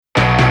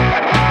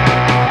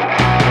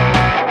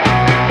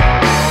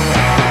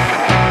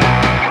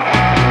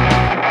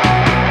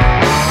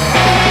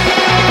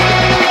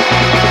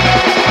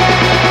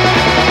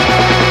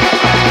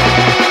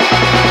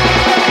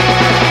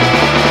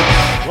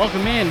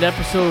welcome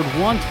to episode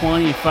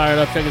 120. Fired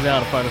Up. Check us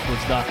out at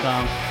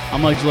fireupsports.com.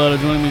 I'm Mike Gillotto.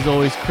 Joining me as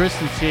always, Chris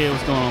and Shea.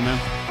 What's going on,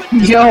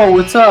 man? Yo,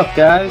 what's up,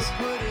 guys?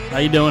 How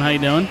you doing?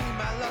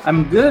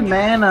 I'm good,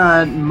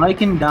 man. Mike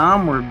and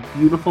Dom were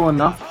beautiful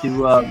enough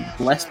to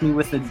bless me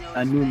with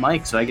a new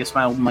mic, so I guess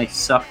my old mic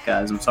sucked,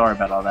 guys. I'm sorry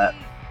about all that.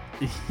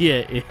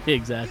 Yeah,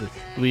 exactly.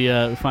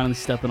 We're finally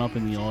stepping up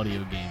in the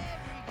audio game.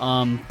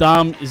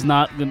 Dom is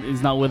not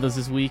with us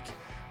this week.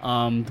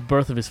 The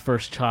birth of his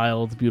first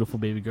child, beautiful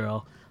baby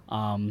girl.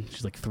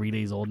 She's like 3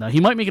 days old now. He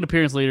might make an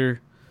appearance later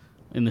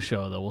in the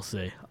show, though. We'll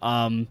see.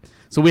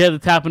 So we had to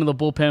tap into the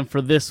bullpen for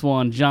this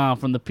one. John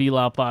from the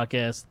P-Law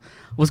podcast.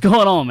 What's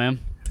going on, man?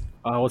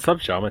 What's up,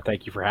 gentlemen?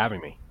 Thank you for having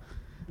me.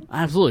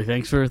 Absolutely.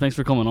 Thanks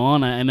for coming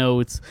on. I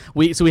know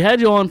we had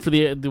you on for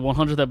the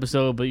 100th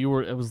episode, but it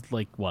was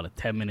like what, a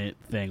 10-minute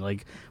thing.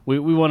 Like we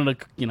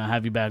wanted to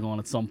have you back on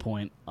at some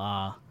point,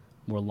 more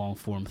long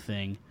form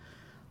thing.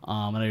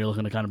 I know you're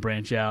looking to kind of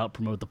branch out,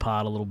 promote the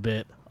pod a little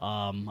bit.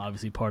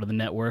 Obviously part of the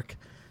network,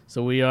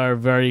 so we are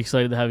very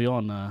excited to have you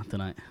on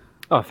tonight.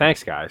 Oh,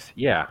 thanks, guys.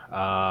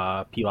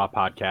 Yeah, P-Law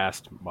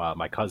podcast.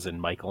 My cousin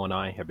Michael and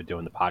I have been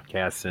doing the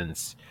podcast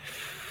since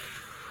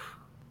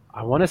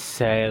I want to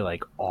say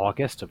like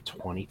August of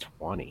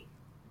 2020.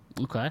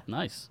 Okay,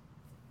 nice.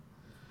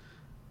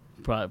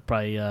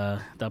 Probably at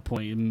that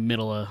point,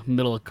 middle of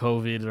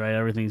COVID, right?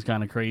 Everything's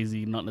kind of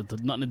crazy. Nothing to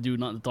do,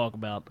 nothing to talk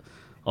about.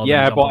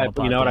 Yeah, I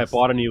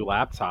bought a new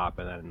laptop,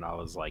 and then I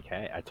was like,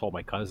 hey, I told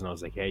my cousin, I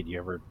was like, hey, do you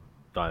ever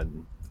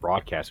done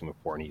broadcasting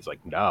before? And he's like,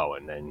 no.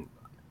 And then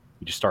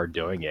we just started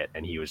doing it,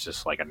 and he was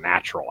just like a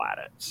natural at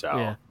it. So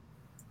yeah,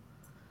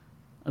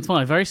 that's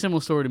funny. Very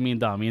similar story to me and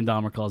Dom. Me and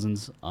Dom are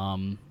cousins.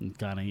 Kind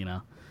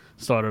of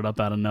started up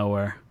out of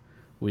nowhere.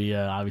 We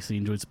obviously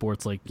enjoyed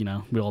sports like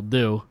we all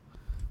do.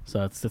 So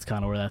that's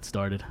kind of where that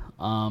started.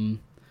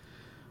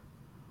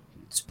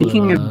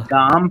 Speaking of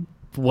Dom.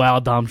 Wow,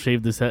 Dom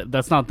shaved his head.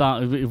 That's not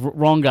Dom.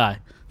 Wrong guy.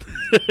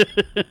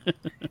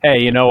 Hey,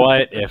 you know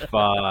what? If,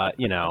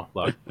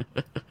 look,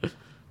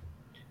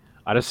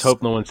 I just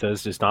hope no one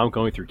says, just Dom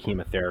going through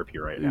chemotherapy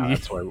right now.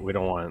 That's why we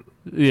don't want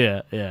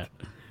yeah.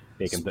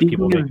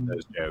 people making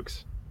those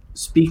jokes.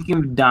 Speaking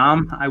of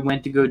Dom, I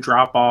went to go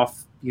drop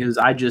off because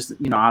I just,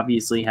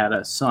 obviously had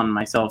a son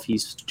myself.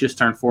 He's just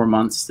turned 4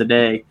 months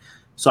today.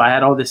 So I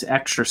had all this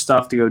extra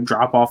stuff to go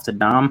drop off to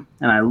Dom,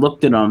 and I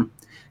looked at him.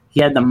 He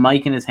had the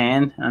mic in his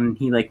hand, and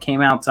he came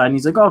outside, and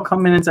he's like, "Oh,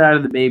 come in inside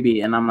of the baby."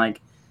 And I'm like,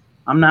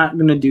 "I'm not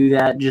gonna do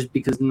that just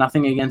because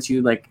nothing against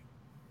you, like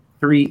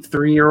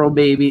three-day-old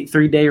baby.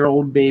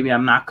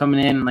 I'm not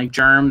coming in like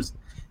germs."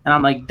 And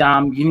I'm like,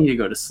 "Dom, you need to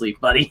go to sleep,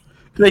 buddy.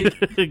 You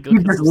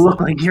just look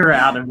like you're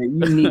out of it.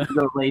 You need to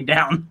go lay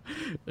down."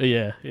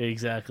 Yeah,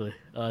 exactly.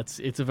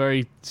 It's a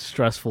very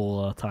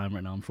stressful time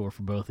right now, I'm sure,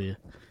 for both of you.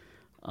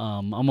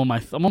 I'm on my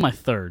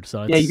third,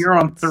 so yeah, you're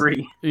on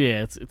 3.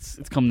 Yeah, it's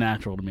come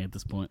natural to me at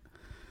this point.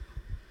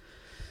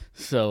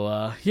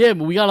 So but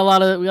we got a lot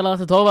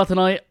to talk about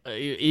tonight.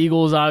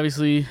 Eagles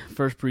obviously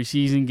first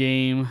preseason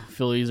game.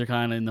 Phillies are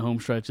kind of in the home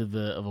stretch of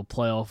a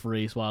playoff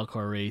race, wild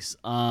card race.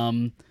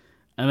 And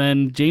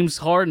then James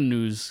Harden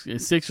news,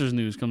 Sixers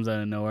news comes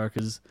out of nowhere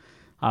because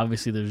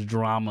obviously there's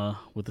drama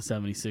with the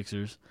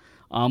 76ers.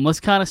 Let's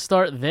kind of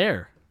start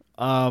there.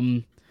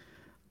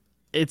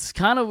 It's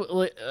kind of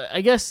like,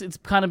 I guess it's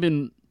kind of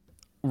been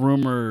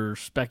rumor,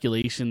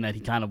 speculation that he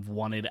kind of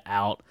wanted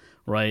out,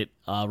 right?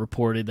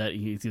 Reported that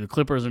he's either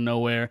Clippers or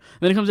nowhere.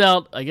 And then it comes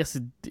out, I guess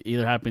it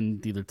either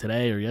happened either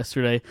today or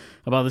yesterday,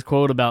 about this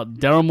quote about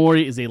Daryl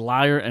Morey is a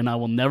liar and I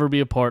will never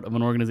be a part of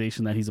an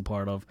organization that he's a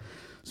part of.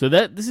 So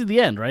this is the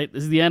end, right?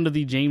 This is the end of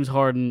the James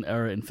Harden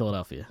era in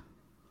Philadelphia.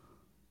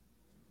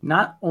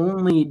 Not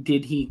only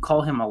did he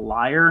call him a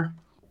liar,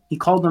 he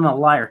called him a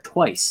liar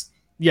twice.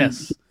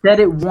 Yes. He said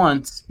it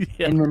once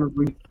and then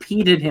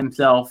repeated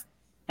himself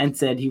and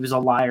said he was a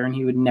liar and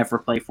he would never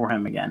play for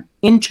him again.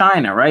 In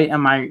China, right?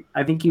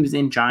 I think he was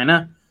in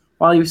China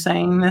while he was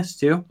saying this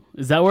too.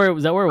 Is that where it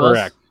was?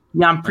 Correct.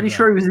 Yeah, I'm pretty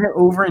sure he was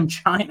over in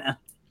China.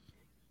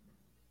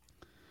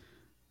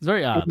 It's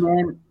very odd.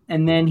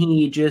 And then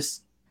he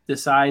just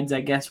decides,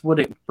 I guess,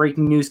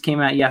 breaking news came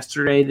out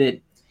yesterday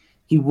that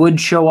he would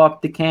show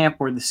up to camp,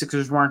 or the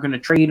Sixers weren't going to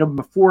trade him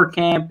before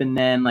camp, and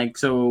then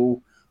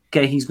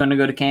okay, he's going to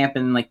go to camp,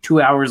 and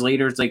 2 hours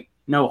later, it's like,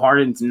 no,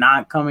 Harden's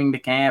not coming to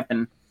camp.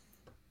 And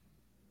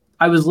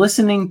I was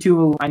listening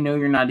to, I know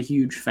you're not a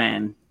huge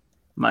fan,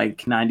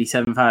 Mike,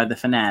 97.5 The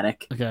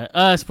Fanatic. Okay.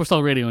 Sports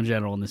talk radio in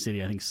general in the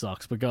city I think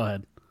sucks, but go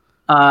ahead.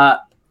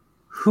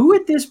 Who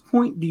at this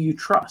point do you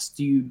trust?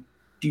 Do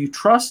you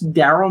trust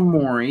Daryl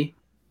Morey,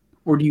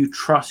 or do you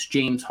trust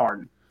James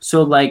Harden?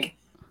 So,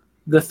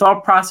 the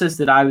thought process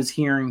that I was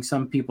hearing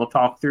some people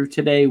talk through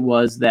today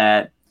was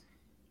that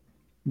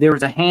there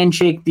was a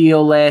handshake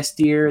deal last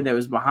year that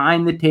was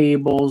behind the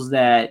tables,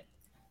 that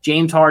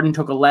James Harden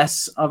took a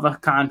less of a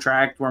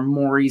contract where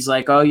Morey's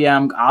like, "Oh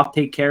yeah, I'll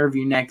take care of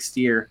you next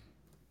year,"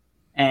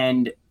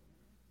 and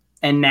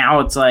now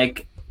it's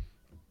like,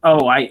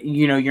 "Oh,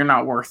 you're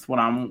not worth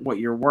what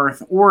you're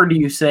worth." Or do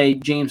you say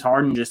James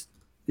Harden this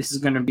is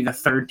going to be the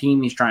third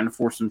team he's trying to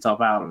force himself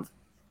out of?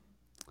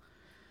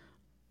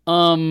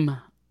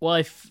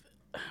 Well,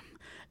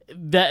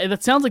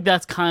 that sounds like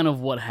that's kind of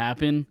what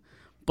happened,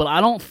 but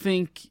I don't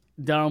think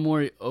Daryl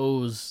Morey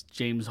owes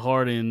James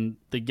Harden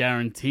the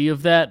guarantee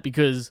of that,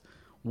 because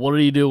what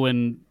did he do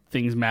when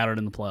things mattered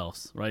in the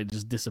playoffs? Right,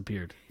 just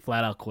disappeared,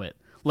 flat out quit,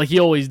 like he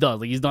always does.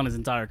 Like he's done his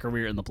entire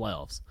career in the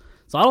playoffs.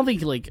 So I don't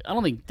think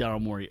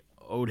Daryl Morey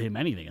owed him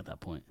anything at that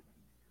point.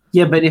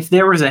 Yeah, but if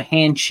there was a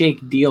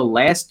handshake deal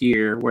last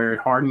year where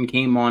Harden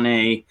came on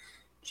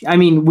I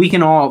mean, we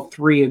can all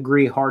three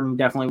agree Harden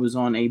definitely was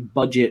on a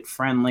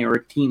budget-friendly or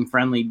a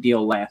team-friendly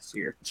deal last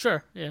year.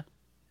 Sure, yeah.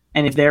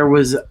 And if there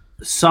was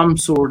some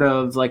sort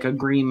of like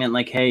agreement,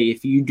 like, hey,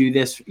 if you do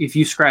this, if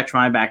you scratch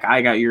my back,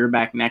 I got your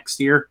back next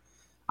year.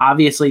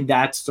 Obviously,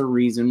 that's the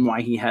reason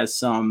why he has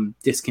some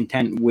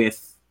discontent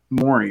with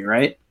Morey,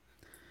 right?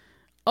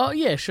 Oh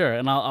yeah, sure.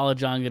 And I'll let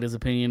John get his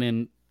opinion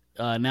in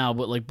now.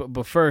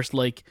 But first,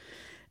 like,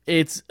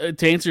 it's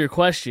to answer your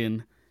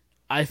question.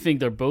 I think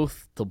they're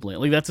both to blame.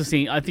 Like that's the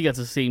same. I think that's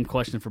the same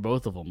question for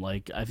both of them.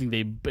 Like I think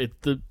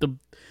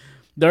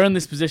they're in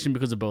this position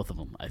because of both of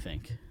them. I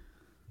think.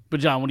 But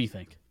John, what do you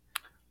think?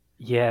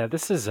 Yeah,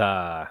 this is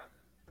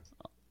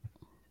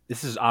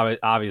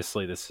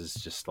obviously this is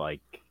just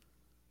like.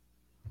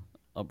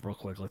 Up real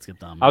quick. Let's get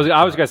Dom.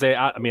 I was gonna say.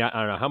 I mean, I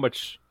don't know how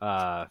much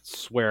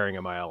swearing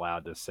am I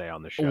allowed to say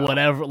on the show.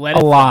 Whatever. Let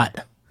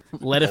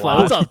it fly.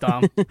 What's up,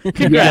 Dom?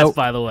 Congrats,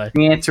 by the way.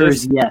 The answer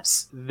is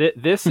yes.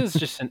 This is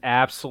just an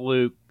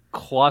absolute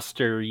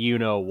cluster. You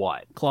know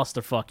what?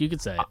 Clusterfuck. You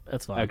could say it.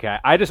 That's fine. Okay.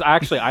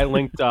 I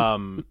linked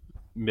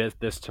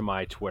this to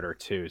my Twitter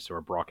too, so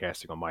we're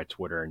broadcasting on my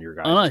Twitter and your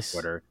guys'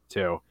 Twitter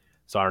too.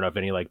 So I don't know if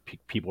any like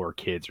people or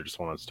kids or just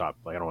want to stop.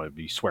 Like I don't want to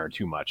be swearing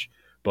too much,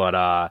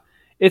 but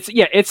it's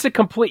a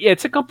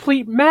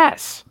complete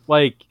mess.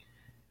 Like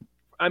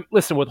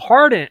listen with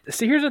Harden.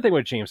 See, here's the thing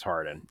with James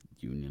Harden.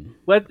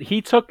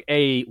 He took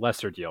a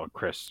lesser deal.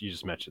 Chris, you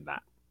just mentioned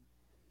that.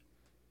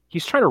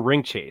 He's trying to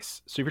ring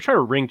chase. So if you're trying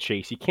to ring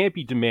chase, you can't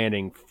be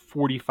demanding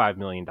 $45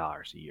 million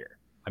a year.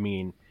 I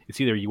mean, it's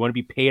either you want to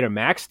be paid a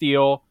max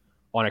deal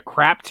on a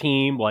crap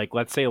team, like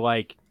let's say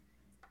like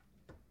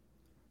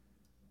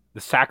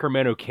the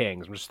Sacramento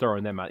Kings. I'm just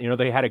throwing them out. You know,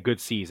 they had a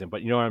good season,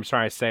 but you know what I'm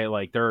trying to say?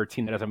 Like they're a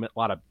team that has a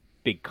lot of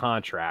big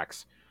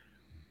contracts.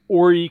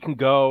 Or you can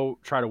go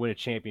try to win a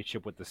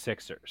championship with the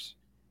Sixers.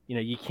 You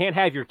know, you can't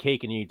have your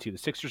cake and eat it too. The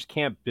Sixers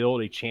can't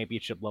build a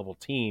championship level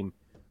team,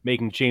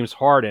 making James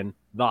Harden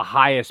the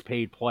highest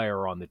paid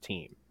player on the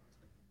team.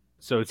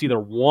 So it's either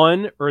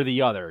one or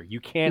the other. You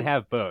can't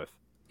have both.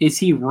 Is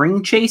he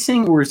ring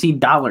chasing or is he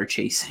dollar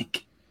chasing?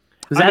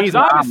 I mean, he's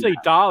obviously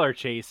dollar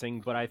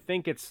chasing, but I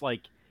think it's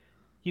like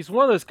he's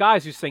one of those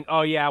guys who's saying,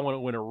 "Oh yeah, I want to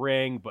win a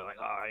ring, but like,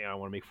 oh yeah, I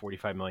want to make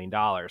 $45 million."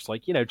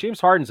 Like, you know, James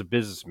Harden's a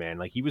businessman.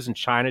 Like he was in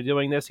China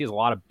doing this. He has a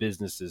lot of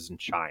businesses in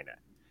China.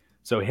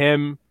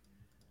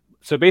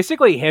 So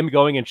basically him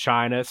going in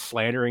China,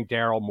 slandering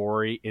Daryl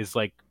Morey is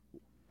like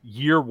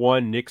year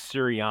one Nick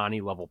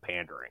Sirianni level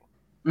pandering.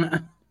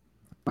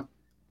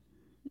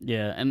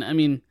 Yeah, and I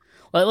mean,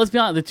 let's be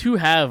honest, the two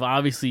have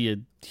obviously a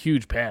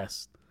huge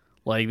past.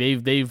 Like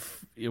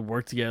they've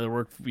worked together,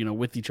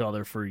 with each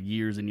other for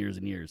years and years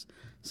and years.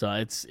 So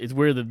it's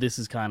weird that this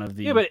is kind of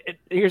the but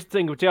here's the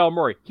thing with Daryl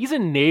Morey, he's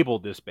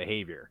enabled this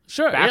behavior.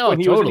 Sure,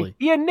 totally.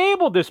 He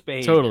enabled this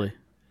behavior. Totally.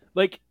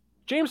 Like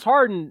James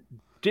Harden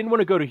didn't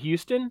want to go to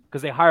Houston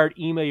because they hired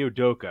Ime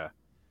Udoka,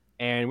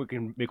 and we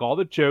can make all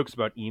the jokes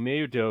about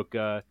Ime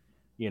Udoka,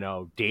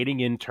 dating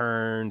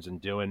interns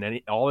and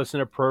doing all this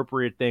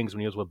inappropriate things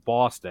when he was with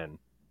Boston.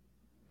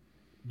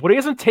 But he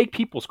doesn't take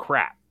people's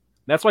crap.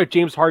 That's why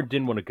James Harden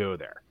didn't want to go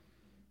there.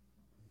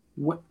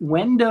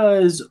 When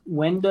does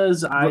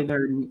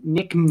either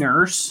Nick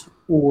Nurse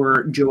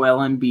or Joel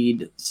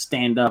Embiid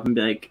stand up and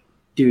be like,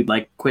 dude,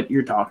 like, quit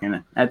your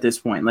talking at this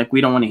point. Like,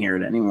 we don't want to hear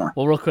it anymore.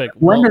 Well, real quick.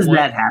 When does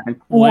that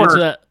happen? We'll answer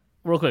that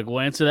real quick. We'll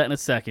answer that in a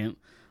second.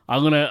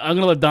 I'm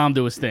gonna let Dom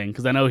do his thing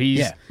because I know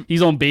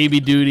he's on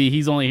baby duty.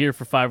 He's only here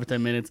for 5 or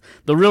 10 minutes.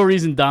 The real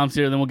reason Dom's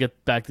here, then we'll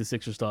get back to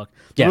Sixers talk.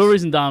 The real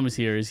reason Dom is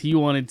here is he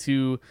wanted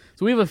to.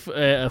 So we have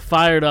a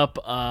fired up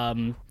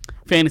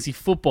fantasy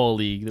football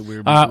league that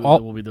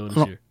we'll be doing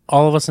this year.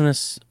 All of us in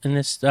this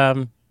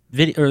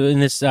video or in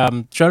this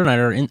show tonight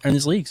are in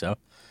this league. So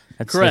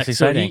that's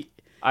exciting.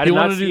 I did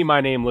not see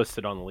my name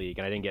listed on the league,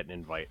 and I didn't get an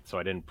invite, so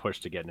I didn't push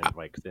to get an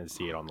invite because I didn't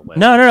see it on the list.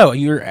 No.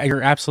 You're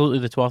absolutely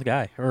the 12th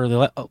guy, or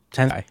the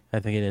 10th guy, I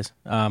think it is,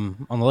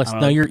 on the list.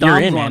 No, you're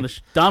in, man.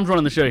 Dom's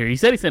running the show here. He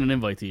said he sent an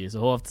invite to you, so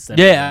he'll have to send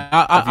it.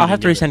 I'll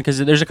have to resend because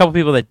there's a couple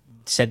people that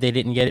said they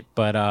didn't get it,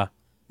 but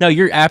no,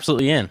 you're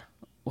absolutely in.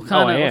 What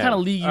kind of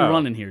league you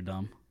running here,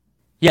 Dom?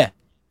 Yeah.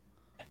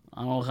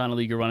 I don't know what kind of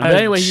league you're running. But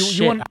anyway,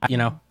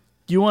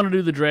 you want to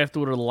do the draft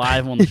order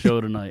live on the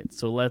show tonight,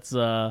 so let's.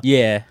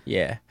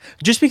 Yeah.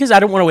 Just because I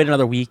don't want to wait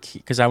another week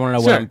because I want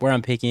to know where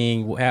I'm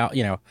picking. How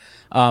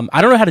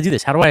I don't know how to do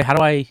this. How do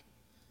I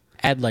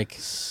add like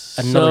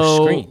another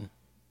screen?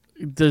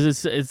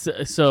 Does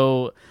it?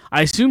 So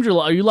I assumed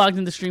are you logged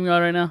into StreamYard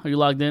right now? Are you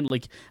logged in?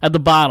 Like at the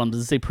bottom,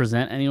 does it say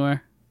present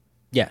anywhere?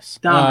 Yes.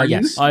 Dom,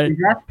 yes. Is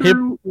that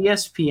through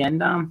ESPN,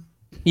 Dom?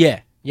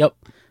 Yeah. Yep.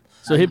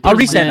 So hit I'll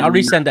present.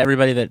 resend to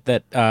everybody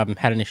that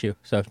had an issue.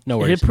 So no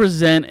worries. Hit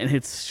present and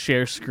hit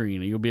share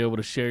screen. You'll be able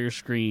to share your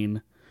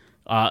screen.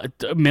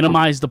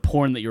 Minimize the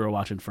porn that you were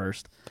watching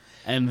first,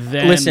 and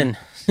then listen.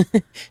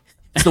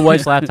 It's the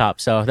wife's laptop,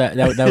 so that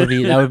would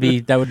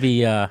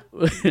be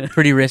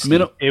pretty risky.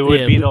 It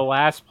would be the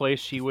last place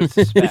she would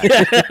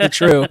suspect.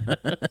 True.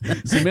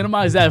 So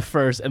minimize that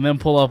first, and then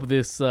pull up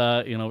this.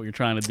 What you're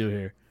trying to do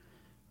here.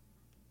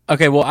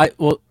 Okay.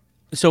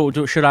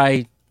 Should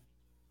I?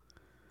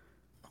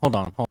 Hold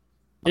on.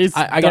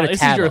 I got a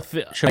tab.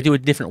 Should I do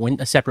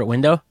a separate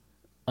window?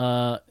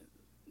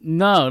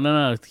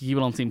 No. Keep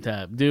it on same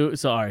tab. All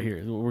right,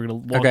 here. We're gonna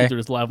walk you through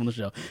this live on the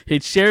show.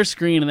 Hit share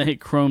screen and then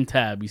hit Chrome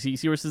tab. You see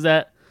where it says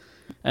that?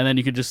 And then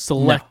you could just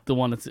select the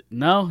one that's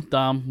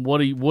Dom. What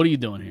are you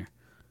doing here?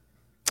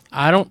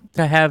 I don't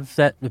have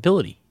that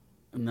ability.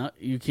 No,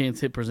 you can't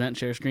hit present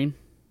share screen.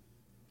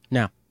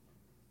 No.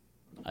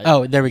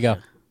 There we go.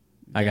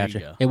 I got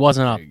you. It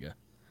wasn't up. There you go.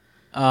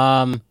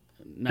 Now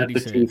do you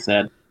say it?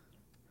 Said.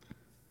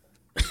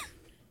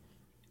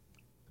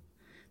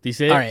 Do you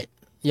see it? All right.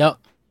 Yep.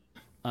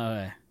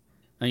 Okay.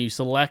 Now you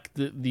select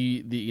the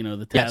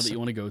tab that you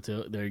want to go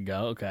to. There you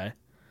go. Okay.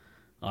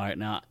 All right.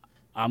 Now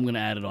I'm gonna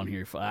add it on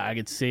here. If I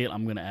could see it,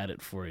 I'm gonna add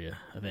it for you.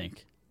 I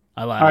think.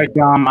 I lied. All right,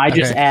 Dom. I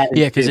just added.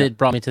 Yeah, because it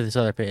brought me to this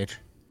other page.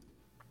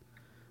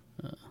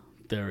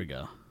 There we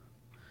go.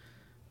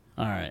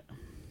 All right.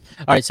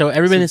 All right. So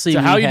everybody in this league.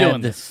 So how are you doing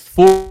this?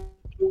 Four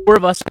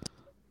of us.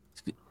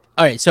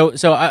 All right, so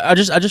I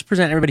just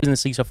present everybody in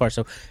this league so far.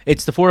 So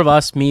it's the four of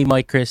us: me,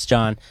 Mike, Chris,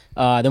 John.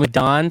 Then we have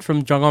Don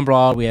from Drunk on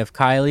Broad. We have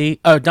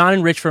Kylie, Don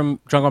and Rich from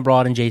Drunk on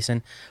Broad, and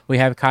Jason. We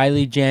have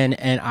Kylie, Jen,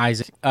 and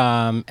Isaac.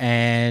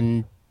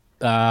 And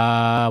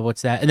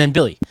what's that? And then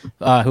Billy,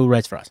 who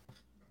writes for us.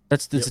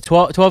 It's a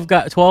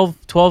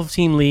 12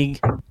 team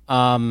league.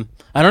 I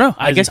don't know.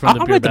 I guess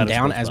I'll write them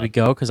down as we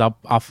go because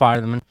I'll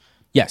fire them in.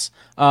 Yes.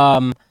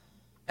 And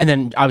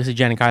then obviously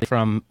Jen and Kylie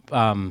from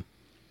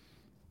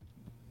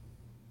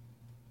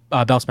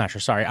Bell Smasher.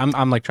 Sorry,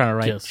 I'm like trying to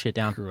write shit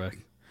down. Correct.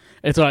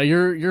 It's all right.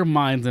 Your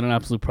mind's in an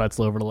absolute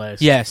pretzel over the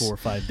last 4 or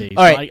 5 days.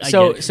 All right,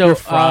 so you're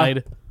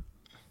fried.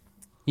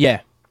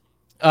 Yeah.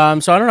 So I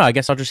don't know. I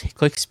guess I'll just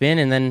click spin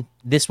and then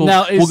this will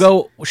we'll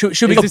go.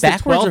 Should we go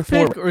backwards or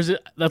forward? Or is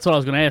it? That's what I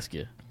was going to ask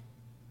you.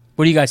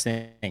 What do you guys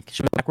think?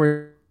 Should we go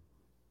backward?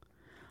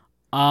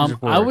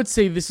 I would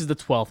say this is the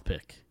 12th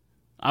pick.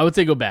 I would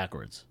say go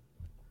backwards.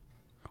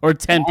 Or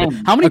 10 pick.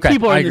 How many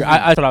people are in this?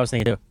 That's what I was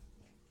thinking too.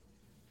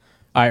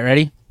 All right,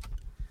 ready?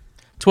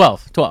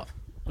 12.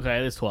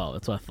 Okay, it's 12.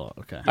 That's what I thought.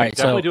 Okay. All right,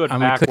 definitely so do it I'm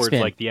backwards,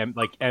 like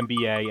NBA,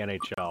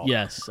 NHL.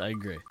 Yes, I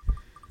agree.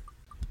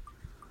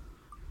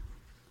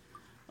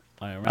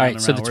 All right,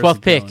 so the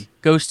 12th pick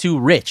goes to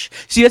Rich.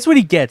 See, that's what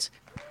he gets.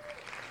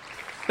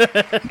 That's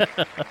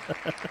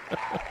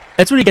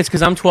what he gets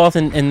because I'm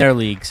 12th in their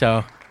league.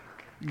 So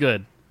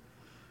good.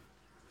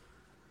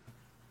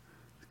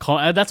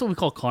 That's what we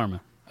call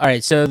karma. All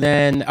right, so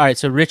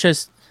Rich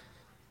has.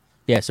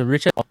 Yeah, so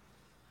Rich has. All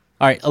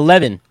right,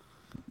 11.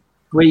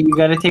 Wait, you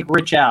got to take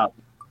Rich out.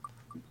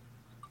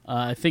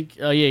 I think.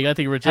 Yeah, you got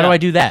to take Rich out. How do I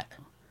do that?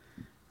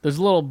 There's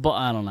a little.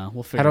 I don't know.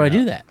 We'll figure. How do I it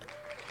do out. that?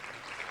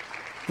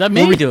 That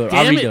me? We'll redo it.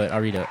 I'll redo it.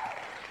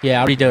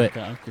 Yeah, I'll redo it.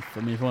 Okay.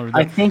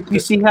 I think you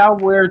see how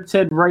where it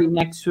said right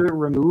next to it,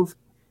 remove.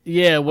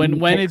 Yeah,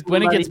 when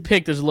it gets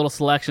picked, there's a little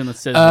selection that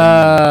says.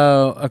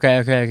 Oh,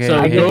 okay.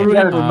 So go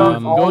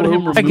to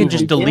him. I can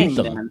just delete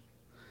them. Then.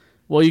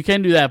 Well, you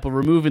can do that, but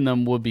removing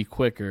them would be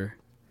quicker.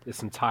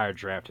 This entire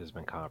draft has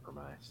been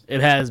compromised.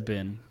 It has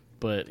been,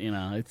 but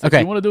if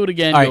okay. you want to do it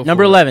again, all right,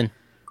 number 11.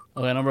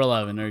 Okay, number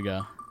 11. There you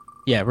go.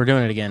 Yeah, we're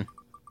doing it again.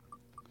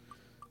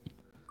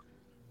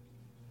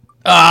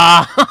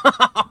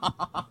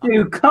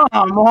 Dude, come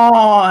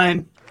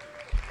on.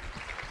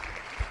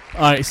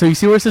 All right, so you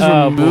see where it says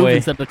remove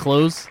instead of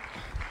close?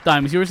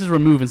 Dime, you see where it says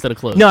remove instead of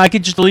close? No, I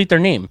could just delete their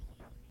name.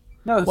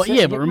 No, well,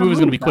 yeah, but remove is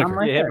going to be quicker.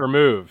 Right hit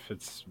remove.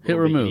 It's hit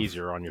remove.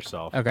 Easier on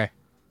yourself. Okay.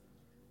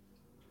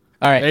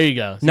 All right. There you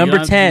go. So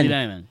number 10.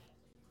 Your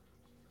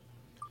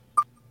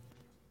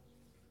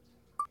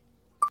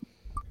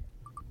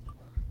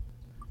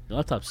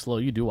laptop's slow.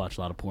 You do watch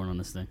a lot of porn on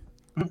this thing.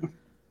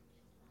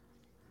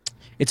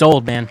 It's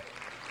old, man.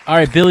 All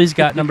right, Billy's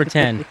got number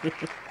 10.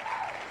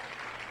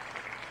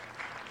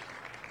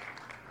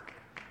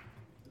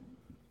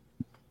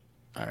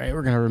 All right,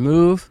 we're going to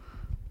remove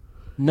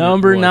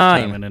number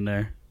 9. In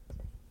there.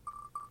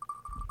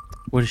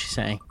 What is she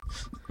saying?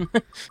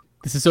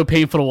 This is so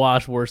painful to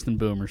watch, worse than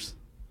boomers.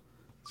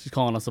 She's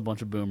calling us a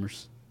bunch of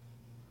boomers.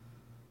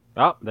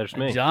 Oh, there's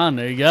me. John,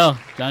 there you go.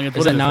 John gets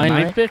what is it, 9,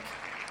 9 right? pick?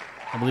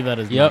 I believe that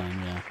is 9,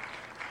 yeah.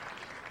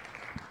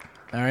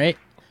 All right.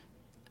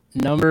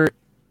 Number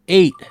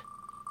 8.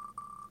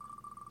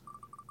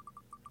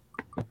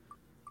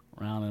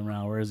 Round and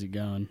round. Where is he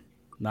going?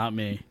 Not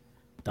me.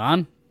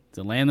 Don? Is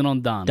it landing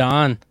on Don?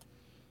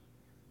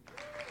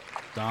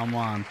 Don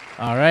won.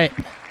 All right.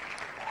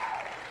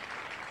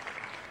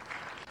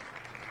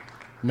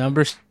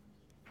 Number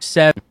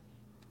 7.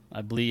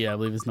 I believe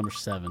it's number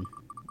 7.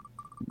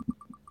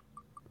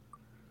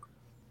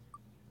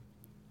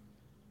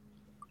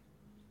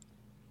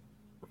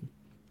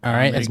 All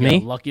right, There that's you go.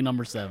 me. Lucky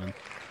number 7.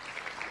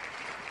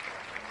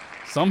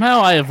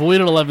 Somehow I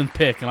avoided 11th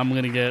pick, and I'm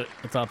going to get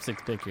a top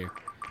 6 pick here.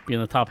 Be in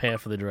the top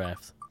half of the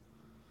draft.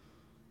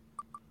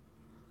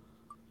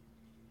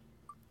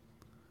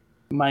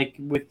 Mike,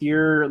 with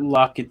your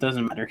luck, it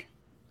doesn't matter.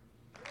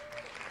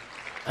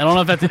 I don't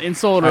know if that's an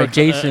insult or All right, a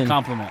Jason.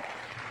 compliment.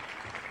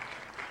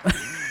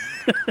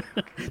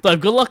 Do I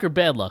have good luck or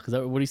bad luck?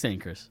 What are you saying,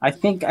 Chris? I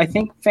think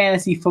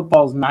fantasy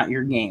football is not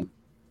your game.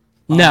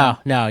 No,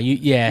 Uh-huh.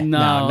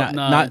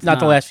 not it's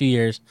the last few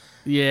years.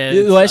 Yeah,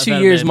 The last I've few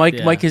had a years,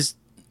 bad- Mike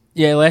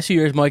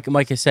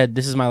has said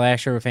this is my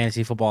last year of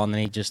fantasy football, and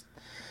then he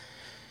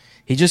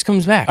just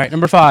comes back. All right,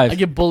 number 5. I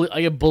get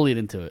bullied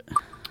into it.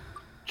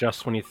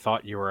 Just when you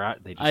thought you were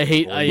out, they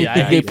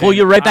just They pull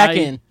you right back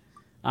in.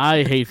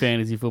 I hate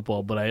fantasy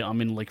football, but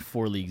I'm in like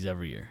 4 leagues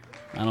every year.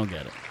 I don't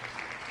get it.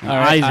 All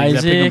right, Isaac,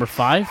 is that pick Isaac. number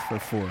 5 or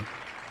 4?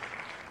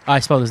 I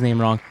spelled his name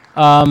wrong.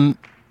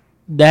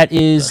 That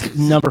is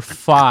number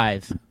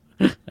 5.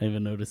 I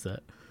even noticed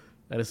that.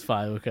 That is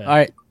 5. Okay. All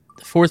right,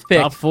 4th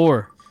pick. Top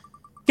 4.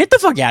 Get the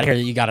fuck out of here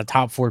that you got a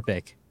top 4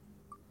 pick.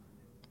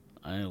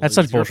 That's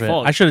such bullshit.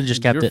 Fault. I should have just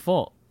It's kept your it.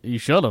 fault. You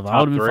should have. I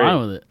would have been fine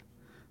with it.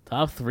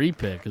 Top 3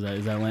 pick.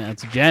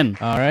 That's Jen.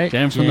 All right,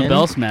 Jen from the Jen.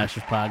 Bell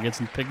Smashers pod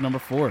gets pick number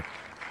 4.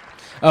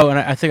 Oh, and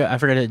I think I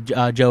forgot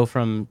that Joe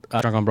from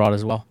Drunk on Broad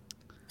as well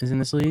is in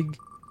this league.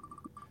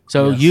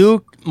 So Yes.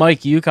 you,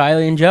 Mike,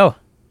 Kylie, and Joe.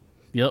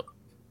 Yep.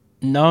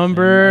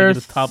 Number And I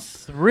get a top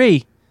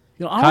 3.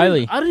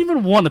 Kylie. I didn't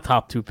even want a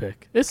top 2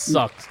 pick. This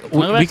sucks. Can I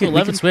go back We to can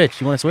 11? switch.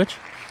 You want to switch?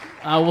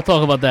 We'll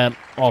talk about that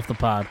off the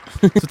pod.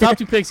 So top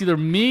 2 picks, either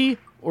me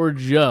or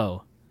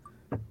Joe.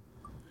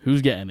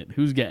 Who's getting it?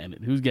 Who's getting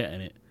it? Who's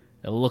getting it?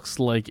 It looks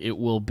like it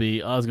will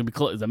be. Oh, it's gonna be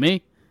close. Is that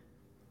me?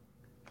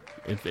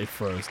 It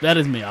froze. That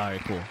is me. All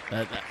right, cool.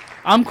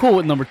 I'm cool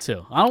with number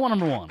 2. I don't want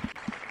number 1.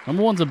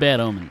 Number 1's a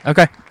bad omen.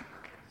 Okay.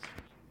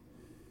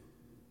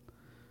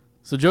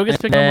 So Joe gets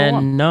pick number And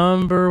 1.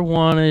 number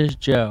 1 is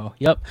Joe.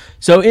 Yep.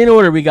 So in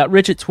order, we got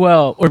Rich at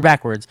 12, or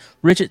backwards.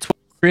 Rich at 12,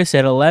 Chris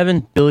at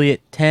 11, Billy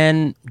at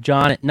 10,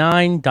 John at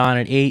 9, Don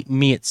at 8,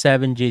 me at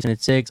 7, Jason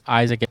at 6,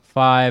 Isaac at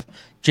 5,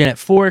 Jen at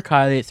 4,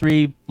 Kylie at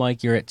 3,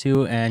 Mike, you're at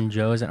 2, and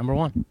Joe is at number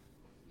 1.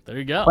 There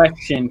you go.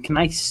 Question: can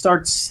I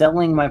start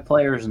selling my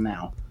players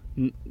now?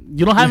 You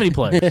don't have any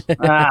players.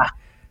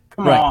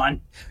 Come Right.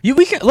 on.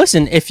 We can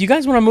listen if you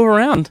guys want to move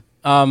around,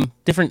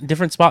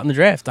 different spot in the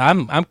draft.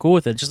 I'm cool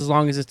with it, just as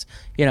long as it's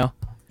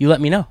you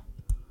let me know.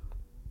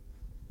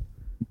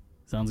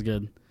 Sounds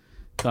good.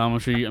 Tom, I'm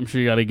sure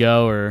you got to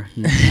go or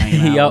you're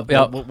hanging out.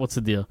 Yep. What's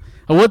the deal?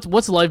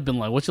 What's life been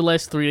like? What's your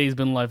last 3 days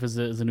been like as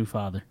a new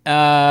father?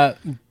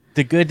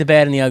 The good, the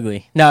bad, and the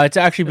ugly. No, it's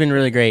actually been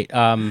really great.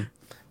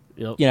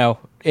 Yep.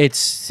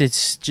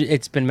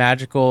 It's been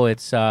magical.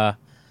 It's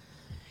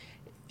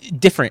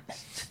different.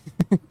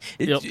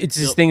 It's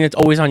this thing that's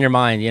always on your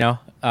mind.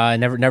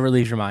 Never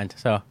leaves your mind.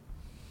 So.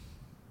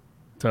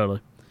 Totally.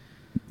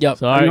 Yep.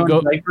 So all right,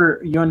 go.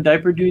 You on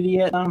diaper duty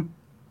yet?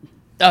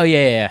 Oh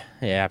yeah,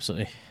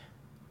 absolutely.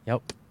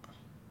 Yep.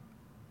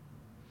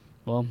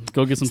 Well,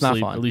 go get some It's not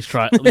sleep. fun. At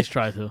least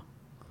try to. All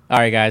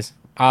right, guys.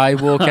 I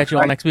will catch you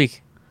all next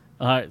week.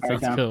 All right,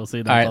 sounds Dom. cool. We'll see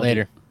you All then. right, Talk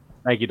later.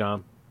 Thank you,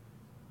 Dom.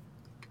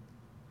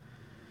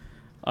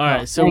 All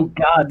right, so Thank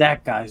God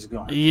that guy's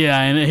gone.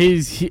 yeah, and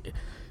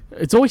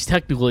it's always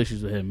technical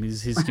issues with him.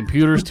 His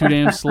computer's too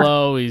damn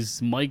slow.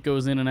 His mic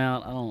goes in and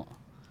out.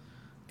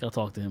 Gotta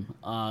talk to him.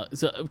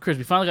 So Chris,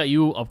 we finally got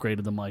you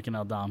upgraded the mic, and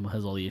now Dom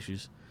has all the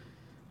issues.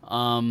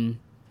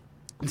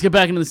 Let's get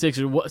back into the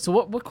Sixers.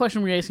 What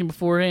question were you asking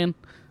beforehand?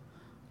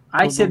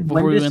 I said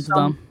before we went to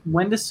Dom?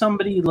 when does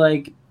somebody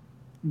like?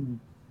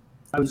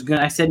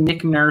 I said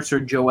Nick Nurse or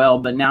Joel,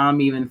 but now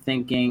I'm even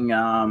thinking.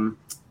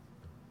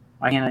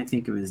 Why can't I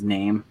think of his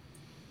name?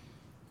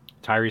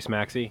 Tyrese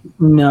Maxey.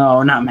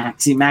 No, not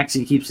Maxey.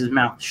 Maxey keeps his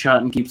mouth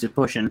shut and keeps it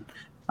pushing.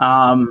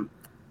 Why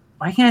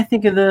can't I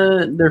think of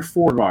their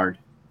forward?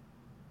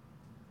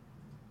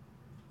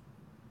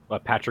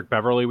 Patrick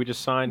Beverly we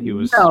just signed. He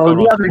was No, on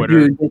the other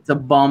Twitter. dude that's a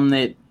bum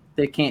that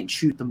can't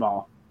shoot the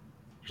ball.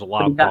 There's a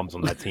lot of bums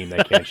on that team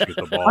that can't shoot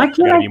the ball. Why You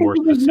can't gotta I be more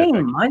think of his specific.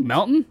 name?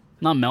 Melton?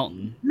 Not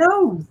Melton.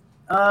 No,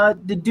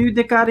 the dude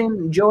that got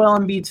in Joel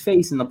Embiid's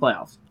face in the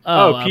playoffs.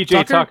 Oh,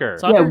 PJ Tucker.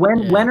 Yeah,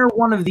 when are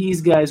one of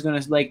these guys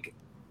gonna like?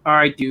 All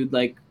right, dude,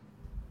 like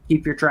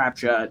keep your trap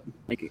shut.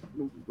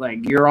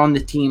 Like you're on the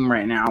team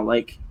right now.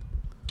 Like,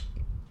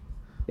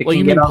 it Well, can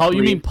you get ugly.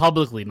 mean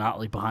publicly, not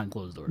like behind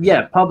closed doors.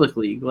 Yeah,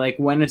 publicly. Like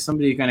when is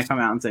somebody gonna come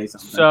out and say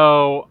something?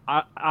 So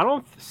I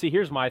don't see.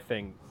 Here's my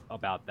thing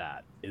about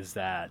that is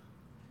that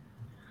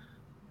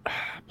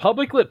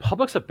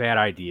public's a bad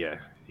idea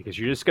because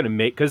you're just gonna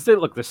make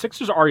the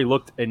Sixers already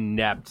looked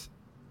inept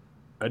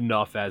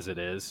enough as it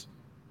is.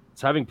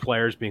 So having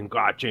players being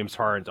God, James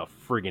Harden's a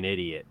friggin'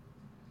 idiot,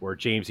 or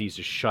James needs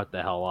to shut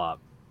the hell up.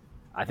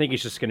 I think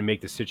it's just gonna make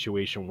the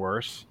situation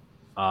worse.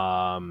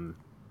 yeah,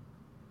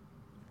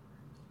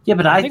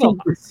 but I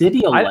think the city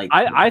will like.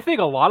 I think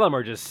a lot of them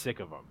are just sick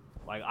of him.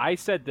 Like I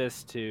said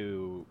this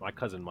to my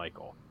cousin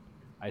Michael.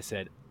 I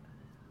said,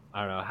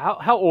 I don't know.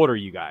 How old are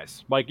you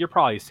guys? Mike, you're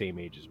probably the same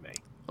age as me.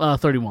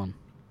 31.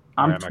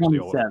 All I'm right, I'm actually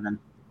old. 27.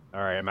 All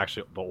right, I'm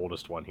actually the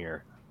oldest one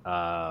here.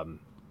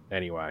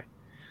 Anyway,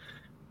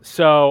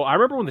 so I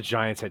remember when the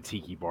Giants had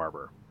Tiki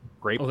Barber,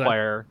 great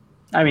player.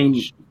 I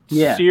mean,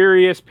 yeah,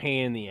 serious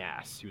pain in the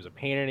ass. He was a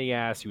pain in the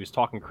ass. He was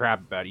talking crap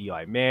about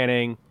Eli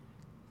Manning.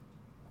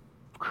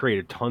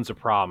 Created tons of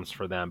problems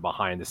for them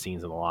behind the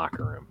scenes in the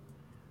locker room.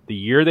 The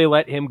year they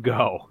let him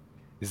go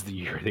is the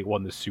year they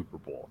won the Super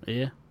Bowl.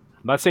 Yeah.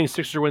 I'm not saying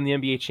Sixers win the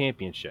NBA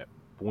championship,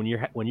 but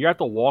when you have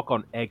to walk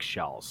on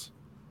eggshells,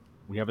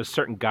 we have a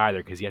certain guy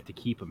there because you have to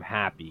keep him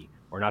happy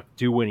or not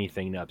do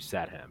anything to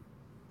upset him.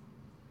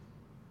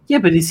 Yeah,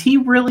 but is he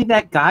really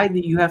that guy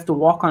that you have to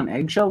walk on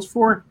eggshells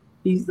for?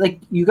 He's like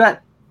you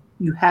have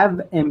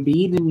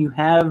Embiid and you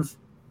have.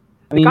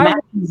 I mean,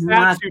 he's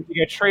not to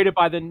get traded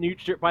by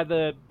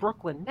the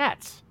Brooklyn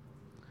Nets.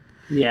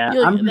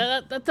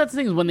 Yeah, that's the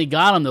thing is when they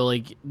got him though.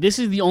 Like this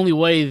is the only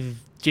way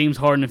James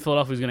Harden in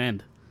Philadelphia is going to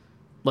end.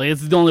 Like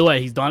it's the only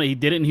way he's done it. He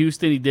did it in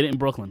Houston. He did it in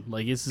Brooklyn.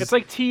 Like it's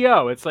like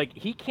T.O. It's like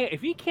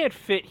if he can't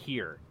fit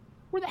here,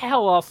 where the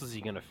hell else is he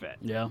going to fit?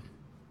 Yeah.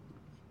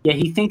 Yeah,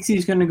 he thinks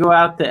he's going to go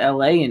out to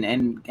L.A.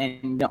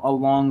 and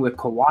along with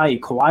Kawhi.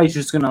 Kawhi's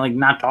just going to like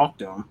not talk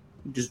to him.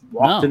 Just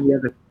walk to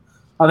the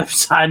other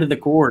side of the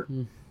court.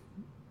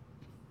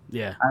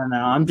 Yeah. I don't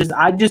know.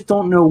 I just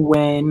don't know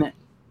when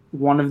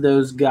one of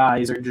those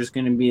guys are just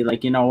going to be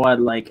like, you know what,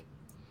 like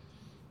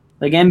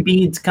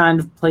Embiid's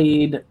kind of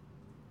played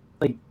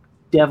like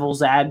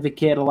devil's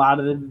advocate a lot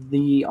of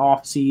the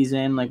off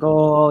season. Like,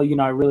 oh, you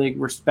know, I really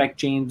respect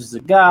James as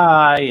a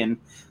guy,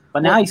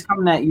 but now he's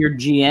coming at your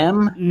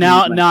GM.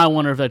 Now I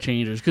wonder if that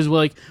changes because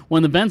like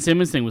when the Ben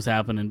Simmons thing was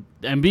happening,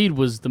 Embiid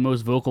was the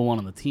most vocal one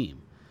on the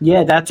team.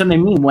 Yeah, that's what I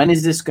mean. When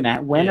is this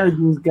gonna? When are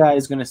these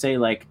guys gonna say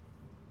like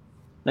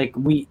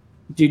dude,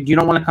 you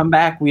don't want to come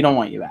back? We don't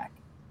want you back.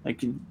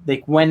 Like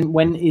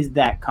when is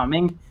that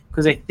coming?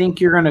 Because I think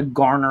you're gonna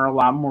garner a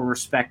lot more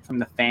respect from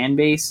the fan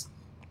base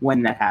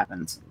when that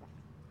happens.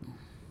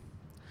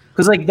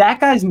 Because like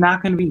that guy's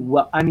not gonna be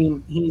I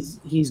mean,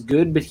 he's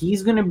good, but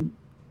he's gonna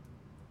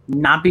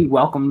not be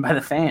welcomed by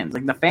the fans.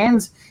 Like the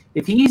fans,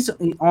 if he's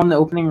on the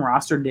opening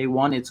roster day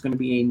one, it's going to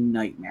be a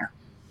nightmare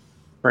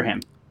for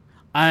him.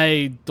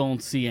 I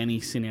don't see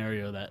any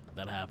scenario that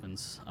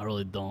happens. I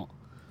really don't.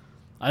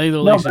 I think the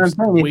relationship's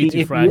way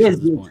too fragile at this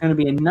point. It's going to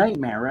be a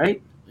nightmare,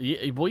 right?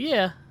 Yeah, well,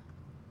 yeah.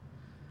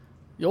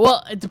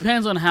 Well, it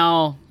depends on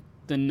how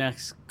the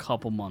next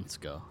couple months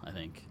go, I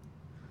think.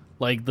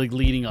 Like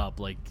leading up,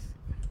 like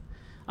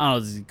I don't know,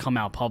 does he come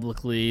out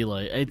publicly?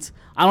 Like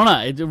I don't know.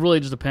 It really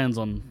just depends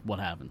on what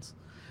happens.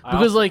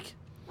 Because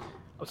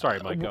sorry,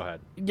 Mike, go ahead.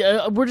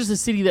 Yeah, we're just a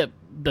city that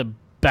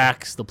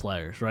backs the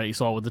players, right? You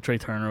saw with the Trey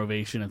Turner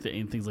ovation and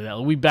things like that.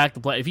 We back the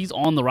player. If he's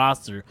on the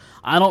roster,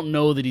 I don't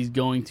know that he's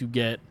going to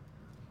get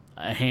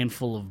a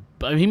handful of.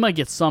 I mean, he might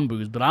get some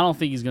boos, but I don't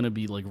think he's going to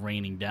be like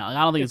raining down.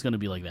 I don't think it's going to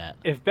be like that.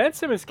 If Ben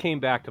Simmons came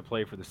back to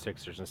play for the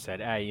Sixers and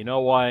said, "Hey, you know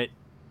what?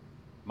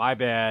 My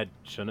bad.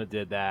 Shouldn't have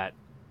did that."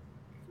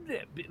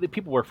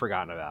 People were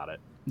forgotten about it.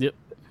 Yep.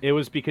 It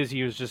was because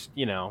he was just,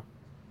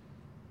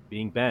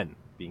 being Ben,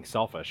 being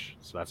selfish.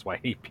 So that's why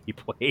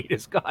people hate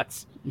his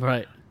guts.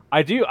 Right.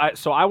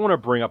 So I want to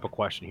bring up a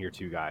question here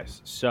too,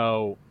 guys.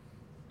 So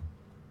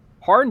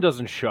Harden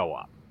doesn't show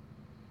up.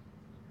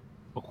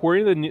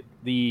 According to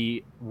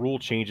the rule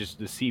changes to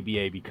the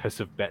CBA because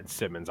of Ben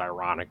Simmons,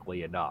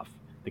 ironically enough,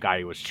 the guy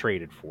he was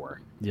traded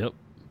for. Yep.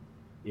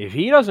 If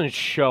he doesn't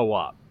show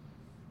up,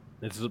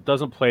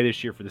 doesn't play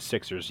this year for the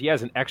Sixers, he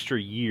has an extra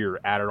year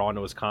added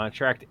onto his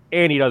contract,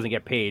 and he doesn't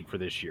get paid for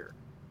this year.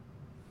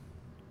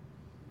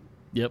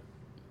 Yep.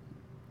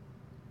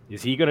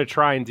 Is he going to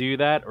try and do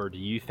that, or do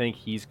you think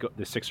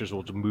the Sixers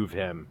will move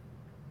him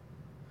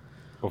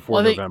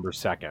before November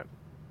 2nd?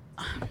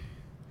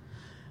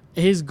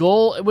 His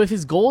goal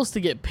is to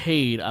get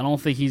paid. I don't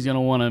think he's going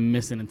to want to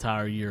miss an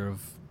entire year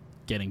of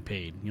getting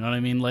paid. You know what I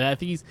mean? Like I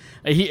think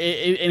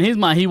in his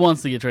mind he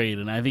wants to get traded,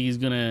 and I think he's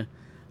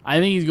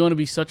going to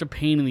be such a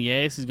pain in the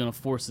ass. He's going to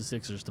force the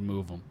Sixers to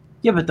move him.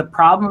 Yeah, but the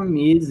problem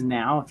is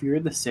now, if you're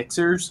the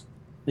Sixers,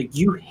 like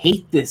you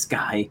hate this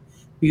guy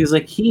because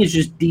like he is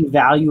just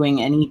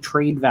devaluing any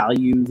trade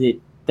value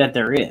that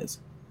there is.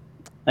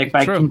 Like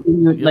by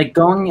like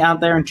going out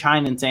there in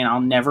China and saying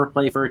I'll never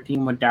play for a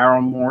team with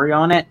Daryl Morey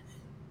on it.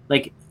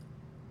 Like,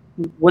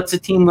 what's the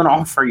team going to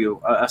offer you?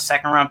 A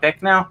second round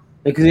pick now?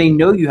 Because they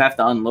know you have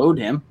to unload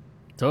him.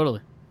 Totally.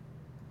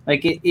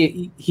 Like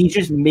he's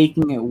just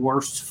making it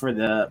worse for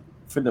the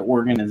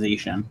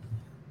organization.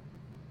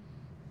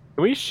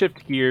 Can we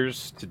shift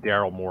gears to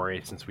Daryl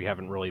Morey since we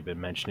haven't really been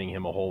mentioning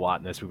him a whole lot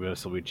in this? We've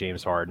been with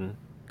James Harden.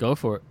 Go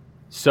for it.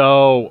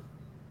 So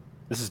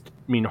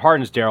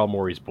Harden's Daryl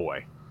Morey's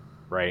boy,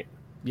 right?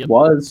 Yep.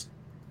 Was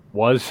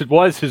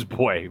his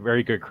boy.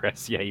 Very good,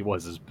 Chris. Yeah, he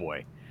was his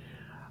boy.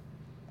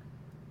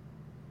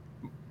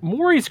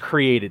 Morey's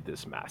created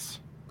this mess.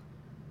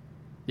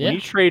 Yeah. When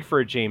you trade for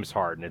a James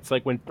Harden, it's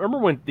like when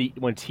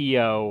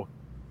T.O.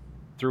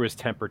 threw his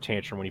temper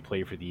tantrum when he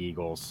played for the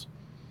Eagles,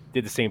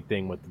 did the same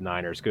thing with the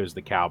Niners, goes to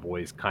the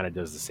Cowboys, kind of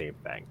does the same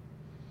thing.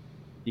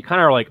 You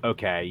kind of are like,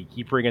 okay, you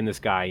keep bringing this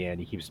guy in,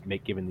 he keeps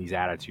giving these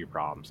attitude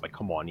problems. Like,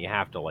 come on, you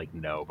have to like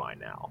know by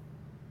now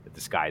that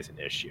this guy's an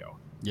issue.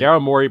 Yep.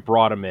 Daryl Morey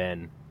brought him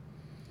in,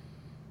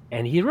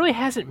 and he really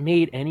hasn't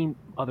made any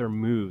other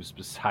moves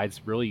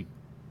besides really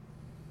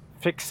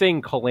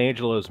fixing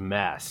Colangelo's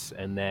mess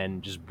and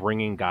then just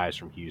bringing guys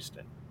from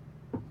Houston.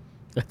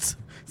 That's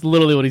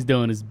literally what he's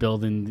doing, is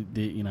building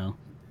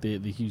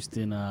the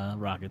Houston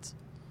Rockets.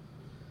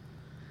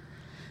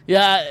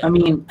 Yeah, I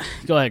mean,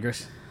 go ahead,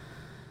 Chris.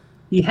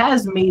 He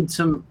has made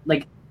some,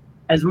 like,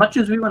 as much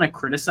as we want to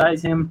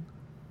criticize him,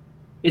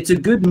 it's a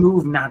good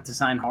move not to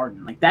sign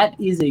Harden. Like, that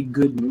is a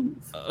good move.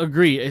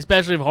 Agree,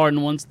 especially if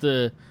Harden wants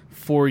the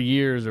 4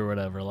 years or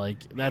whatever. Like,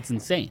 that's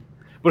insane.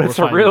 But it's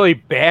a really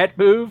bad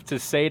move to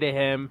say to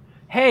him,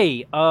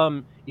 hey,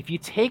 if you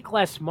take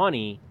less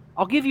money,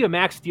 I'll give you a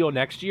max deal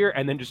next year,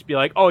 and then just be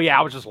like, oh, yeah,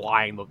 I was just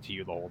lying to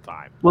you the whole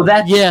time. Well,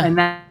 that's, yeah. And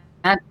that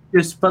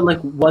just, but, like,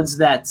 was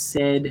that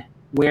said?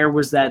 Where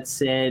was that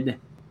said?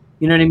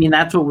 You know what I mean?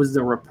 That's what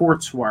the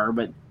reports were,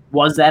 but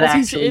was that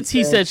actually it's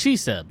he said, she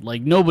said.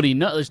 Like, nobody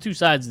knows. There's two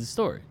sides of the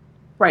story.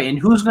 Right, and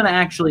who's going to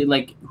actually,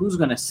 like, who's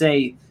going to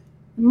say,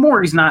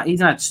 he's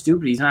not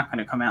stupid. He's not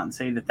going to come out and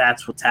say that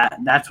that's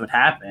what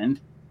happened.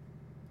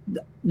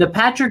 The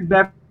Patrick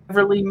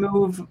Beverley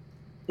move,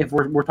 if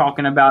we're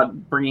talking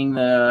about bringing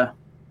the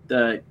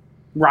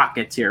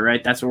Rockets here,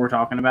 right? That's what we're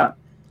talking about.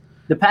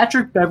 The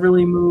Patrick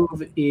Beverley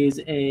move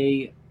is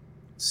a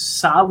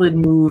solid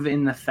move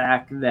in the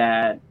fact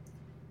that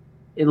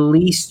at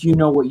least you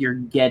know what you're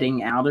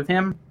getting out of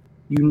him.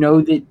 You know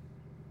that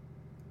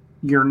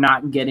you're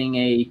not getting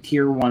a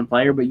tier 1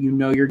 player, but you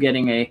know you're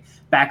getting a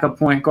backup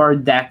point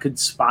guard that could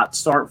spot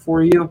start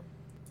for you.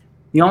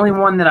 The only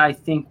one that I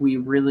think we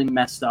really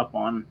messed up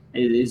on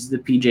is the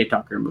PJ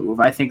Tucker move.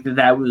 I think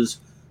that was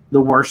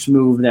the worst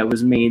move that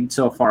was made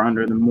so far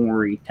under the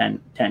Morey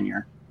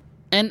tenure.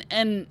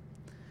 And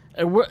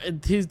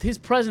his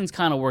presence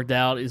kind of worked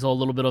out. He saw a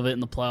little bit of it in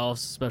the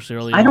playoffs, especially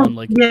early on.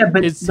 Like,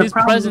 but his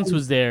presence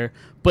was there,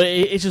 but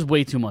it's just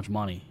way too much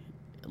money.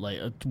 Like,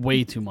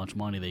 way too much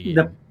money they gave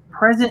him.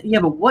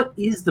 But what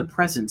is the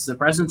presence? The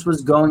presence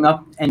was going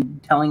up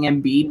and telling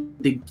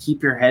Embiid to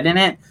keep your head in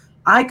it.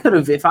 I could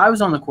have, if I was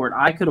on the court,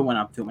 I could have went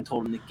up to him and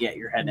told him to get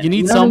your head in it. You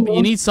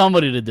need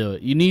somebody to do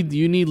it. You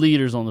need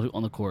leaders on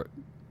the court.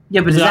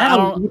 Yeah, but is that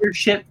a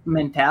leadership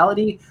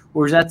mentality,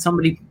 or is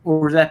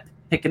that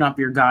picking up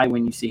your guy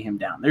when you see him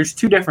down? There's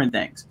two different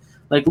things.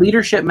 Like,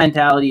 leadership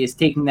mentality is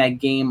taking that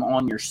game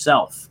on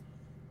yourself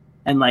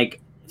and,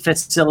 like,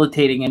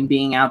 facilitating and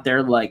being out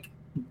there, like,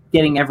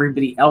 getting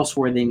everybody else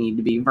where they need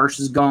to be,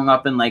 versus going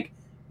up and, like,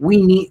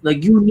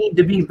 you need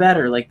to be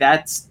better. Like,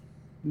 that's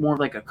more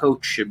like a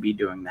coach should be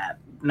doing that,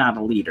 not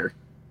a leader.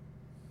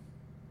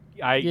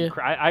 I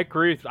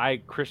agree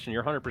with Christian,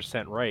 you're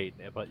 100% right.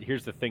 But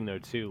here's the thing, though,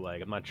 too.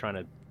 Like, I'm not trying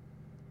to.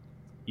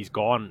 He's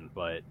gone,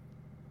 but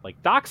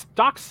like Doc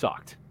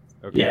sucked.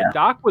 Okay, yeah.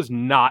 Doc was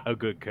not a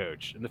good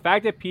coach, and the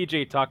fact that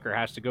PJ Tucker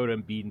has to go to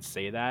Embiid and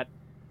say that,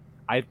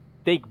 I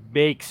think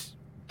makes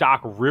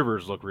Doc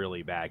Rivers look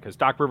really bad, because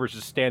Doc Rivers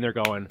just stand there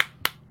going,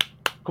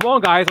 "Come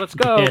on, guys, let's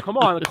go! Come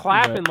on,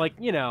 clapping like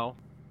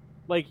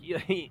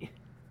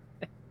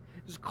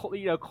just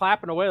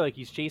clapping away like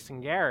he's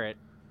Jason Garrett."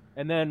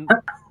 And then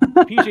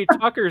PJ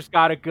Tucker's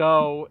got to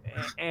go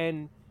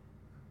and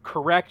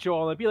correct you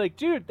all and be like,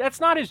 dude, that's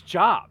not his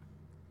job.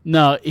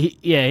 No,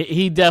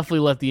 he definitely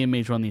let the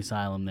inmates run the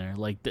asylum there.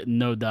 Like,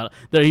 no doubt.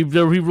 They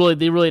really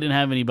didn't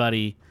have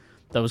anybody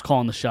that was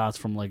calling the shots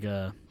from, like,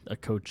 a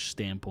coach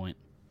standpoint.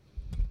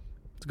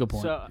 It's a good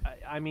point. So,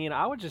 I mean,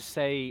 I would just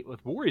say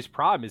with Morey's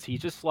problem is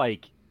he's just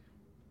like,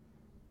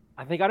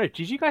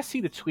 did you guys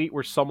see the tweet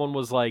where someone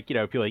was like,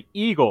 people like,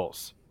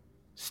 Eagles,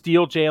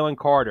 steal Jalen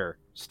Carter,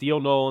 steal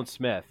Nolan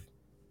Smith,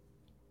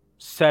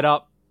 set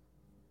up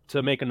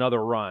to make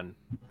another run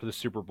for the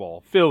Super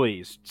Bowl.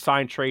 Phillies,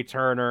 sign Trey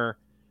Turner,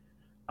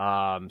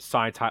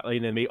 sign Tyler,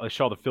 and then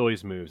show all the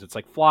Phillies moves. It's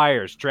like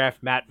Flyers,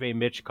 draft Matvey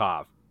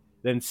Michkov.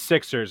 Then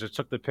Sixers, it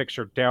took the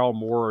picture of Daryl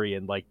Morey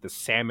in like the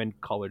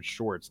salmon-colored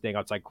shorts staying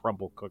outside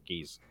Crumble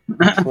Cookies,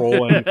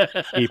 trolling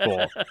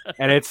people.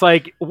 And it's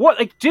like, what?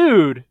 Like,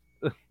 dude.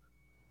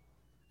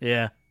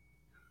 Yeah.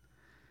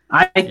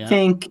 I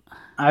think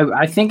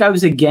I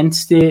was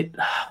against it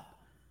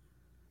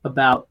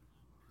about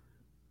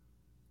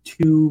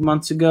 2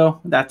 months ago.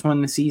 That's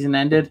when the season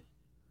ended,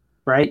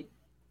 right?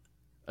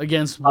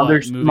 Against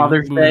Mother's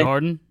Day.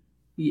 Harden?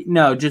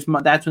 No, just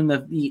that's when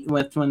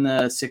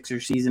the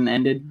Sixers season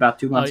ended about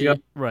 2 months ago.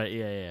 Right,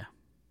 yeah.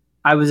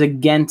 I was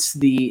against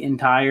the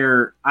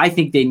entire. I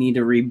think they need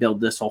to rebuild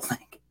this whole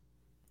thing.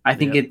 I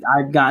think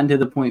I've gotten to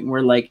the point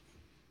where, like,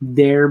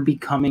 they're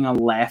becoming a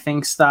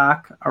laughing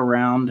stock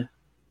around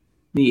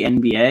the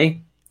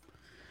NBA.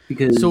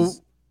 Because so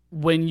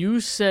when you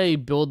say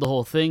build the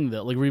whole thing,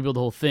 that like rebuild the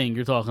whole thing,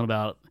 you're talking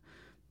about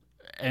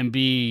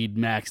Embiid,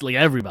 Max, like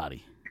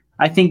everybody.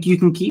 I think you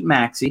can keep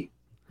Maxey.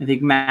 I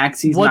think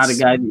Maxey's not a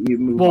guy that you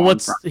move on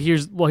from.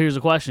 Here's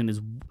the question: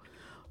 is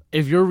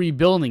if you're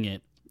rebuilding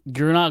it,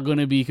 you're not going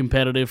to be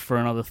competitive for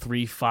another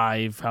 3,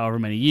 5, however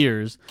many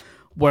years,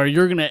 where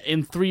you're going to,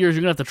 in 3 years,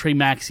 you're going to have to trade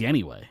Maxey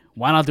anyway.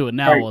 Why not do it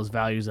now while his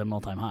value's at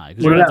all-time high?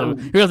 Because you're going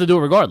to have to do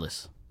it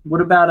regardless.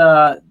 What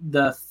about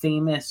the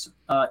famous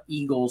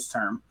Eagles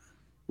term?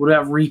 What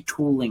about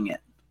retooling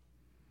it?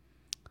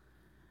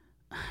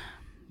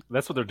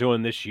 That's what they're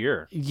doing this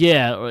year.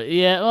 Yeah.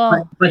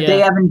 Well, but they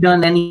haven't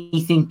done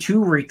anything to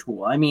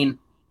retool. I mean,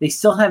 they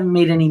still haven't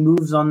made any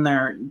moves on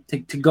there to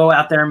go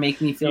out there and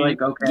make me feel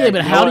like, okay. Yeah,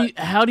 but how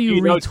do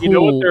you retool? You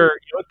know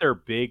what their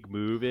big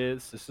move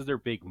is? This is their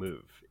big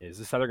move. Is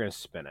this how they're going to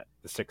spin it?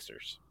 The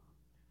Sixers.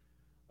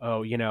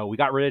 Oh, we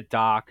got rid of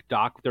Doc.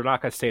 Doc, they're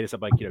not going to say this.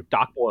 I'm like,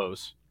 Doc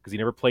blows because he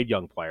never played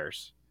young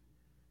players.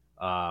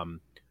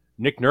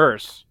 Nick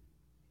Nurse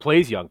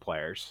plays young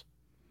players.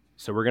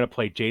 So we're going to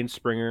play Jaden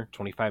Springer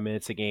 25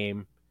 minutes a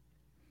game,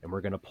 and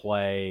we're going to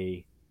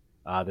play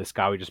this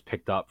guy we just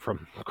picked up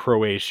from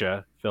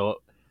Croatia,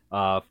 Philip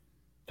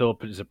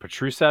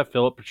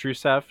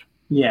Petrusev?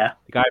 Yeah.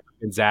 The guy from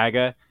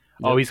Gonzaga.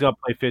 Oh, he's going to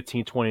play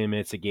 15, 20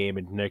 minutes a game,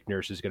 and Nick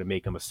Nurse is going to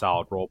make him a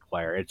solid role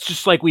player. It's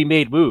just like we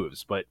made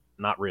moves, but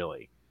not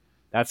really.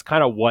 That's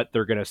kind of what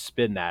they're going to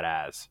spin that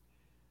as.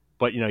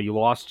 But, you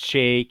lost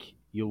Shake.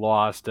 You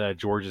lost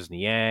Georges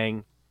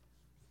Niang.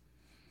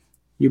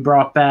 You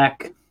brought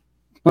back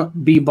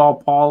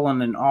B-Ball Paul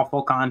on an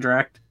awful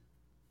contract.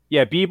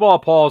 Yeah, B-Ball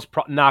Paul's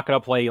not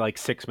going to play like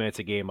 6 minutes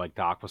a game like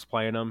Doc was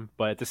playing him.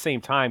 But at the same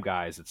time,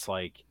 guys, it's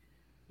like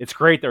it's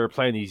great that we're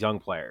playing these young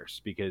players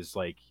because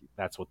like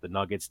that's what the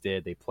Nuggets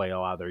did. They play a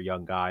lot of their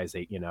young guys.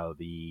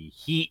 The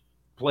Heat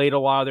played a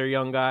lot of their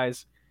young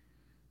guys.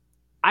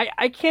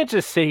 I can't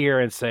just sit here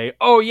and say,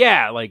 oh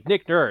yeah, like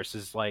Nick Nurse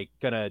is like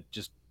gonna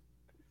just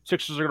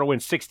Sixers are gonna win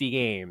 60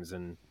 games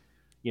and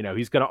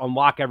he's gonna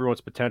unlock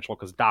everyone's potential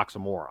because Doc's a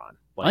moron.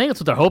 I think that's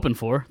what they're hoping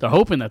for. They're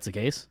hoping that's the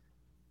case.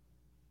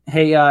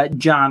 Hey,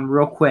 John,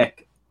 real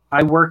quick.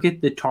 I work at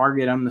the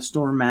Target. I'm the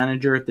store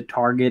manager at the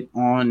Target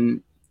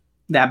on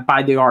that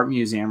by the art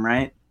museum,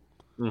 right?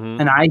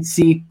 Mm-hmm. And I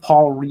see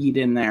Paul Reed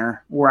in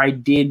there, or I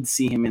did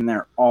see him in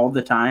there all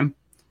the time.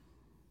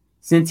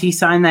 Since he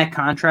signed that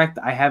contract,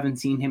 I haven't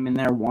seen him in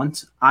there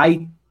once.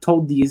 I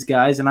told these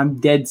guys, and I'm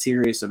dead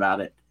serious about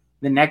it,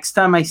 the next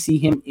time I see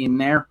him in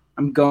there,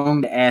 I'm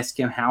going to ask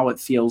him how it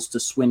feels to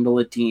swindle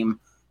a team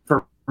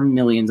for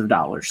millions of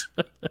dollars.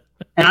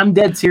 And I'm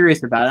dead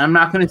serious about it. I'm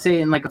not going to say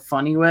it in like a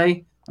funny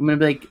way. I'm going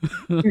to be like,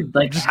 dude,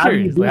 like, how do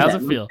you do How's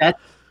that? it feel?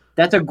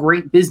 That's a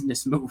great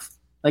business move.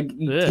 Like,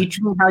 teach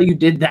me how you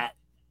did that.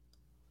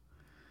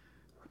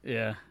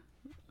 Yeah.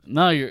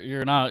 No,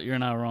 you're not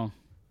wrong.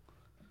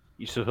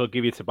 So he'll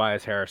give you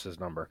Tobias Harris's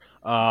number.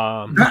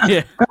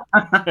 Yeah.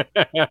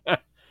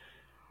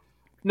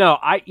 No,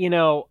 I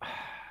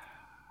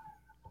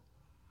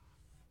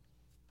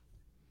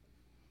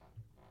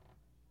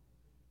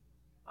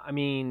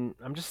mean,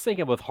 I'm just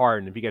thinking with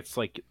Harden, if he gets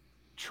like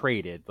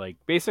traded, like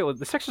basically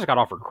the Sixers got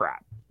offered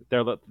crap.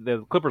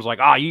 The Clippers like,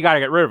 you got to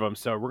get rid of him,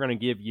 so we're gonna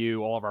give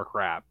you all of our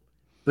crap.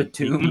 But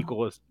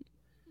equal,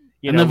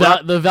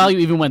 the value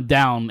even went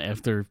down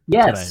after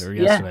today or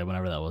yesterday,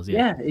 whenever that was.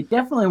 Yeah, it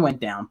definitely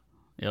went down.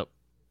 Yep.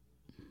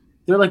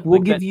 They're like,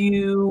 we'll give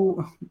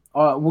you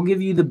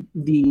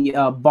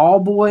the ball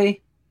boy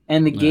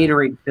and the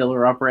Gatorade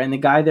filler upper and the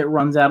guy that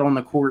runs out on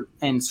the court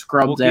and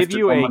scrubs. We'll give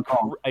you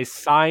a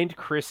signed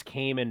Chris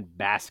Kaman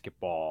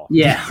basketball.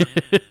 Yeah.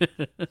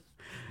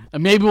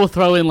 And maybe we'll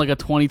throw in like a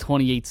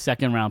 2028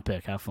 second round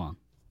pick. Have fun.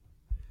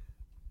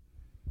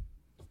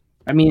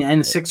 I mean,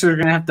 and the Sixers are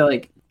gonna have to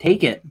like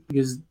take it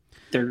because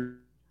they're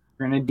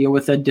gonna deal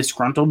with a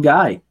disgruntled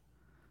guy.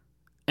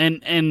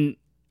 And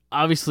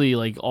obviously,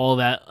 like all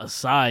that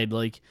aside,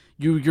 like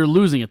you're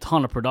losing a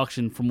ton of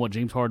production from what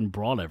James Harden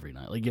brought every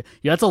night. Like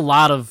that's a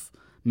lot of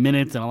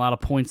minutes and a lot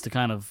of points to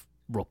kind of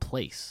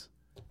replace.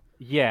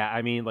 Yeah,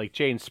 I mean, like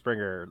Jaden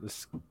Springer,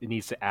 it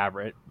needs to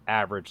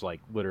average like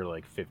literally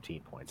like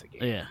 15 points a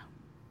game. Yeah,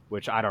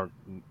 Which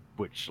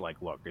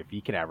look, if he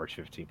can average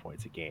 15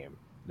 points a game,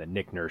 then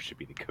Nick Nurse should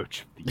be the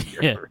coach of the year.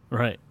 Yeah,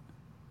 right.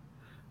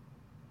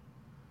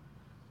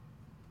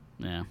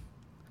 Yeah.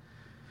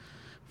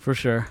 For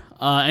sure.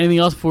 Anything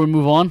else before we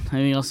move on?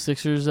 Anything else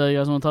Sixers you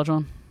guys want to touch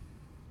on?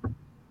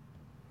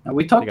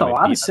 We talked a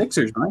lot of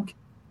Sixers, Mike.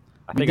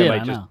 I think I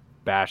might just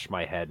bash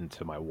my head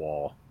into my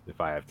wall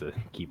if I have to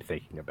keep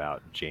thinking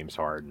about James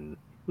Harden.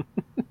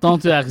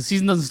 Don't do that because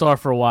season doesn't start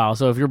for a while.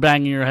 So if you're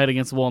banging your head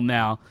against the wall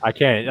now, I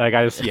can't. Like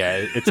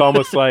it's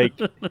almost like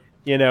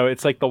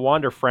it's like the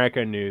Wander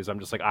Franco news. I'm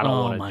just like I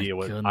don't want to deal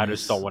with. I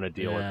just don't want to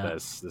deal with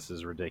this. This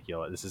is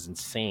ridiculous. This is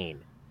insane.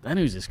 That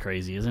news is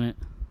crazy, isn't it?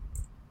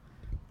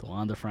 The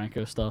Wander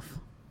Franco stuff.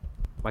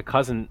 My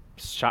cousin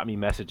shot me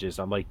messages.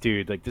 I'm like,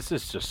 dude, like this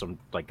is just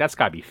that's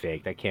gotta be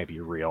fake. That can't be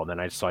real. And then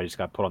I saw he just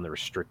got put on the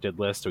restricted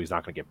list, so he's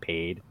not gonna get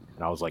paid.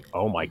 And I was like,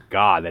 oh my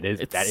god, that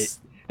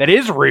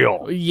is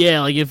real.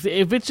 Yeah, like if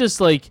it's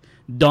just like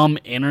dumb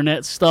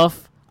internet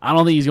stuff, I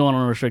don't think he's going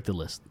on a restricted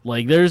list.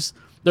 Like there's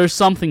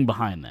something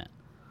behind that.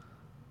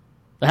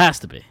 There has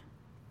to be.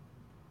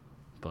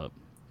 But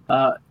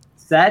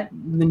is that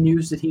the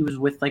news that he was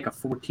with like a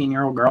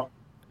 14-year-old girl?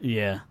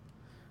 Yeah.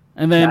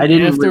 And then I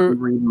didn't after really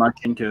read much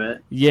into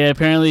it. Yeah,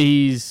 apparently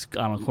he's,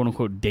 I don't know, quote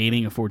unquote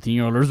dating a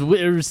 14-year-old.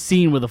 Or was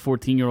seen with a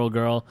 14-year-old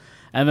girl.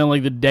 And then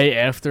like the day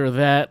after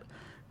that,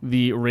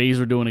 the Rays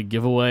were doing a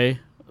giveaway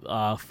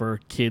for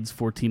kids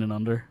 14 and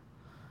under.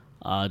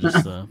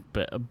 Just a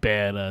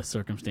bad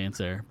circumstance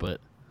there,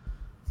 but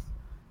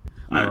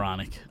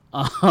ironic.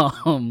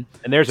 And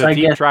there's a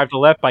deep drive to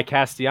left by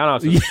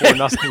Castellanos. It's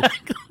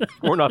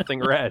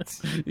 4-0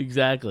 Reds.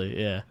 Exactly,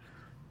 yeah.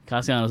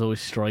 Castellanos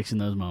always strikes in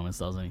those moments,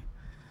 doesn't he?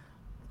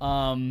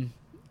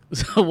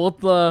 So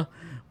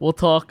we'll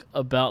talk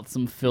about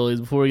some Phillies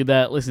before we get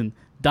that. Listen,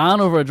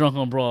 Don over at Drunk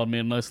on Broad made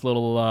a nice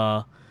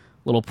little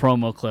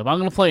promo clip. I'm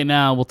gonna play it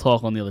now. We'll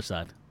talk on the other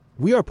side.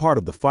 We are part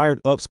of the Fired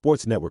Up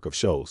Sports Network of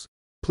shows.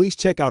 Please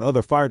check out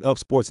other Fired Up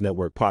Sports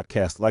Network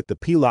podcasts like the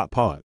P-Lot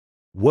Pod,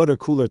 Water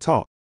Cooler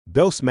Talk,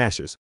 Bell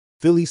Smashers,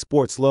 Philly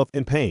Sports Love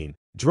and Pain,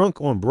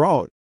 Drunk on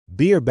Broad,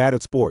 Beer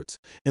Battered Sports,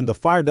 and the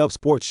Fired Up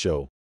Sports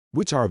Show,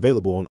 which are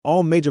available on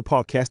all major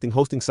podcasting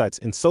hosting sites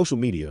and social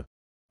media.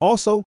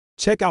 Also,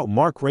 check out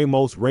Mark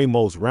Ramos'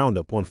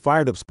 Roundup on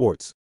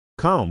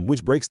firedupsports.com,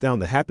 which breaks down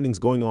the happenings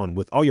going on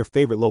with all your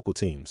favorite local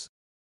teams.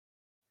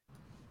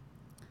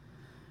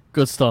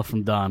 Good stuff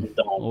from Don.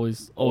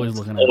 Always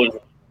looking at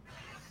it.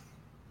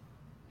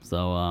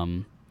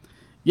 So,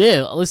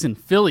 yeah, listen,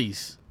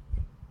 Phillies.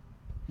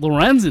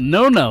 Lorenzen,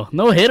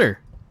 no hitter.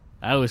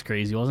 That was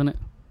crazy, wasn't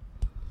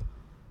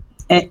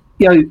it? And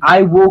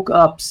I woke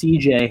up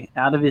CJ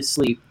out of his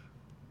sleep,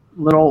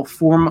 little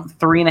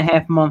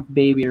 3.5 month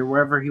baby or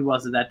wherever he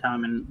was at that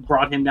time, and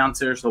brought him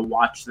downstairs to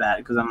watch that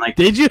because I'm like,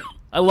 did you?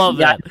 I love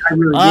that. I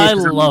really did. I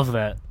love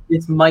that.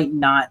 This might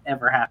not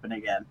ever happen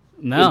again.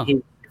 No. In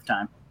his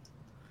lifetime.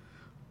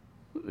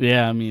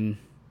 Yeah, I mean,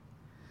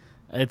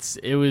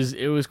 it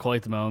was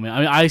quite the moment. I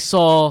mean, I was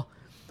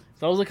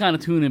like kind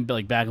of tuning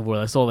like back and forth.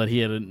 I saw that he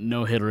had a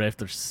no hitter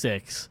after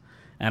 6,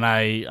 and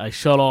I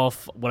shut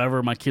off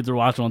whatever my kids were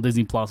watching on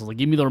Disney Plus. I was like,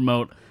 give me the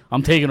remote.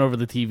 I'm taking over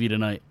the TV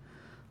tonight,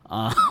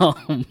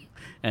 and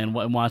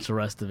watch the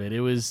rest of it.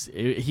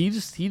 He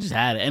just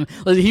had it, and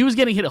like, he was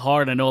getting hit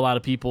hard. I know a lot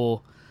of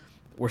people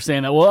were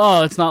saying that.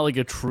 Well, it's not like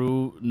a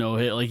true no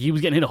hit. Like he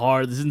was getting hit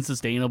hard. This isn't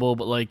sustainable,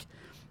 but like.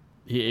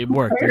 It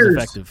worked. It was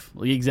effective.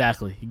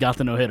 Exactly. He got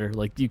the no-hitter.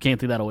 Like, you can't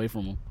take that away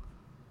from him.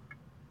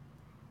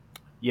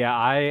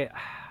 Yeah,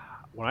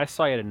 when I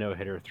saw he had a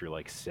no-hitter through,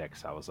 like,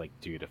 6, I was like,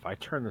 dude, if I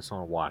turn this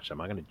on and watch, am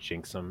I going to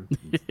jinx him?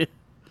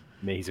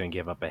 Maybe he's going to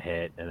give up a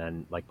hit. And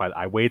then, like,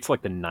 I waited till,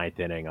 like, the 9th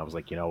inning. I was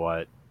like, you know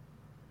what?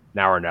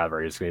 Now or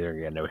never. He's going to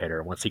get a no-hitter.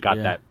 And once he got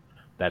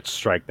that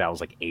strike that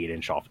was, like, 8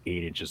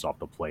 inches off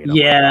the plate.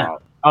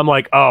 I'm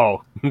like,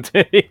 oh.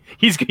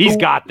 he's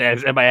got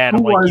this. In my head,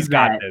 I'm like, he's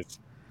got this.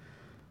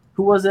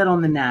 Who was that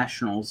on the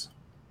Nationals?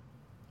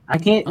 I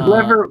can't.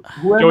 Whoever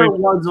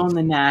was on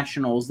the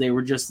Nationals, they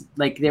were just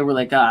like I know.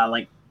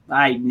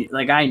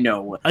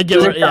 I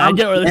get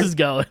where this is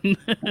going.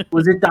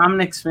 Was it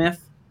Dominic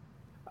Smith?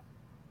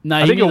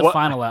 No, he made the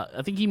final out.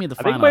 I think he made the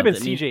final. I think it might have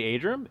been C.J.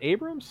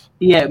 Abrams.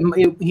 Yeah,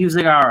 he was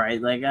like, all right,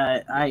 like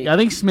I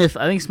think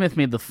Smith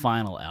made the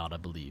final out. I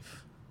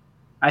believe.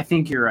 I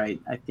think you're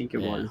right. I think it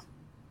was.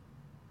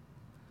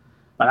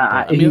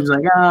 But he was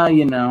like,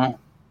 you know.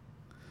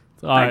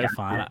 All right,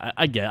 fine.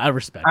 I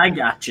respect. I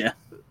gotcha.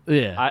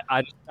 Yeah.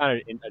 I just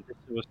found it. It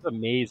was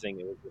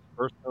amazing. It was his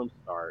first home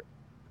start.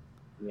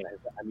 Yeah,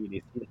 I mean,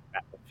 he's the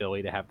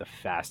Philly to have the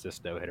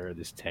fastest no hitter of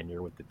this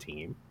tenure with the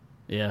team.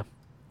 Yeah.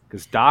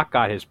 Because Doc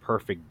got his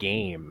perfect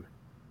game.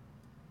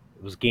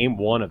 It was game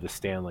 1 of the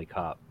Stanley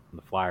Cup.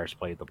 And the Flyers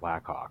played the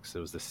Blackhawks. It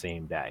was the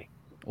same day.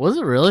 Was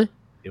it really?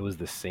 It was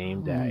the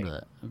same day.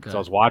 Okay. So I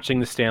was watching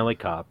the Stanley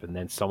Cup, and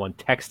then someone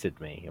texted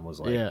me and was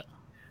like,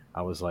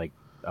 I was like,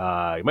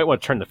 you might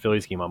want to turn the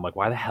Phillies game on. I'm like,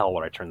 why the hell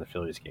would I turn the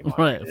Phillies game on?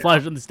 Right,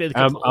 Flyers in the Stanley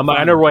Cup.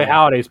 I know Roy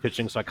Halladay's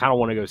pitching, so I kind of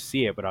want to go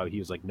see it, but he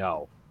was like,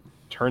 no,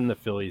 turn the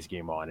Phillies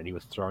game on, and he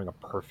was throwing a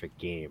perfect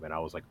game, and I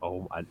was like,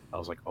 oh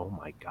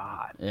my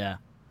god. Yeah.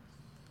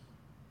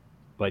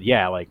 But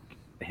yeah, like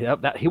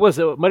it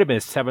might have been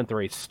his 7th or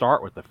 8th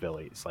start with the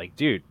Phillies. Like,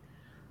 dude,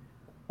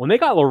 when they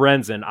got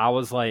Lorenzen, I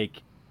was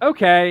like,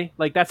 okay,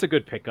 like that's a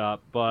good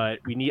pickup, but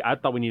I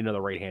thought we need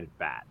another right-handed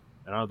bat,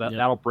 and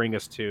that'll bring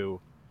us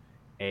to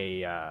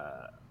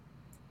a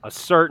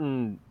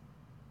certain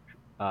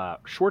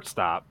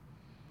shortstop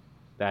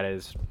that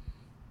is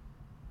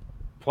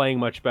playing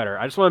much better.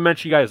 I just want to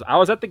mention, you guys, I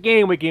was at the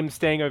game. We gave him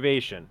standing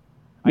ovation.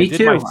 Me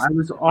too.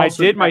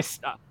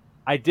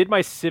 I did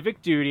my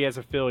civic duty as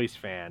a Phillies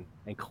fan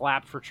and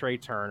clapped for Trey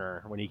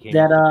Turner when he came.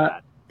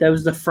 That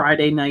was the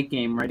Friday night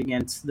game, right,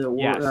 against the.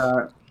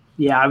 Yes.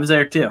 Yeah, I was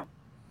there too.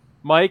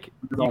 Mike,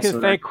 you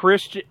can thank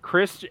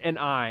Chris and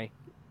I.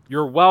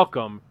 You're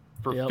welcome.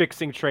 For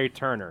fixing Trey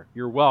Turner.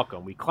 You're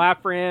welcome. We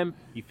clap for him.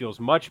 He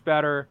feels much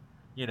better.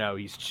 You know,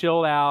 he's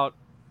chilled out.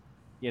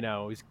 You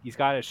know, he's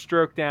got his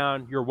stroke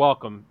down. You're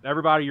welcome.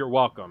 Everybody, you're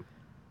welcome.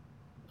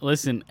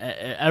 Listen,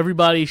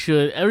 everybody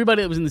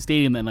that was in the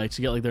stadium that night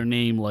should get like their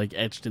name like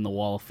etched in the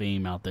Wall of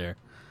Fame out there.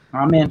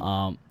 I'm in.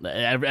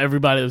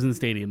 Everybody that was in the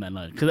stadium that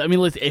night. Because I mean,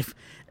 listen,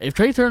 if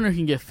Trey Turner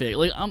can get fit,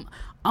 like I'm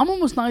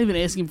almost not even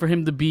asking for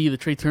him to be the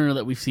Trey Turner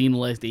that we've seen the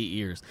last 8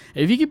 years.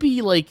 If he could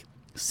be like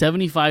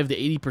 75 to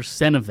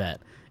 80% of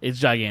that, it's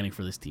gigantic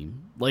for this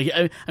team. Like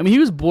I mean, he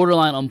was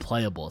borderline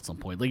unplayable at some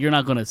point. Like you're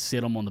not gonna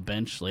sit him on the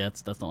bench. Like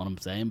that's not what I'm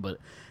saying. But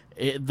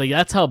like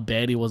that's how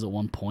bad he was at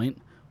one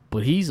point.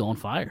 But he's on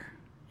fire.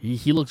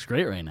 He looks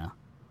great right now.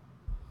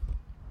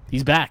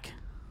 He's back.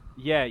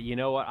 Yeah, you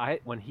know what?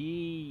 When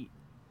he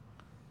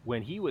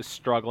was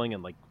struggling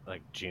in like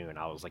June,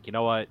 I was like, you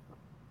know what?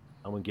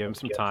 I'm gonna give him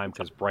some time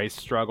because Bryce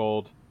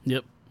struggled.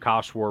 Yep.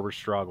 Kyle Schwarber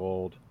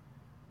struggled.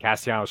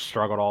 Castellanos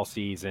struggled all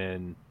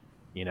season.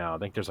 You know, I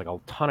think there's like a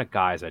ton of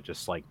guys that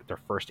just like their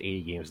first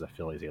 80 games of the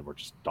Phillies, they were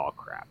just dog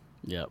crap.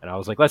 Yep. And I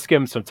was like, let's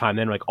give him some time.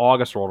 Then like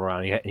August rolled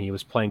around and he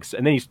was playing,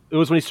 and then it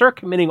was when he started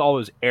committing all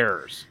those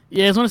errors.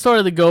 Yeah, it's when it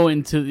started to go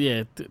into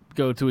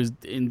his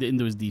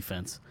into his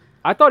defense.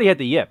 I thought he had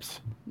the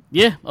yips.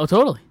 Yeah. Oh,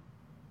 totally.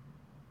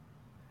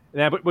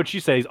 Yeah, but what you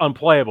say is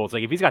unplayable. It's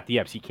like if he's got the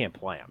yips, you can't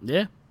play him.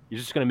 Yeah. You're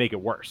just going to make it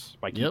worse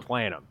by keep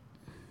playing him.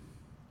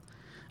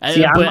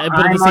 See, but at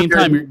the same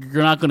time,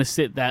 you're not going to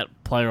sit that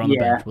player on the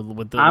bench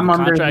with the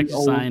contract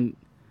you signed.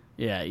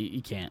 Yeah,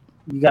 you can't.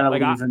 You got to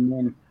leave him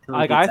in.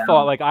 I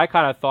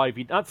kind of thought if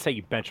you not say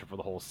you bench him for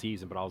the whole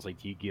season, but I was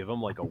like, do you give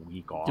him like a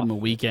week off? Give him a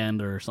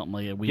weekend or something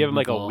like that. Give him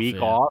like a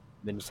week off,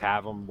 then just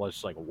have him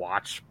just like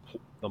watch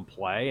them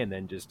play, and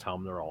then just tell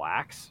him to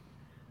relax.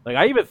 Like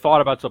I even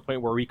thought about to the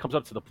point where he comes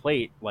up to the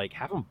plate, like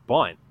have him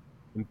bunt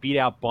and beat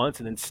out bunts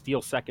and then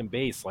steal second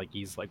base like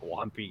he's like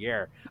Juan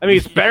Pierre. I mean,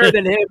 it's better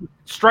than him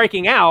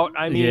striking out.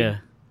 I mean,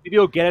 maybe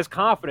he'll get his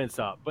confidence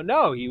up. But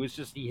no, he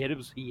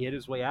hit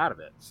his way out of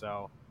it.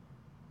 So,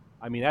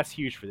 I mean, that's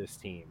huge for this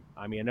team.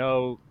 I mean, I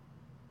know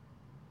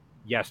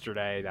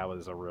yesterday that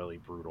was a really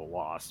brutal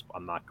loss.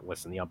 I'm not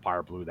listening. The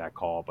umpire blew that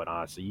call, but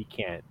honestly, you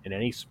can't in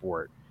any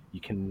sport.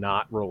 You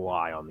cannot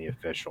rely on the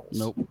officials.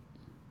 Nope,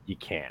 you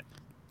can't.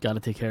 Got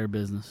to take care of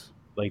business.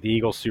 Like the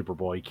Eagles Super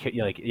Bowl, you can't,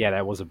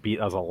 that was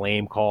a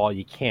lame call.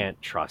 You can't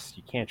trust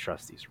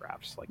these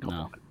refs. Like, come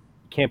on, you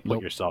can't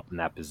put yourself in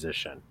that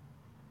position.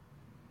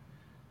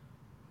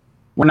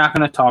 We're not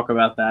going to talk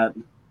about that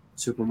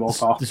Super Bowl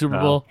call. The Super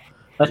Bowl.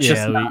 Let's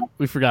just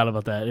we forgot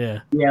about that.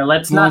 Yeah. Yeah,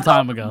 let's not. Long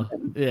time ago.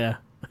 Yeah.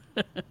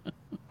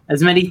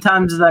 As many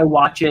times as I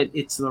watch it,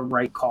 it's the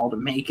right call to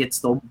make. It's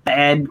the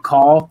bad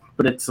call,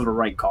 but it's the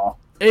right call.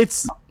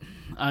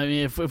 I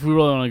mean, if we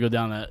really want to go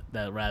down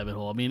that rabbit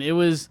hole, I mean, it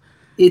was.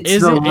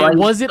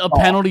 Was it a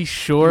penalty?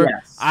 Sure.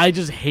 Yes. I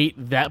just hate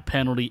that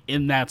penalty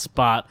in that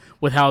spot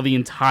with how the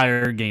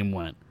entire game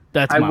went.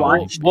 That's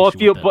my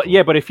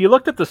but if you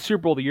looked at the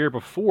Super Bowl the year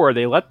before,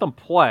 they let them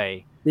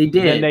play. They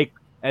did.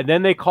 And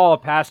then they call a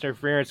pass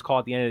interference call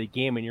at the end of the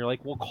game, and you're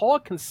like, well, call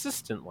it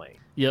consistently.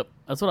 Yep,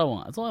 that's what I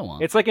want. That's all I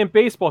want. It's like in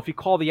baseball, if you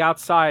call the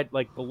outside,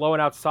 like the low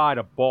and outside,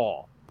 a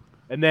ball.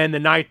 And then the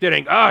ninth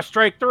inning,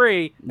 strike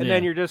three. And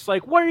then you're just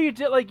like, what are you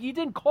doing? Like, you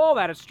didn't call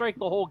that. It's strike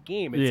the whole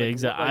game. It's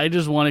exactly. I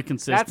just want it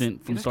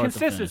consistent from start to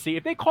finish. Consistency.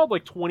 If they called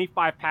like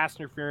 25 pass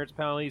interference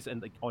penalties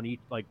and like on each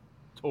like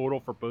total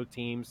for both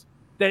teams,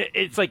 then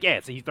it's like,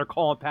 they're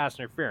calling pass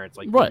interference.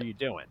 Like, what are you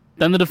doing?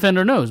 Then the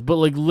defender knows. But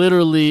like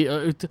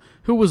literally,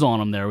 who was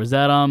on him there? Was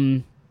that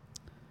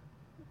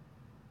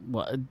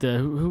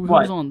who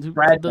was on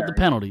the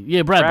penalty?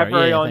 Yeah,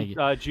 Bradbury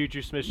on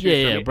Juju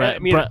Smith-Schuster. Brad. I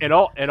mean, in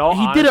all he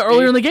honesty, did it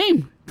earlier in the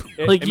game,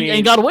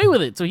 and got away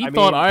with it. So he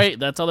thought, all right,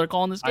 that's how they're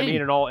calling this game. I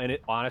mean, in all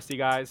honesty,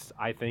 guys,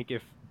 I think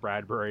if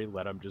Bradbury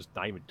let him just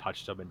not even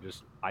touch them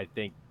I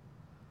think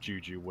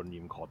Juju wouldn't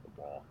even call it the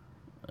ball.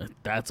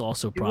 That's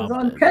also it probably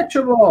was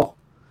uncatchable.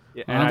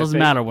 Yeah, and it doesn't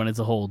matter when it's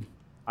a hold.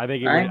 I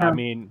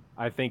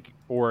think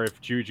or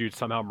if Juju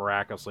somehow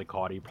miraculously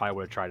caught, he probably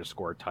would have tried to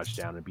score a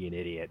touchdown and be an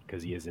idiot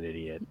because he is an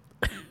idiot.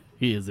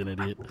 He is an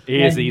idiot.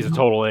 He's a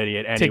total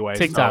idiot anyway.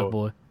 TikTok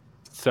boy.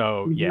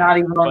 So yeah. Not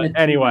even but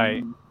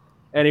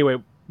anyway,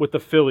 with the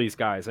Phillies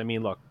guys, I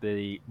mean, look,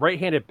 the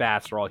right-handed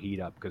bats are all heat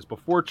up because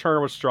before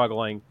Turner was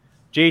struggling,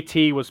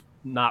 JT was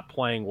not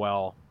playing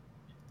well.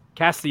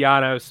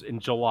 Castellanos in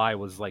July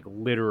was like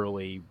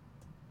literally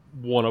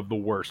one of the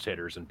worst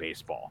hitters in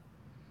baseball.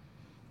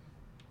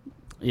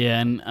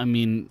 Yeah, and I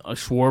mean,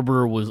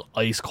 Schwarber was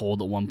ice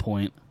cold at one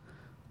point.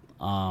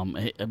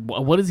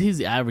 What is his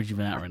average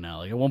even at right now?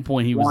 Like at one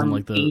point he was in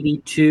like the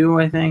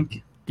 82, I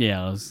think.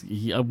 Yeah,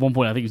 at one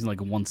point I think he was in like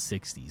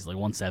 160s, like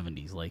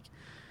 170s. Like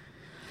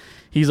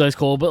he's ice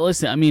cold. But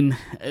listen, I mean,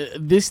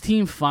 this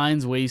team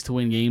finds ways to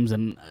win games,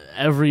 and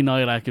every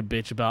night I could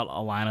bitch about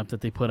a lineup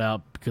that they put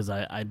out because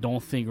I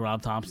don't think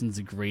Rob Thompson's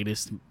the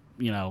greatest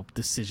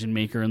decision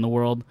maker in the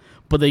world,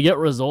 but they get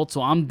results.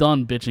 So I'm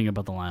done bitching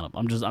about the lineup.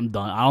 I'm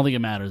done. I don't think it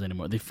matters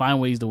anymore. They find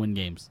ways to win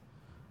games.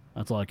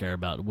 That's all I care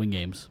about. Win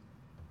games.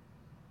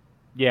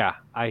 Yeah,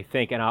 I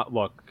think. And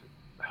look,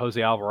 Jose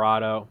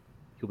Alvarado,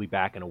 he'll be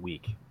back in a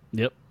week.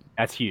 Yep,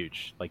 that's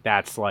huge. Like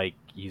that's like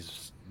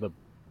he's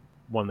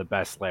one of the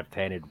best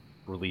left-handed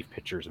relief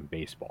pitchers in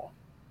baseball.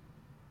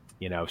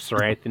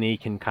 Sir Anthony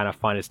can kind of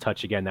find his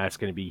touch again. That's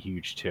going to be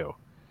huge too.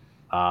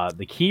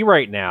 The key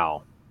right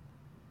now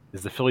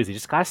is the Phillies. They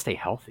just got to stay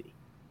healthy.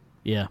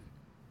 Yeah.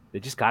 They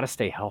just got to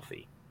stay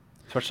healthy,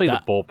 especially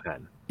the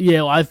bullpen.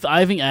 Yeah, well,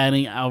 I think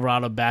adding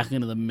Alvarado back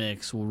into the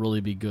mix will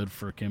really be good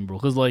for Kimbrel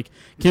because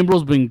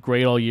Kimbrel's been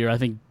great all year. I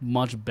think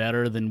much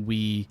better than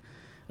we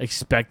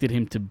expected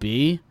him to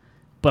be.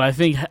 But I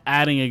think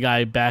adding a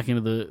guy back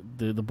into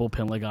the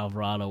bullpen like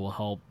Alvarado will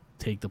help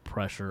take the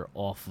pressure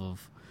off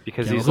of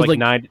because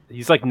Kimbrel.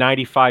 He's like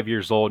 95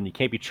 years old and you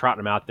can't be trotting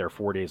him out there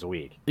 4 days a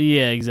week.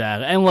 Yeah,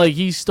 exactly. And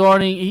he's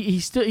starting.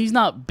 He's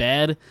not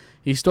bad.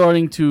 He's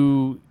starting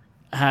to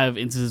have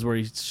instances where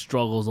he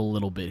struggles a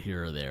little bit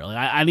here or there.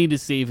 I need to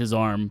save his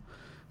arm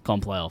come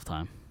playoff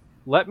time.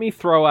 Let me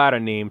throw out a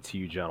name to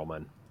you,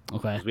 gentlemen.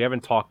 Okay. Because we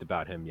haven't talked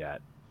about him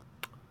yet.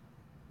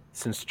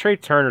 Since Trey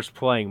Turner's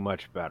playing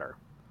much better,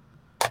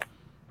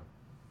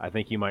 I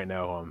think you might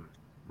know who I'm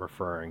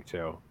referring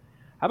to.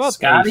 How about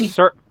Scotty?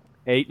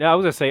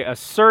 a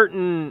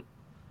certain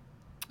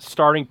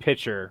starting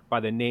pitcher by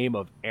the name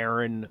of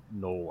Aaron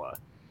Nola.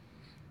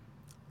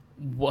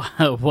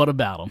 What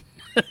about him?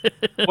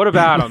 What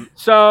about him?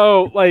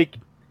 So,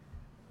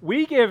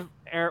 we gave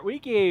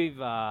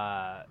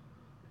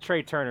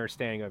Trey Turner a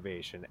standing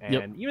ovation,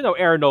 and even though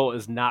Aaron Nola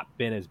has not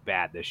been as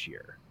bad this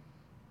year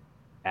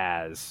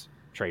as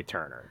Trey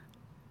Turner,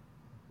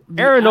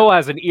 Aaron Nola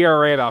has an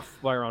ERA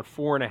around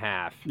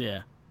 4.5.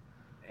 Yeah,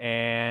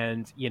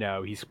 and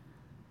he's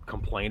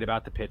complained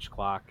about the pitch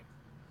clock,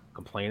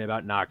 complained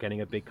about not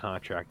getting a big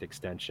contract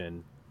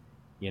extension.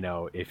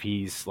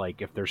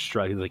 If they're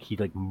struggling, he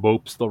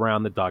mopes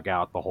around the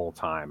dugout the whole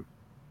time.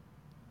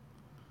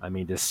 I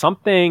mean, they're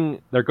going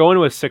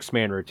to a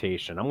 6-man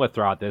rotation. I'm going to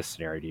throw out this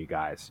scenario to you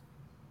guys.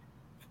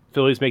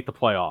 Phillies make the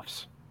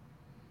playoffs.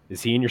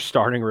 Is he in your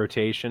starting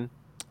rotation?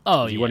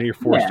 Oh, is he yeah. one of your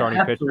 4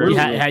 starting pitchers?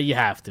 You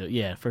have to.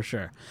 Yeah, for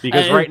sure.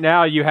 Because right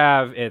now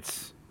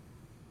it's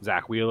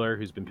Zach Wheeler,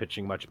 who's been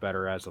pitching much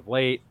better as of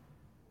late.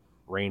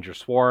 Ranger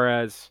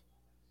Suarez.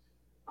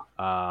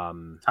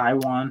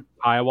 Taiwan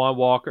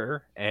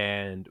Walker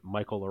and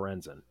Michael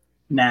Lorenzen.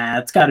 Nah,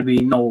 it's got to be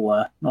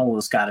Nola.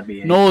 Nola's got to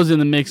be. Nola's in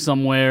the mix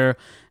somewhere,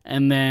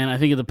 and then I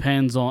think it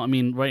depends on. I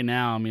mean, right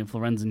now, if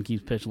Lorenzen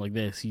keeps pitching like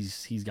this,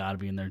 he's got to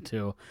be in there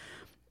too.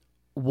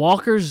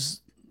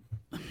 Walker's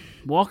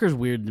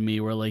weird to me,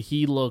 where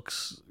he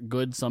looks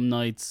good some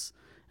nights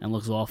and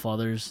looks off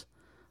others.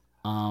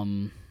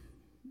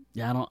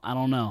 Yeah, I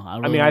don't know.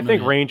 I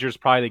think Ranger's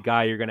probably the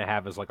guy you're going to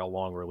have as a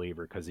long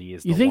reliever because he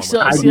is. You think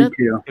so? I do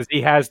too. Because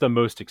he has the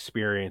most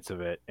experience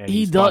of it, and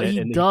he does.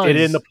 He did it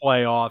in the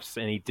playoffs,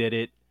 and he did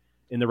it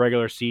in the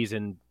regular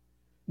season.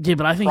 Yeah,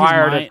 but I think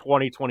prior to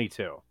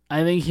 2022,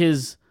 I think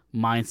his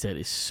mindset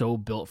is so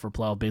built for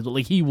playoff baseball.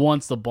 He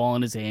wants the ball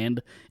in his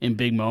hand in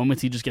big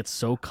moments. He just gets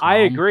so calm. I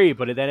agree,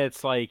 but then it's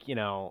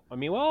Taiwan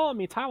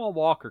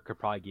Walker could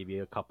probably give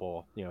you a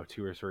couple,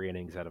 2 or 3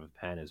 innings out of a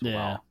pen as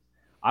well.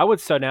 I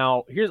would say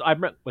now.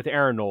 I'm with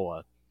Aaron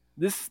Nola.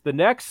 The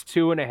next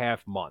 2.5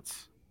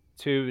 months,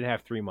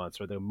 3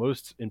 months are the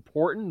most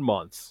important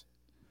months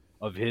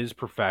of his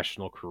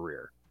professional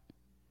career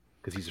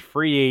because he's a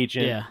free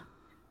agent. Yeah,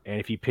 and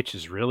if he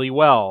pitches really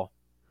well,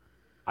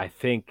 I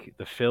think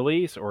the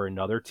Phillies or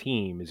another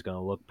team is going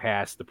to look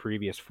past the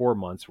previous 4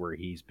 months where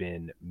he's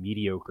been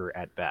mediocre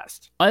at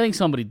best. I think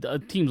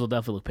teams will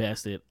definitely look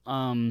past it.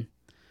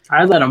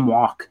 I let him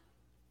walk.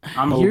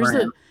 I'm over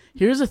him.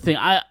 Here's the thing.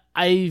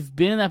 I've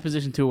been in that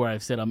position too where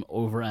I've said I'm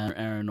over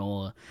Aaron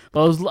Nola,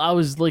 but I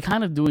was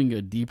kind of doing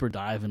a deeper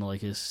dive into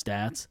his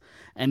stats,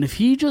 and if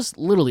he just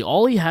literally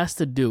all he has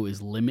to do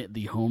is limit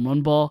the home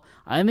run ball,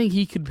 I think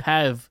he could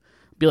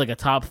be a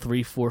top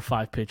 3, 4,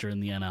 5 pitcher in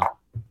the NL.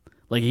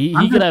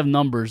 He could have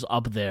numbers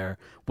up there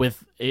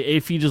with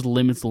if he just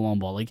limits the long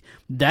ball.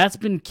 That's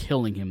been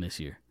killing him this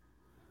year.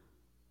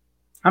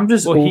 I'm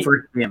just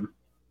over him.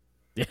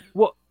 Yeah.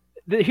 Well,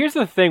 here's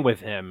the thing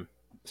with him.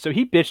 So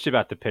he bitched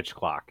about the pitch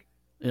clock.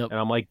 Yep. And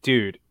I'm like,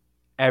 dude,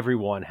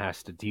 everyone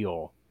has to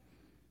deal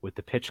with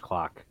the pitch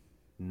clock,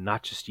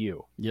 not just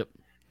you. Yep.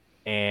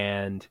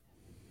 And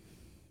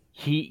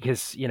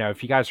because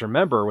if you guys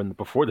remember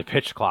before the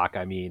pitch clock,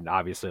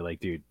 obviously,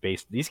 dude,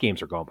 these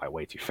games are going by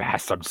way too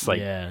fast. I'm just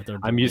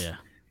I'm used.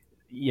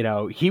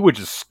 Yeah. He would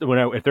just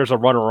if there's a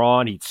runner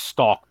on, he'd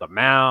stalk the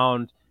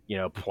mound,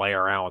 play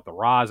around with the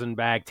rosin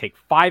bag, take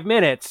 5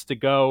 minutes to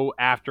go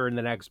after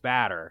the next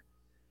batter.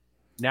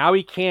 Now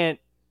he can't.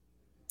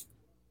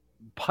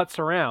 Putts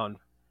around.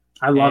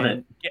 I love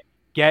it.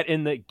 Get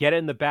in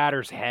the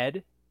batter's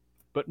head.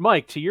 But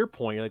Mike, to your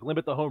point,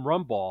 limit the home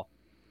run ball.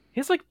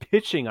 His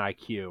pitching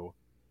IQ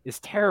is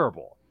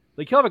terrible.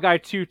 He'll have a guy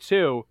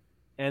 2-2,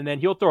 and then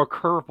he'll throw a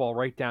curveball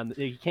right down.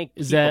 He can't.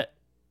 Is that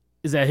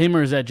him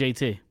or is that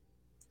JT?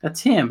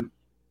 That's him.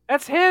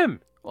 That's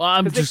him. Well,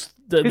 I'm just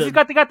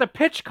because he got the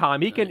pitch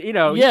com. He can he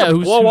can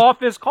who's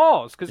off his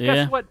calls. Because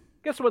yeah.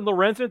 Guess what?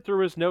 Lorenzen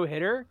threw his no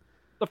hitter.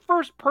 The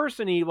first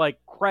person he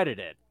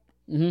credited.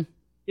 Mm-hmm.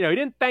 He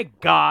didn't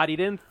thank God. He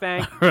didn't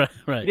thank. right.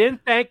 He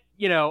didn't thank.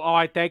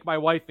 I thank my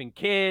wife and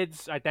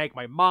kids. I thank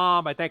my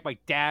mom. I thank my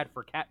dad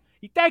for cat.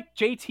 He thanked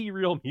JT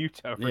Real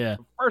Muto for the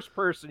first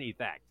person he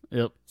thanked.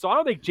 Yep. So I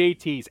don't think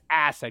JT's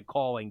ass at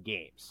calling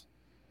games.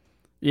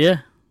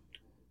 Yeah.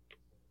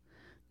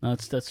 No,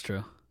 that's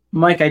true.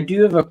 Mike, I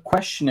do have a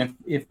question.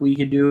 If we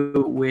could do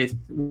it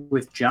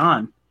with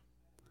John,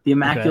 the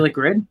Immaculate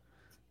Grid.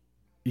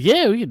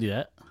 Yeah, we could do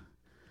that.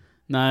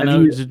 No, I Have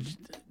know. you-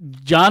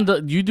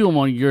 John, you do them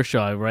on your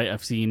show, right?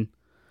 I've seen.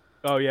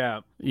 Oh yeah,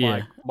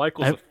 Yeah.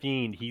 Michael's a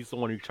fiend. He's the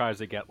one who tries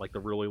to get like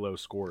the really low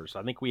scores.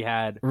 I think we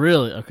had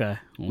Really? Okay.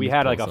 we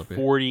had like a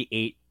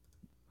 48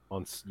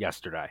 on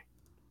yesterday.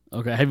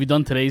 Okay. Have you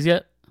done today's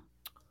yet?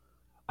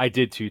 I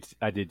did do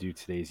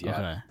today's. Yeah.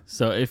 Okay.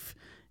 So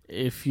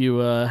if you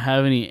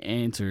have any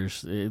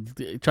answers,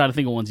 try to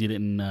think of ones you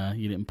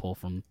didn't pull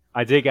from.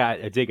 I did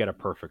get a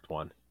perfect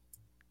one.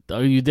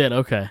 Oh, you did.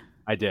 Okay.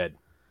 I did.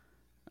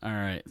 All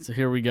right. So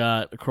here we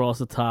got across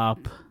the top.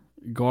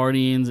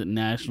 Guardians,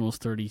 Nationals,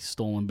 30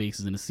 stolen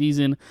bases in a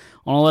season.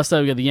 On the left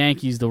side, we got the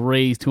Yankees, the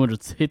Rays,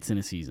 200 hits in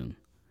a season.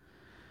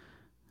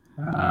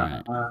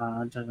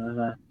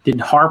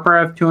 Did Harper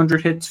have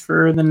 200 hits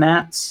for the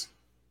Nats?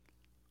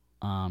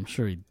 I'm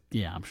sure he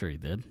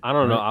did. I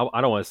don't know.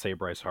 I don't want to say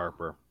Bryce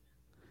Harper.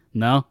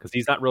 No? Because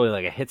he's not really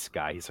like a hits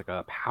guy. He's like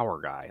a power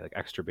guy, like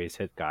extra base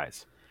hit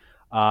guys.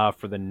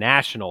 For the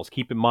Nationals,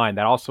 keep in mind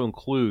that also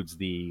includes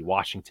the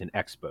Washington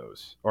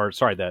Expos, or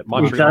sorry, the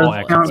Montreal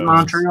Expos.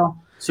 Montreal.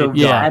 So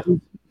Yeah.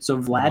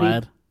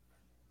 Vladdy.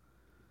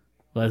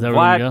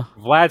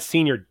 Vlad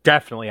Senior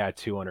definitely had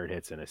 200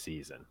 hits in a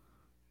season.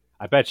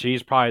 I bet you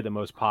he's probably the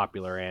most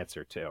popular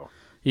answer too.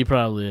 He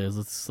probably is.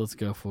 Let's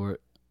go for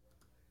it.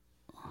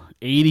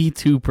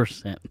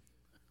 82%.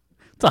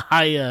 It's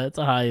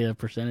a high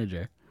percentage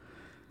there.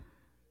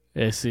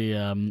 Yeah, see,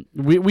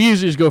 we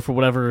usually just go for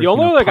whatever. The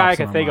only other guy I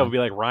pops in can our think of mind. would be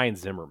like Ryan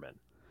Zimmerman.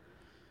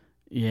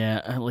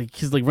 Yeah,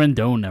 because like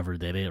Rendon never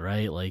did it,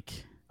 right? Like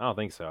I don't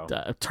think so.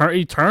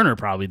 Turner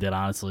probably did,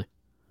 honestly.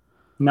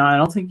 No, I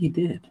don't think he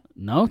did.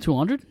 No,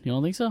 200? You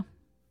don't think so?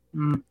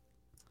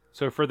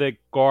 So for the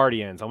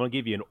Guardians, I'm going to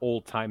give you an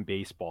old-time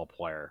baseball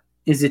player.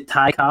 Is it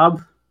Ty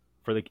Cobb?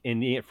 For the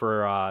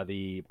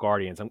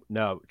Guardians,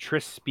 no,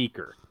 Tris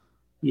Speaker.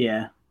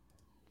 Yeah.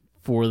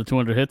 For the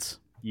 200 hits?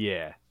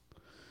 Yeah.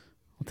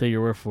 I'll take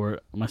your word for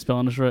it. Am I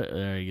spelling this right?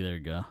 There you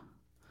go.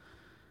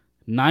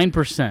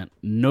 9%.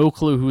 No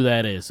clue who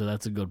that is, so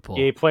that's a good pull.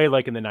 Yeah, he played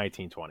like in the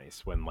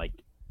 1920s when like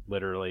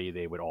literally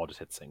they would all just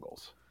hit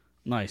singles.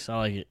 Nice. I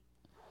like it.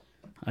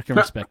 I can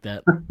respect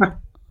that.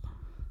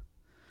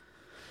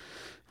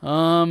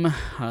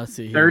 Let's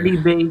see here.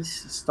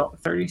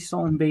 30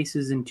 stolen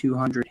bases and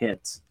 200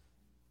 hits.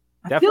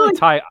 Definitely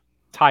Ty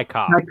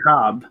Cobb. Ty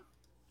Cobb.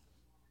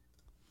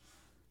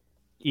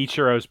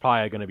 Ichiro is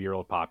probably going to be a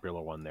real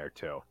popular one there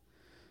too.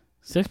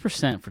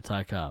 6% for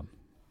Ty Cobb.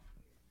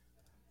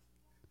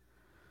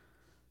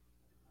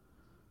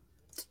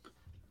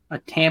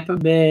 Tampa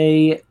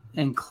Bay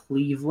and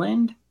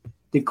Cleveland.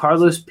 Did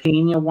Carlos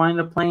Pena wind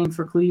up playing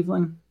for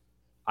Cleveland?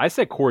 I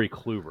said Corey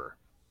Kluber.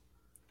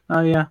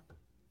 Oh, yeah.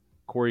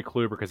 Corey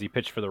Kluber because he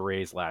pitched for the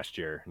Rays last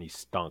year and he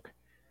stunk.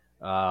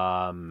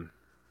 I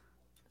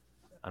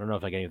don't know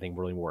if I get anything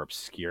really more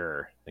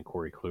obscure than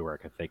Corey Kluber I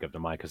can think of to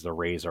mind because the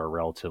Rays are a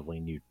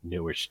relatively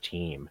newish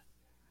team.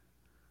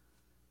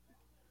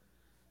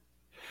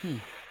 You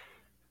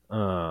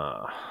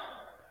have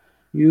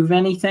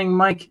anything,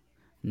 Mike?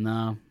 No,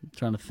 I'm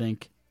trying to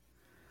think.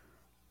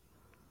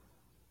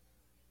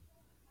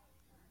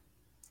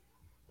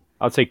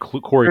 I'd say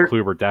Corey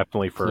Kluber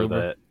definitely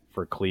for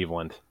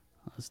Cleveland.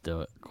 Let's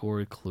do it.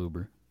 Corey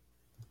Kluber.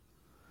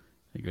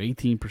 There you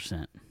go,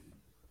 18%.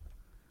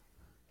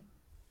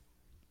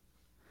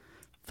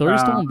 30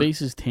 stolen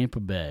bases, Tampa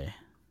Bay.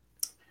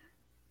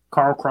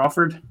 Carl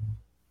Crawford.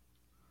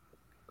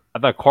 I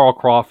thought Carl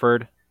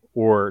Crawford,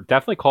 or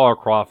definitely Carl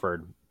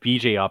Crawford.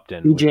 BJ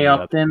Upton.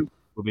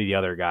 Would be the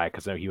other guy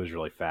because he was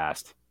really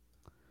fast.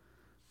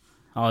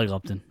 I like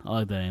Upton. I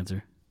like that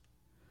answer.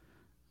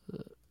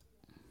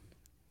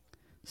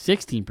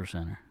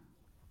 16%er.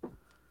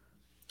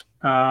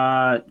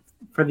 For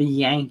the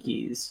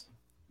Yankees.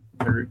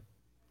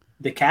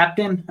 The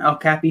captain, El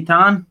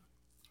Capitan.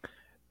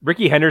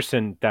 Ricky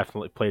Henderson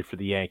definitely played for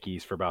the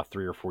Yankees for about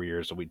 3 or 4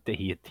 years.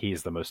 He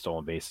is the most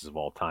stolen bases of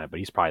all time, but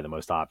he's probably the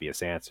most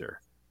obvious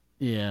answer.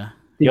 Yeah.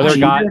 The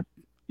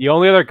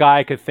only other guy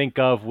I could think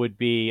of would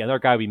be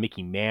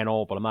Mickey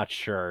Mantle, but I'm not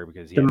sure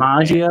because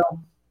DiMaggio.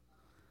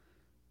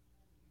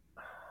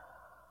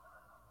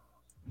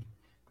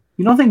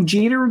 You don't think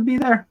Jeter would be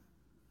there?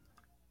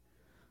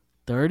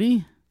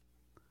 30?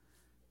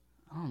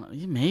 I don't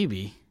know.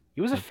 Maybe. He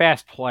was a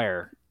fast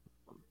player.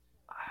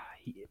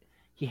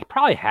 He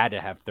probably had to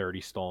have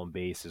 30 stolen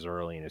bases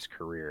early in his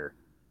career,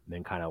 and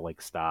then kind of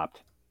like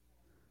stopped.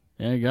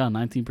 There you go,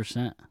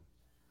 19%.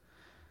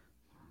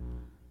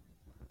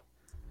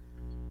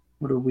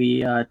 What are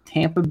we?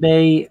 Tampa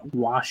Bay,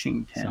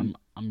 Washington. So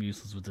I'm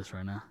useless with this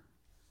right now.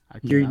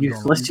 You're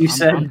useless, you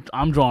said?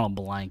 I'm drawing a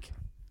blank.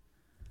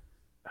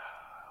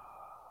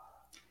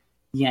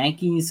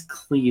 Yankees,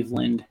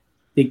 Cleveland.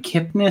 Did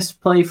Kipnis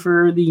play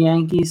for the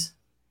Yankees?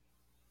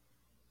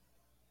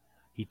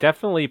 He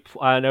definitely,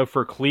 I know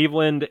for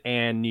Cleveland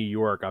and New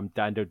York, I'm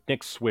down to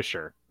Nick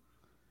Swisher.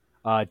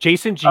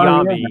 Jason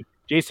Giambi. Oh, yeah.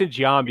 Jason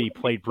Giambi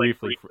played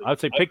briefly. I would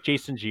say pick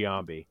Jason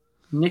Giambi.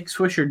 Nick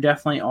Swisher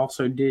definitely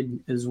also did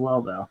as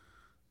well, though.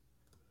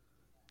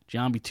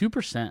 Giambi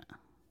 2%.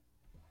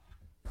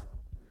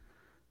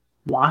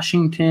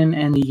 Washington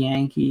and the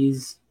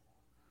Yankees.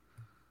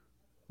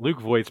 Luke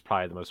Voigt's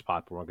probably the most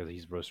popular one because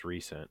he's most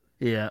recent.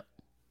 Yeah.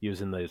 He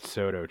was in the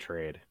Soto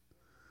trade.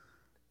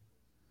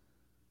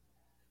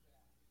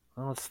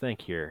 Well, let's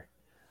think here.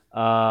 You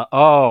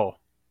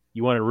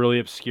want a really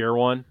obscure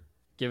one?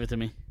 Give it to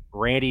me.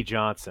 Randy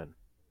Johnson.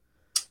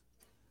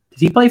 Did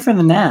he play for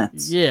the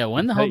Nats? Yeah,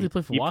 when the hell did he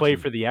play for Washington? He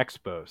played for the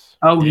Expos.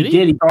 Oh, Did he he?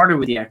 did. He started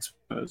with the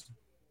Expos.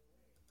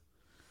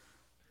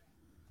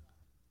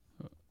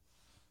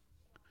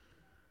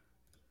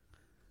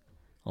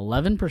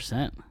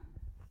 %.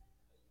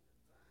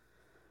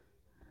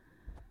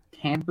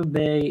 Tampa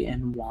Bay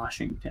and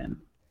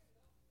Washington.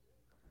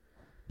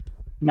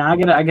 Now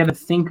I gotta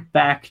think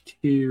back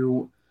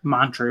to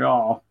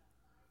Montreal.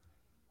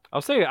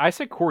 I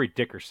said Corey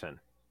Dickerson.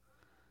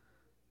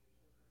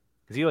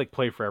 Because he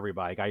played for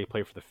everybody. Guy who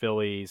played for the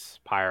Phillies,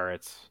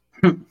 Pirates,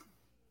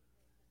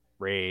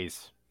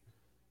 Rays.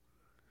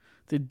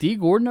 Did D.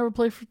 Gordon ever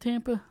play for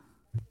Tampa?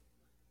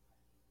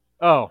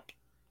 Oh,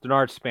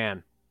 Denard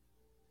Span.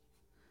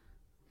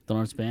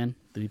 Denard Span?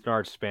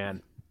 Denard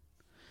Span.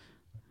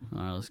 All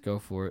right, let's go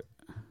for it.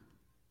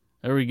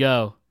 There we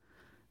go.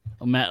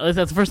 Oh, Matt,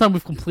 that's the first time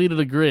we've completed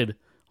a grid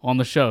on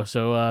the show.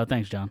 So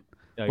thanks, John.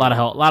 Yeah, a lot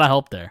of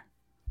help there.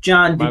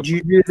 John, did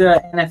you do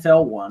the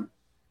NFL one?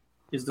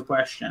 Is the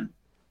question.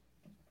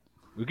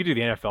 We could do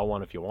the NFL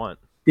one if you want.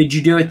 Did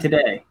you do it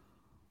today?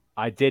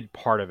 I did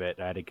part of it.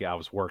 I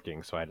was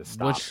working, so I had to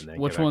stop.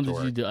 Which one did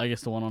you do? I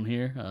guess the one on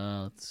here.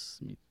 Let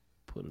me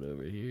put it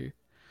over here.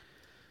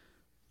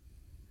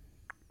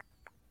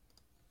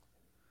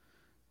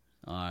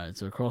 All right,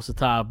 so across the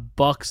top,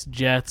 Bucks,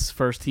 Jets,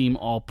 first team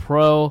All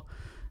Pro,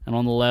 and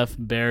on the left,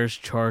 Bears,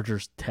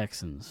 Chargers,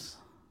 Texans.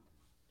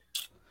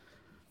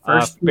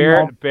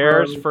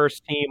 Bears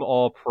first team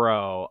All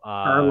Pro.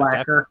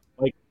 Urlacher.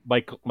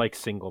 Mike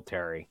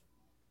Singletary.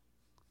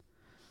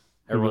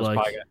 Everyone's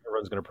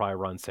going to probably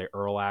run, say,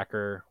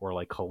 Urlacher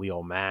or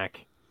Khalil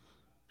Mack,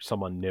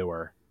 someone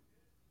newer.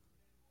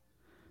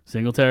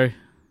 Singletary? You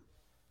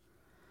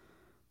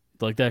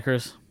like that,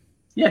 Chris?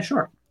 Yeah,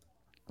 sure.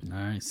 All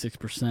right,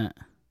 6%.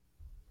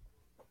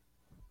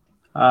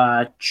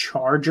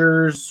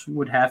 Chargers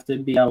would have to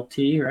be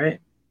LT, right?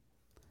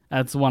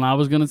 That's the one I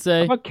was going to say.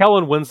 How about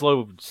Kellen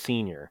Winslow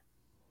Sr.?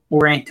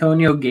 Or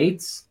Antonio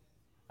Gates?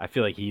 I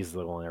feel like he's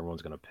the one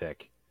everyone's going to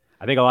pick.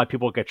 I think a lot of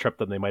people get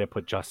tripped up. They might have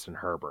put Justin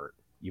Herbert,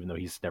 even though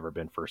he's never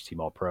been first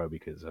team All Pro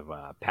because of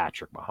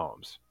Patrick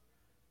Mahomes.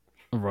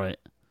 Right.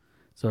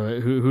 So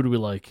who do we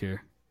like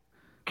here?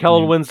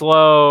 Kellen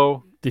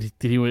Winslow.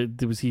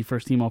 Was he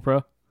first team All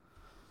Pro?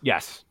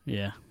 Yes.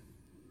 Yeah.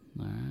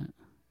 All right.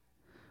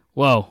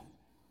 Whoa.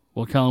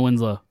 Well, Kellen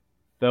Winslow.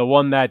 The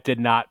one that did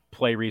not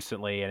play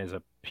recently and is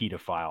a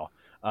pedophile.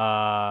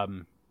 Oh,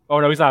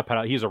 no, he's not a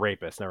pedophile. He's a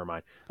rapist. Never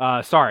mind.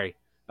 Sorry.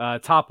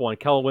 Top one,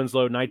 Kellen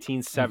Winslow,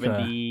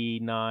 1979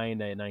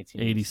 to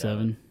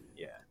 1987.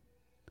 Yeah.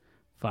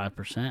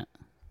 5%.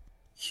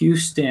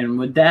 Houston,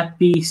 would that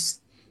be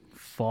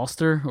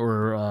Foster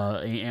or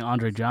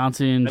Andre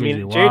Johnson? I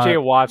mean, J.J.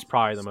 Watt's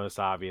probably the most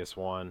obvious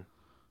one.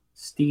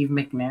 Steve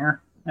McNair?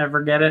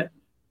 Ever get it?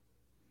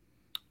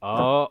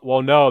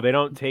 Well, no, they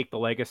don't take the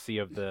legacy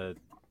of the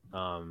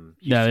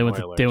yeah, they went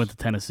Oilers. They went to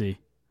Tennessee.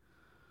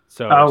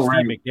 So right.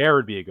 Steve McNair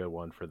would be a good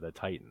one for the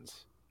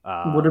Titans.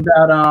 What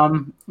about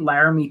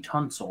Laramie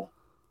Tunsil?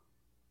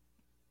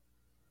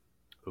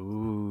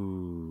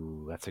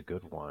 Ooh, that's a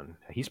good one.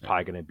 He's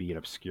probably going to be an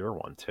obscure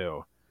one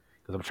too.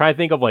 Because I'm trying to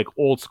think of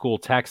old school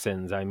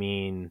Texans. I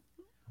mean,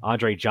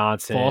 Andre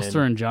Johnson.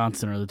 Foster and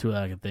Johnson are the two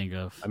that I can think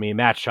of. I mean,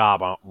 Matt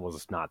Schaub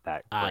was not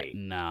that great.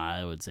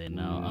 I would say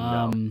no.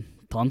 No.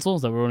 Tunsil,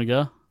 is that where we want to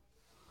go?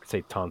 I'd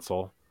say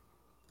Tunsil.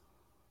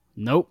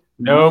 Nope.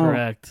 Nope.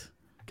 Correct.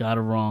 Got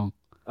it wrong.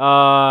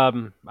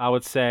 I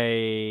would say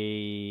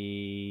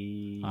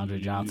Andre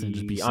Johnson.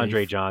 Just be safe.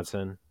 Andre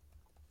Johnson.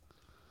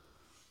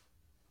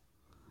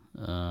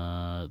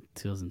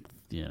 2000.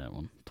 Yeah, that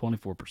one.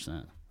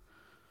 24%.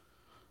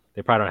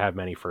 They probably don't have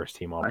many first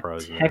team All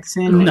Pros.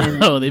 Texan.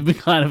 No, they've been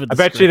kind of. I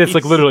bet you that's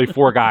literally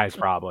 4 guys,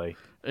 probably.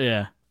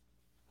 Yeah.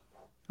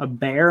 A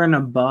Bear and a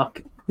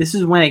Buck. This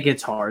is when it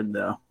gets hard,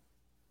 though.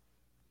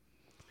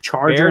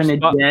 Charger and a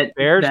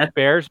Jet.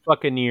 Bears,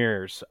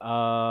 Buccaneers.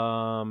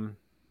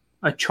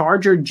 A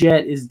Charger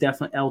Jet is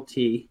definitely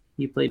LT.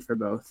 He played for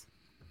both.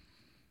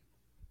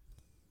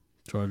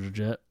 Charger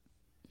Jet.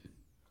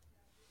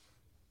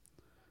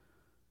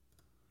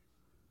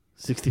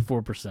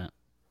 64%.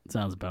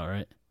 Sounds about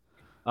right.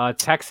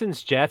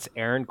 Texans, Jets,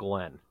 Aaron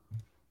Glenn.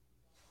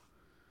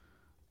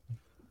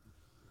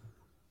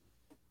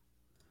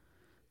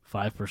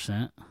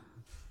 5%.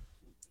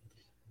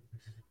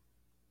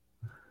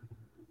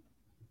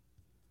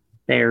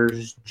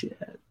 Bears,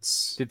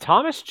 Jets. Did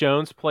Thomas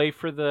Jones play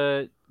for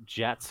the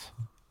Jets?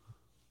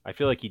 I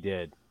feel like he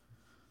did.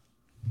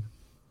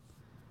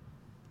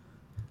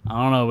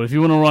 I don't know, but if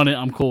you want to run it,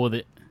 I'm cool with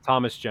it.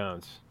 Thomas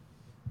Jones.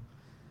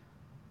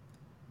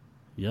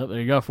 Yep,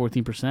 there you go,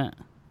 14%.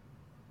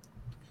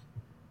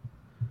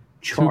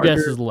 Two Chargers,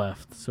 guesses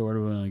left. So where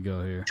do we want to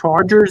go here?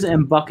 Chargers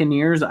and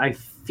Buccaneers. I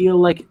feel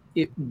like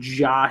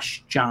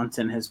Josh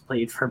Johnson has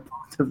played for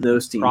both of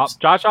those teams.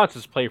 Josh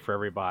Johnson's played for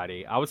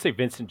everybody. I would say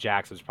Vincent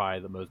Jackson's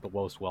probably the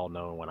most well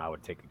known one. I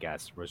would take a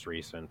guess. Most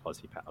recent, plus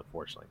he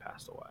unfortunately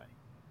passed away.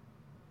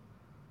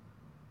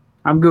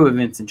 I'm good with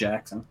Vincent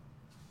Jackson.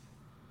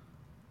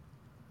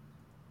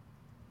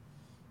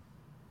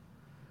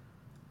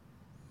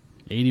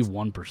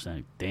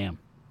 %81. Damn.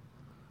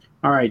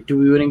 All right. Do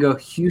we want to go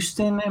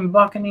Houston and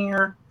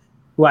Buccaneer?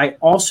 Who I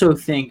also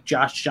think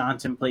Josh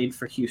Johnson played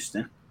for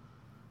Houston.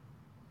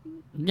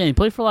 Yeah, he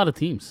played for a lot of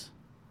teams.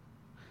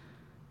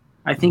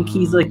 I think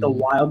he's like the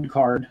wild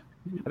card.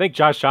 I think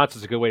Josh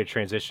Johnson's a good way to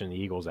transition the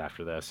Eagles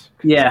after this.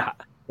 Yeah.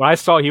 When I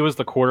saw he was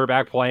the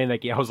quarterback playing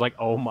that game, I was like,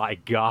 oh my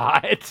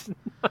God.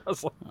 I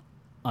was like,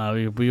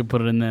 we could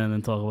put it in there and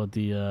then talk about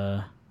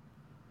the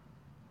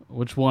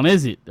which one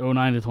is it?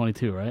 09 to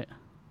 22, right?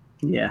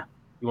 Yeah.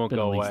 You won't Been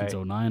go in the league away.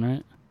 since 09,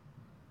 right?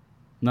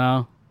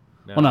 No.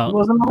 No. Well, no. He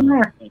wasn't on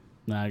there.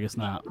 No, I guess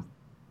not.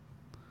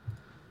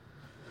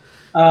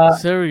 So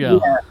So there we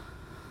go. Yeah.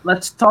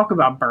 Let's talk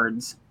about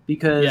birds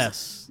because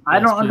Yes. I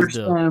don't please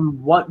do.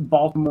 understand what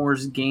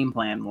Baltimore's game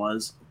plan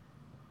was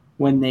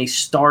when they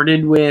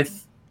started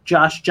with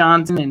Josh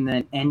Johnson and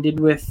then ended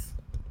with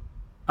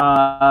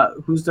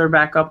who's their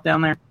backup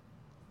down there?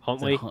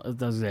 Huntley.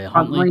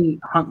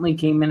 Huntley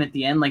came in at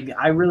the end. Like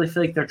I really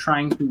feel like they're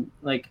trying to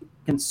like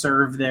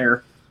conserve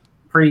their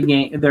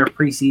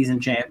preseason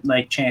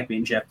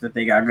championship that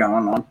they got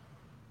going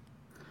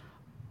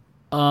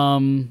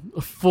on.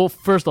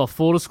 First off,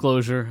 full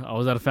disclosure, I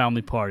was at a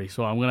family party,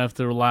 so I'm gonna have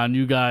to rely on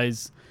you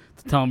guys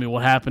to tell me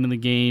what happened in the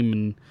game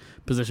and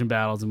position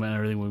battles and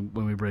everything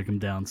when we break them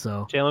down.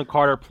 So Jalen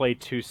Carter played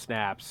 2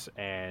 snaps,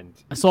 and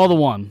I saw the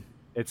one.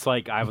 it's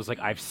like I was like,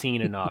 I've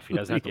seen enough. He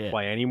doesn't have to Yeah.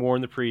 play anymore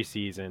in the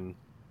preseason.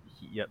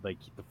 The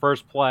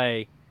first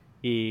play,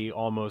 he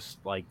almost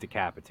like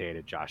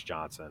decapitated Josh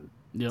Johnson.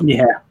 Yep.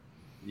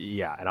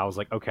 Yeah, and I was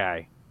like,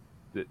 okay,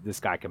 this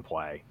guy can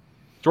play.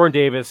 Jordan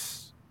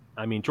Davis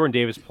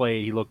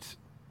played. He looked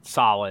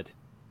solid.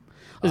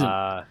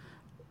 Listen,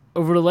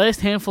 over the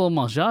last handful of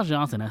months, Josh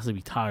Johnson has to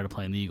be tired of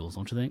playing the Eagles,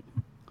 don't you think?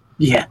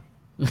 Yeah.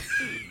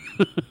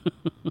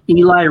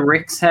 Eli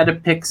Ricks had a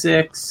pick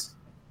 6.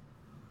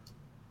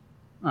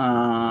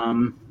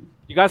 You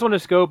guys want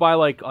us to go by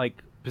like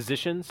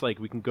positions? Like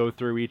we can go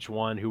through each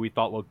one, who we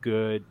thought looked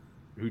good.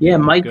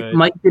 Mike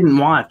didn't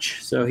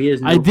watch, so he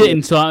has. I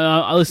didn't. So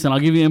I listen. I'll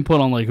give you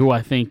input on like who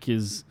I think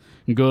is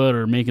good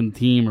or making the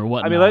team or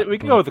what. I mean, we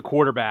can go with the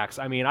quarterbacks.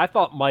 I mean, I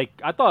thought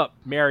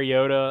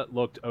Mariota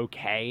looked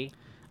okay.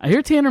 I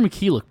hear Tanner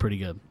McKee looked pretty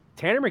good.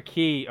 Tanner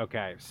McKee,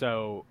 okay.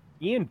 So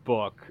Ian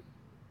Book,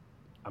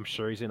 I'm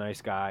sure he's a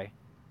nice guy.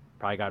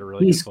 Probably got a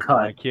really good football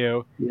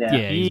IQ.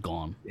 Yeah, he's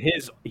gone.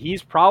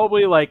 He's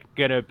probably like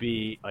gonna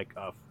be like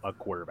a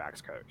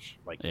quarterback's coach.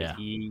 Like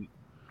he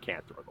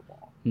can't throw the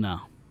ball. No.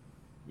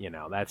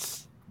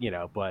 That's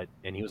but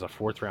he was a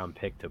 4th round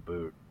pick to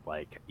boot.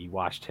 Like you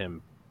watched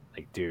him,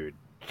 like dude,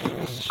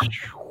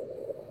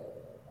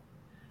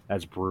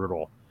 that's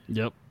brutal.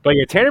 Yep. But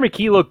yeah, Tanner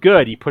McKee looked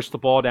good. He pushed the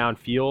ball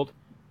downfield.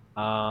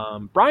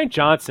 Brian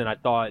Johnson, I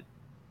thought,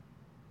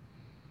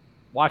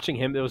 watching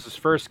him, it was his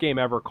first game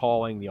ever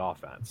calling the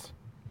offense,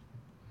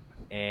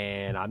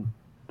 and I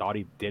thought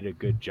he did a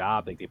good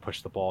job. Like they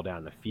pushed the ball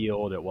down the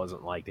field. It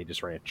wasn't like they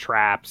just ran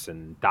traps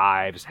and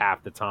dives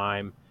half the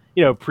time.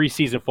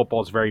 Preseason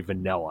football is very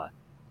vanilla.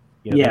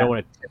 They don't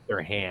want to tip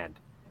their hand.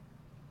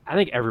 I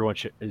think everyone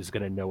is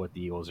going to know what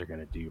the Eagles are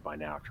going to do by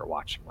now after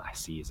watching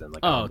last season.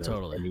 Like,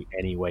 totally.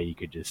 Any way you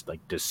could just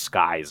like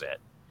disguise it.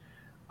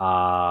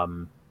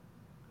 The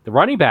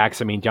running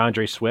backs. I mean,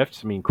 DeAndre Swift.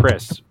 I mean,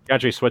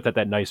 DeAndre Swift had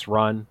that nice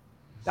run.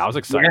 That was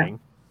exciting.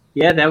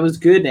 Yeah, that was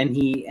good, and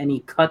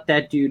he cut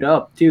that dude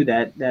up too.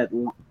 That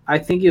I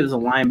think it was a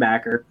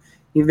linebacker,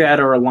 either that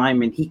or a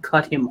lineman. He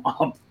cut him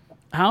up.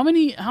 How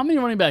many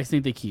running backs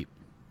think they keep?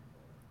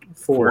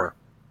 4.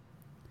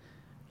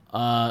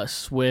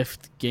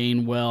 Swift,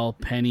 Gainwell,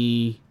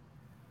 Penny,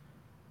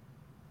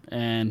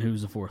 and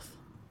who's the 4th?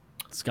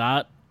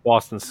 Scott?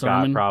 Boston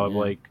Sermon? Scott,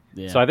 probably.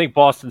 Yeah. So I think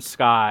Boston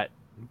Scott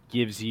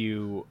gives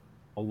you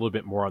a little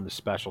bit more on the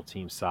special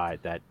team side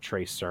that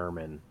Trey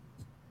Sermon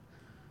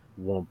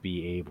won't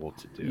be able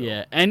to do.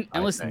 Yeah, and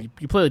listen,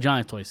 you play the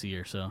Giants twice a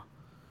year, so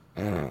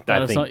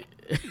I think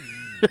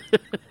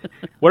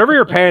whatever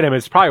you're paying him,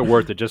 it's probably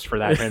worth it just for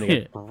that. To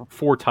get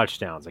 4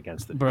 touchdowns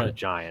against the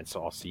Giants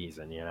all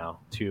season,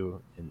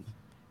 2 and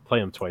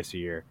play them twice a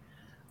year.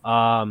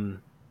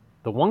 The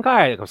one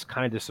guy I was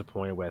kind of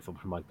disappointed with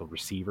from like the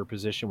receiver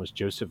position was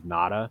Joseph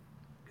Nada,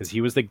 because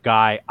he was the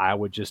guy I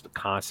would just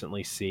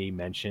constantly see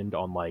mentioned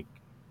on like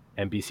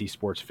NBC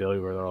Sports Philly,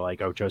 where they're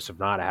like, "Oh, Joseph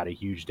Nada had a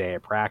huge day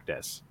at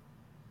practice,"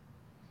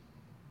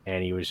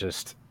 and he was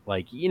just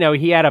like,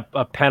 he had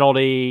a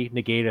penalty,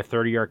 negated a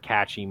 30-yard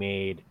catch he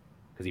made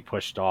because he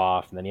pushed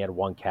off, and then he had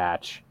 1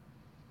 catch.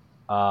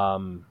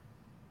 Greg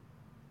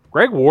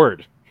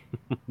Ward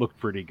looked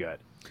pretty good.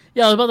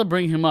 Yeah, I was about to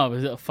bring him up.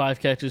 Is it 5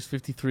 catches,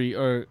 53,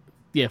 or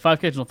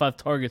 5 catches on 5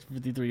 targets,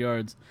 53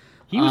 yards.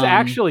 He was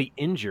actually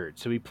injured,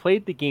 so he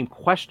played the game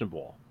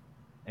questionable,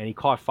 and he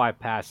caught 5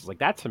 passes. Like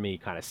that to me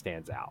kind of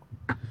stands out.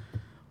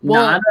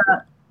 Well,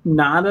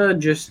 Nada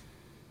just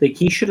like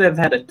he should have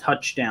had a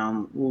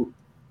touchdown.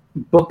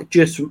 Book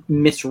just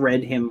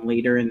misread him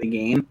later in the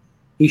game.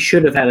 He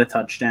should have had a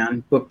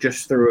touchdown. Book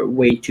just threw it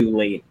way too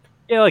late.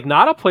 Yeah, like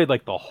Nada played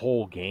like the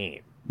whole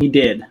game. He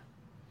did.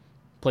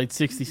 Played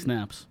 60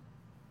 snaps.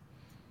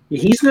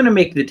 He's going to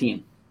make the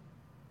team.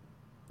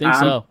 Think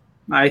so.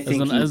 I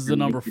think as the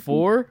number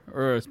 4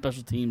 or a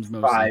special teams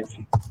mostly?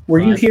 5. Were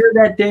you here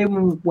that day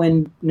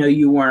when no,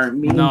 you weren't.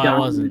 Me no, and Dom, I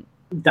wasn't.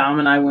 Dom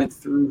and I went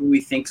through who we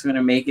think's going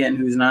to make it and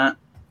who's not.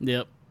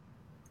 Yep.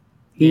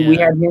 We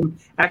had him.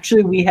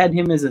 Actually, we had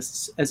him as a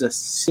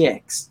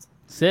 6th.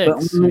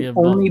 6, but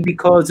only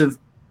because of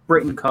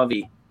Britton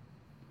Covey.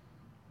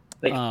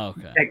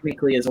 Okay.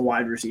 Technically, as a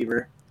wide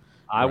receiver.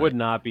 I would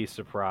not be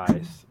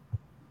surprised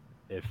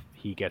if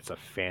he gets a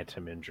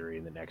phantom injury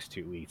in the next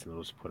 2 weeks and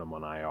they'll just put him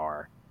on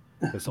IR.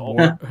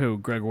 Who?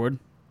 Greg Ward?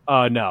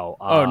 No.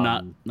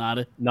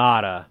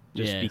 Nada.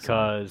 Just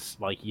because,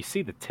 like, you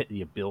see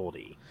the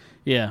ability.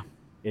 Yeah.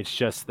 It's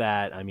just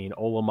that, I mean,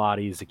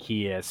 Olamide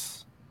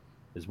Zaccheaus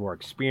is more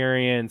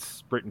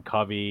experienced. Britton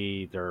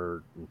Covey,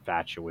 they're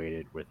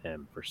infatuated with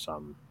him for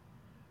some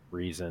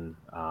reason.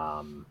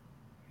 Tired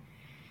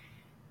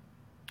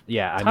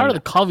of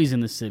the Coveys in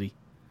this city.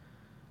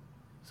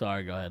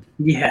 Sorry, go ahead.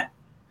 Yeah.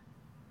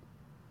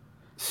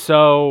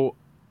 So,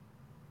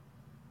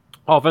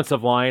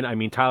 offensive line, I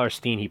mean, Tyler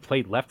Steen, he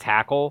played left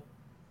tackle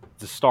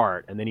to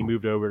start, and then he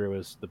moved over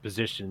to the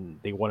position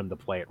they want him to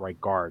play at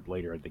right guard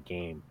later in the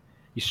game.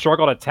 He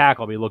struggled at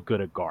tackle, but he looked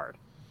good at guard.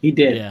 He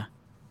did. Yeah.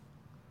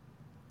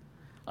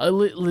 I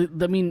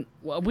mean,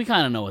 we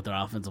kind of know what their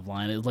offensive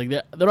line is. Like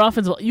their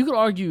offensive, you could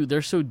argue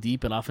they're so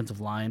deep at offensive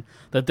line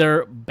that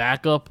their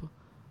backup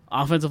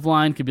offensive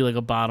line could be like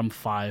a bottom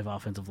 5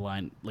 offensive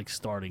line, like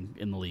starting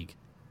in the league.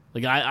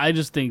 Like I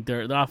just think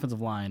their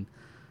offensive line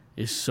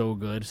is so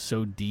good,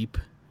 so deep.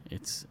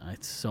 It's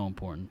so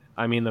important.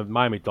 I mean, the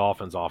Miami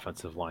Dolphins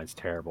offensive line's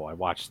terrible. I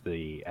watched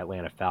the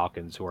Atlanta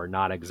Falcons, who are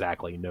not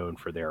exactly known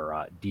for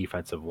their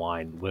defensive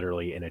line,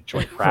 literally in a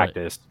joint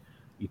practice.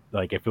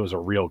 Like, if it was a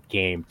real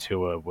game,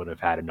 Tua would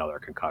have had another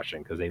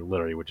concussion because they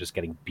literally were just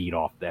getting beat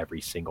off every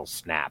single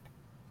snap.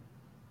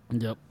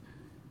 Yep.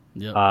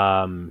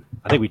 I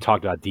think we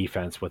talked about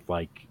defense with,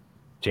 like,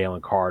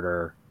 Jalen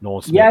Carter,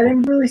 Nolan Smith. Yeah, I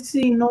didn't really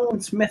see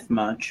Nolan Smith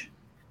much.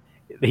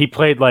 He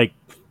played, like,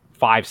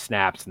 5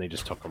 snaps, and they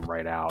just took him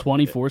right out.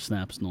 24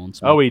 snaps, Nolan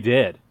Smith. Oh, he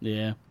did?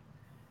 Yeah.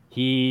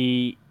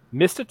 He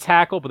missed a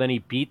tackle, but then he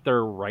beat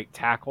their right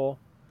tackle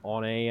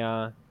on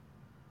a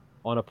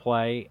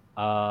play.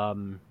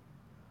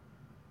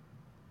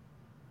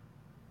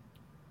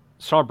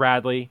 Sean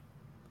Bradley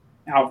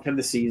out for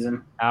the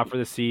season. Yep.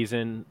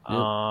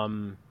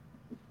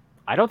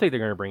 I don't think they're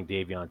going to bring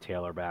Davion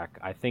Taylor back.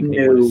 I think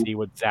they want to see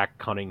what Zach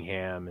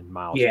Cunningham and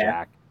Miles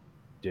Jack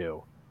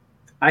do.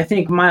 I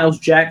think Miles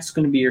Jack's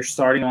going to be your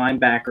starting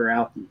linebacker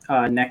out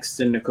next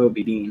to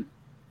Nakobe Dean.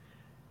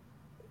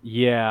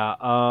 Yeah.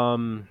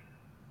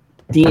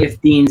 If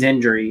Dean's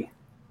injury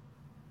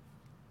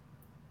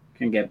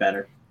can get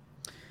better.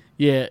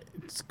 Yeah,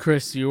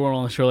 Chris, you were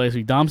on the show last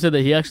week. Dom said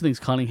that he actually thinks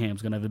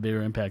Cunningham's going to have a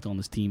bigger impact on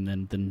this team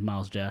than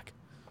Miles Jack.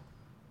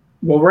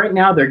 Well, right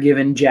now they're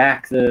giving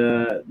Jack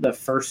the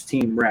first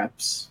team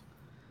reps.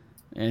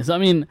 And so, I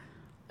mean,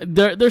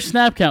 their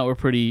snap count were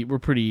pretty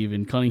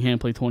even. Cunningham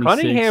played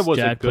 26. Cunningham was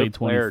Jack a good played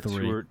player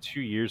 23.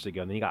 2 years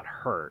ago, and then he got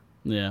hurt.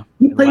 Yeah,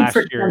 he played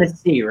for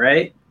Tennessee,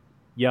 right?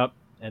 Yep,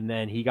 and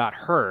then he got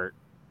hurt,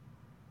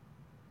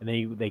 and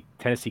then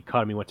Tennessee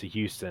cut him. He went to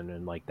Houston,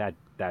 and like that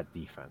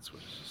defense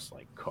was just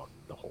like cooked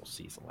the whole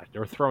season. Like they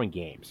were throwing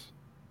games.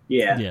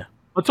 Yeah.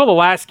 Until the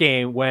last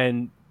game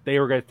when they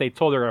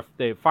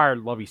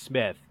fired Lovie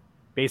Smith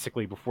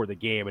basically before the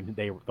game, and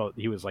they thought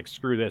he was like,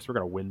 "Screw this, we're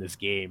gonna win this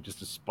game," just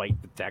to spite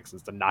the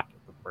Texans to not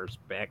get the first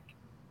pick.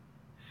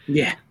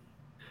 Yeah.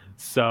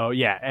 So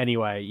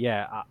anyway,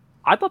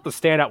 I thought the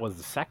standout was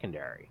the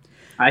secondary.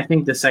 I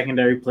think the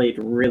secondary played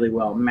really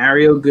well.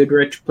 Mario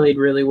Goodrich played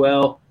really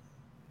well.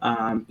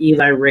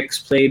 Eli Ricks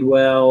played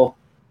well.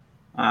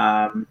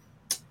 Who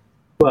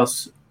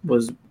else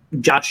was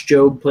Josh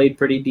Jobe played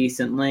pretty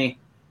decently.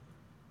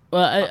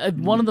 Well,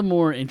 one of the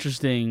more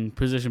interesting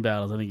position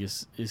battles I think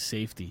is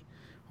safety,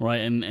 right?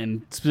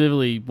 And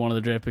specifically one of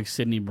the draft picks,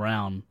 Sidney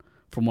Brown,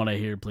 from what I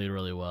hear, played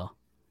really well.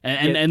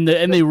 And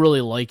they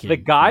really like him. The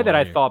guy that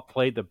I thought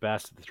played the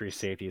best of the 3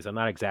 safeties, I'm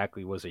not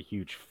exactly was a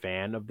huge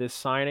fan of this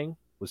signing,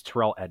 was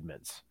Terrell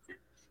Edmunds.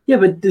 Yeah,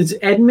 but does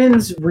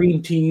Edmunds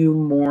read to you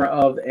more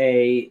of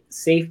a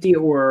safety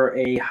or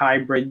a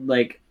hybrid,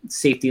 like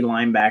safety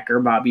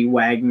linebacker, Bobby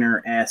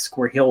Wagner-esque,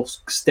 where he'll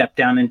step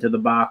down into the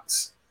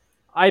box?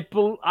 I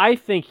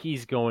think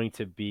he's going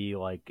to be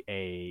like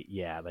they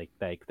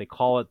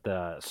call it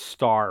the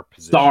star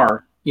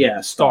position.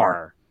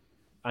 Star.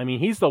 I mean,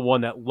 he's the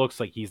one that looks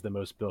like he's the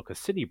most built because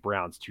Sidney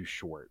Brown's too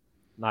short.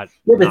 Not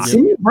Yeah, but not-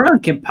 Sidney Brown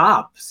can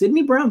pop.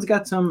 Sidney Brown's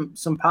got some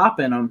pop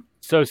in him.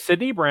 So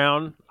Sidney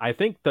Brown, I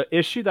think the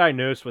issue that I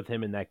noticed with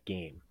him in that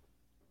game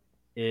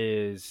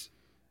is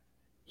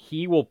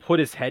he will put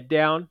his head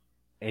down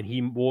and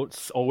he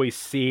won't always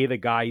see the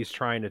guy he's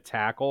trying to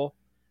tackle.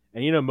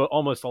 And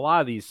almost a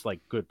lot of these like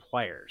good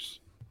players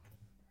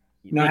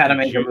Know how to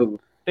make a move.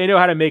 They know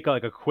how to make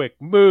like a quick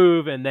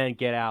move and then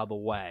get out of the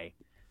way.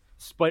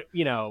 But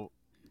a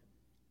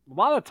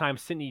lot of the time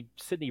Sidney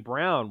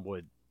Brown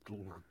would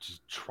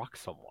just truck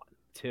someone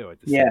too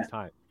at the same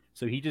time.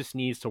 So he just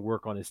needs to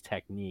work on his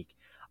technique.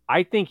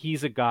 I think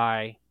he's a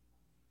guy.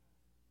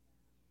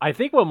 I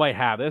think what might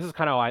happen.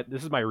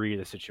 This is my read of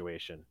the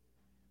situation.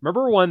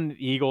 Remember when the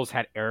Eagles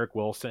had Eric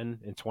Wilson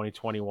in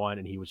 2021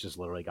 and he was just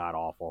literally god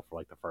awful for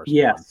like the first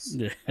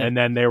month? And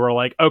then they were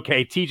like,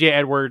 okay, TJ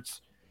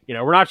Edwards,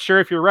 we're not sure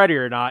if you're ready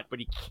or not, but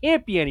he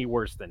can't be any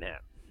worse than him.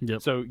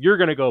 Yep. So you're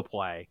going to go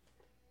play.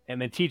 And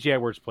then TJ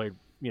Edwards played,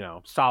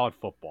 solid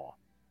football.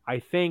 I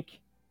think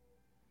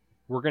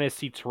we're going to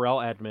see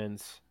Terrell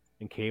Edmonds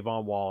and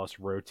Kayvon Wallace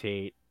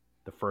rotate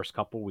the first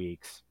couple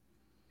weeks.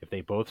 If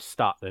they both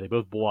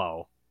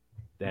blow,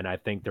 then I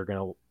think they're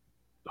going to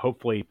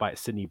hopefully by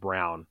Sidney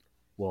Brown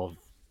will have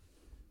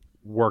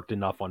worked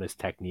enough on his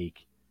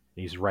technique.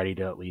 And he's ready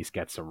to at least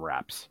get some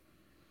reps.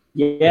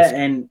 Yeah,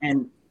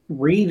 and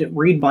Reed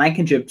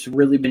Blankenship's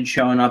really been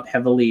showing up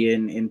heavily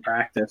in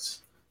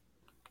practice.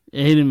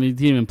 He didn't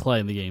even play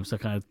in the game, so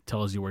that kind of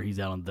tells you where he's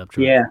at on the depth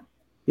chart.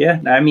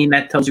 Yeah. I mean,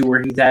 that tells you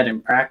where he's at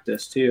in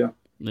practice too.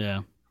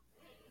 Yeah.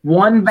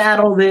 One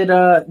battle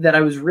that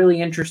I was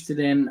really interested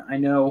in. I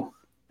know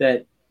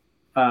that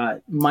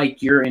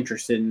Mike, you're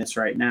interested in this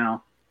right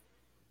now.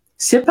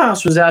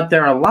 Sipos was out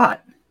there a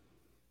lot.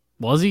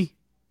 Was he?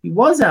 He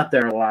was out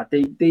there a lot.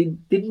 They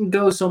didn't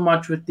go so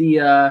much with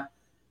the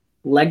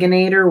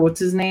Leganator. What's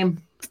his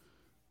name?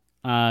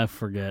 I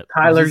forget.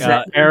 Tyler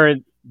Zettner.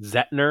 Aaron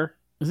Zettner.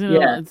 Is it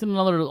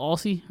another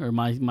Aussie, or am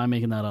I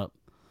making that up?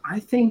 I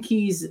think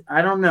he's.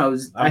 I don't know.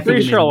 I'm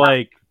pretty sure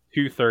like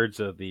 2/3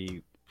 of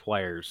the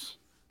players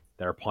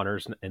that are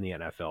punters in the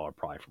NFL are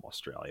probably from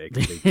Australia.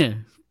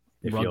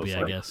 Rugby,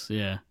 I guess.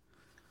 Yeah.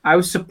 I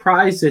was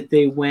surprised that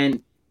they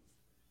went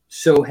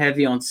so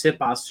heavy on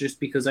Sipos just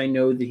because I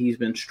know that he's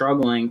been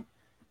struggling,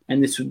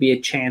 and this would be a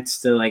chance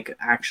to like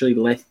actually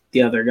let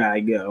the other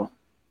guy go.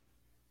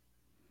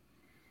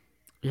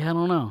 Yeah, I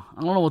don't know.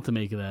 I don't know what to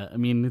make of that. I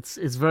mean, it's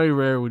very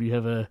rare when you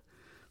have a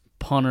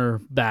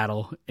punter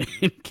battle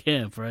in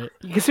camp, right?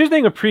 Because here's the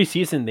thing with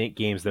preseason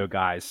games, though,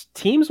 guys.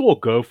 Teams will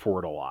go for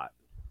it a lot.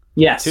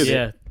 Yes.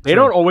 Yeah. They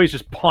don't always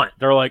just punt.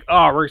 They're like,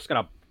 oh, we're just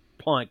going to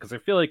punt. Because I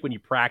feel like when you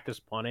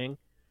practice punting and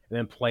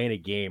then playing a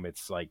game,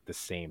 it's like the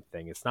same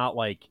thing. It's not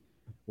like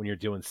when you're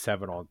doing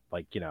 7 on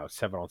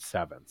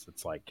 7s.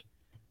 It's like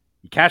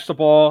you catch the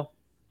ball,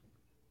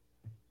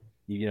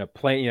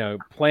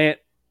 plant,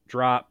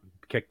 drop,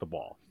 kick the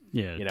ball.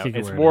 Yeah,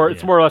 it's more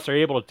or less they're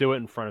able to do it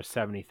in front of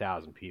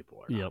 70,000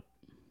 people. Yep.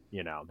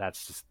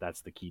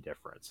 That's the key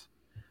difference.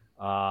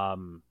 I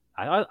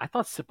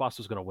thought Sipos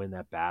was going to win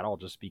that battle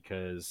just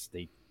because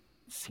they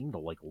seem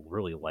to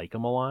really like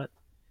him a lot.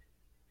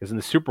 Because in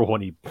the Super Bowl,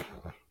 he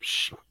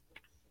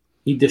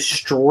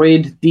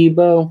destroyed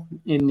Debo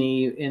in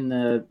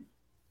the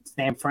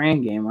San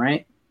Fran game,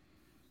 right?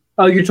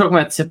 Oh, you're talking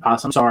about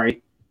Sipos. I'm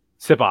sorry.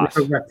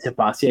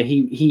 Sipos. Yeah,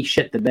 he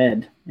shit the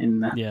bed in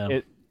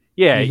the.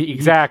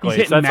 Exactly.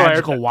 He's so that's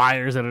magical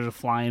wires that are just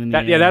flying in the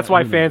air. Yeah, that's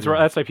why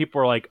that's why people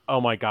were like, "Oh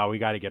my god, we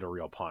got to get a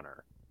real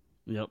punter."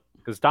 Yep.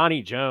 Because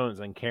Donnie Jones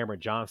and Cameron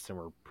Johnston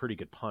were pretty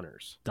good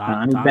punters.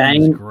 Donnie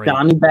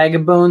Bag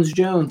of Bones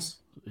Jones.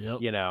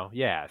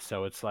 Yep.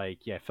 So it's like,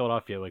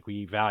 Philadelphia,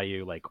 we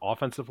value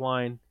offensive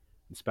line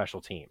and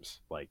special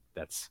teams.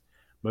 That's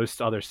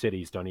most other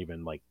cities don't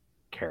even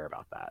care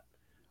about that.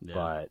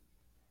 Yeah.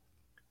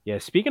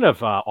 But speaking of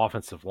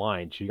offensive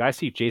line, do you guys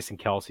see Jason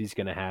Kelce's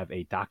going to have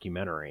a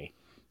documentary?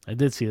 I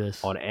did see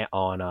this on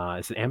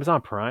is it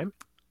Amazon Prime?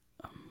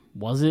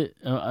 Was it?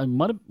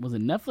 Was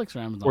it Netflix or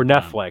Amazon? Or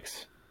Prime?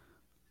 Netflix?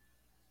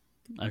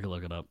 I could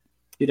look it up.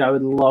 Dude, I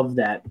would love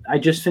that. I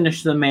just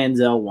finished the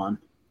Manziel one.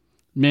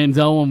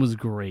 Manziel one was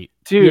great.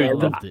 Dude, I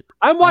loved it.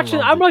 I'm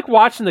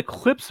watching the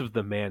clips of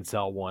the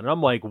Manziel one. And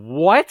I'm like,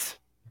 what?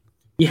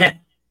 Yeah.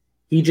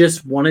 He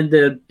just wanted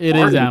to. It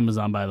is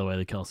Amazon, by the way,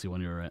 the Kelce one.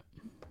 You're right.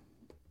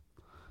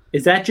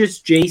 Is that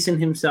just Jason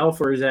himself,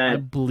 or is that? I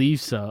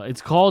believe so.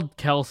 It's called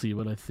Kelce,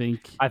 but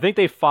I think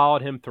they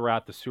followed him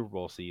throughout the Super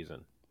Bowl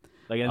season.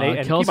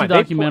 Kelce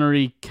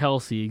documentary,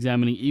 Kelce,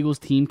 examining Eagles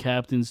team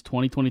captains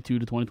 2022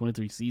 to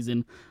 2023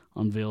 season,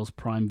 unveils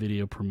Prime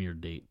Video premiere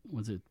date.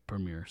 When's it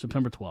premiere?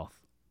 September 12th.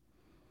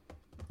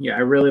 Yeah, I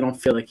really don't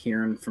feel like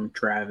hearing from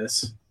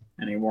Travis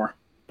anymore.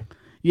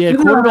 Yeah,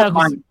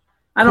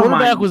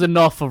 quarterback was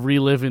enough of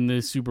reliving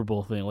the Super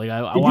Bowl thing.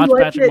 I watched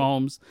Patrick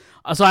Mahomes,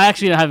 so I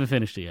actually haven't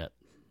finished it yet.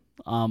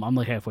 I'm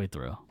halfway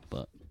through,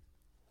 but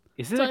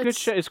is it a good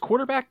show? Is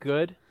quarterback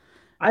good?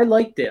 I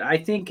liked it. I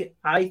think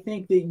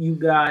that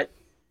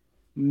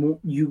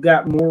you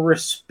got more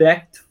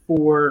respect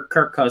for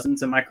Kirk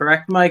Cousins. Am I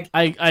correct, Mike?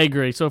 I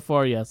agree. So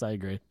far, yes, I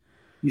agree.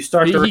 You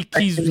start to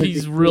respect him as a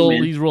he's real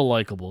human. he's real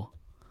likable.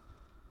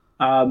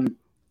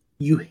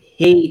 You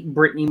hate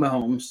Brittany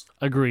Mahomes.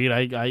 Agreed.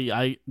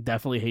 I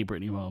definitely hate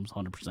Brittany Mahomes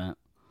 100%.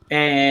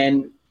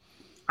 And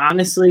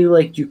honestly,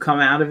 like, you come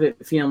out of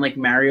it feeling like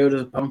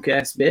Mariota's a punk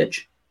ass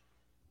bitch.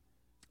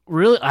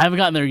 Really? I haven't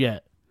gotten there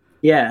yet.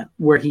 Yeah,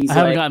 where he's I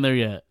haven't gotten there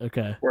yet.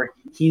 Okay. where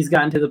he's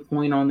gotten to the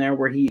point on there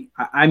where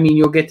I mean,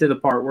 you'll get to the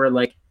part where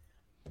like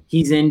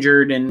he's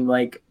injured and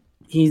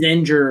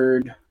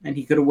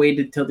he could have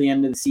waited till the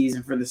end of the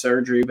season for the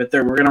surgery, but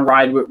we're gonna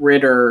ride with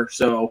Ritter,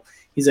 so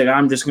he's like,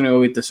 I'm just gonna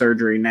go get the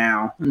surgery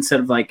now instead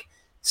of like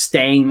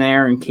staying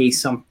there in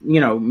case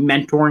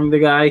mentoring the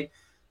guy.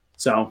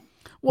 So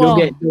you'll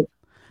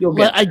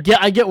get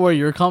I get where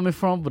you're coming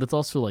from, but it's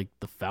also like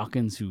the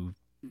Falcons who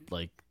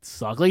like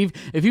suck. Like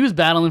if he was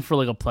battling for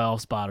like a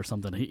playoff spot or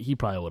something, he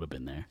probably would have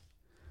been there.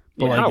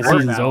 But Yeah, like the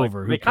season's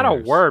over. They kind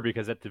of were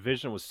because that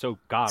division was so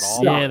god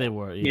awful. Yeah, they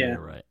were. Yeah, you're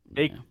right.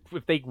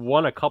 If they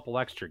won a couple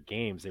extra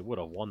games, they would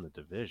have won the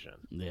division.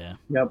 Yeah.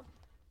 Yep.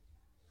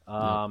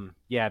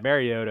 Yeah,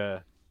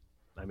 Mariota.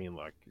 I mean,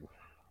 look,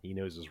 he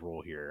knows his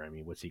role here. I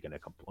mean, what's he going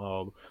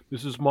to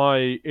this is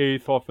my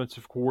 8th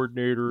offensive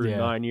coordinator in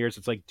 9 years.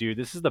 It's like, dude,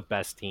 this is the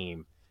best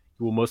team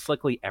you will most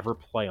likely ever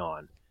play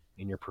on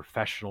in your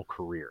professional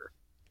career.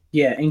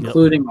 Yeah,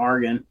 including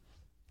Oregon.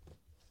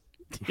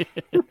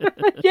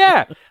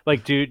 Yeah.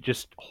 Like, dude,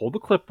 just hold the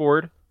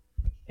clipboard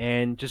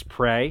and just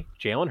pray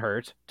Jalen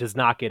Hurts does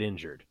not get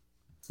injured.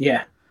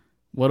 Yeah.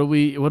 What do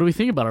we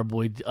think about our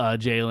boy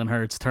Jalen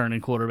Hurts turning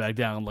quarterback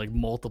down like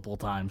multiple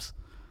times?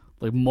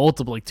 Like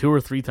 2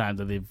 or 3 times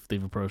that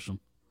they've approached him.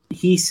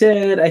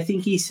 I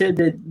think he said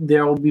that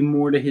there will be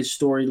more to his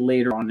story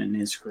later on in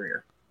his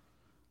career.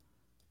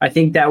 I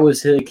think that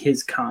was like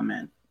his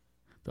comment.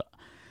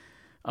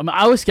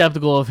 I was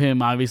skeptical of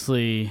him,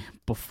 obviously,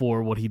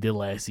 before what he did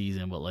last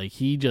season, but like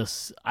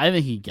I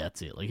think he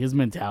gets it. Like his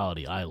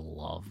mentality, I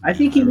love. I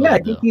think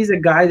he's a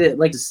guy that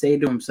likes to stay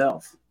to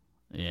himself.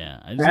 Yeah,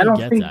 I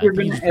don't think you're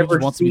going to ever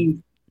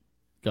see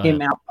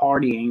him out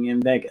partying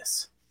in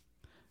Vegas.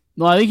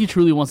 No, I think he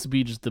truly wants to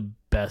be just the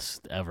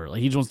best ever. Like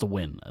he just wants to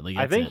win.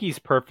 I think he's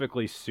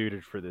perfectly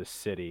suited for this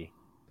city.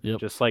 Yep.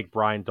 Just like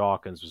Brian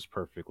Dawkins was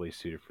perfectly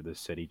suited for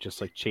this city.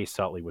 Just like Chase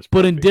Utley was.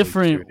 But in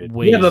different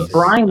ways. Yeah, but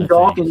Brian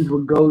Dawkins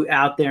would go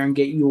out there and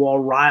get you all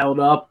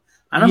riled up.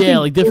 I don't think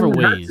like different Jalen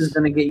ways Hurts is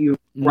going to get you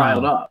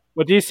riled up.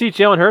 But do you see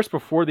Jalen Hurts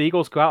before the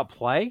Eagles go out and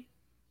play?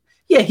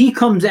 Yeah, he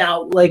comes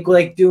out like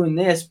doing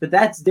this, but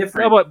that's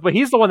different. No, but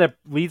he's the one that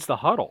leads the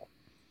huddle.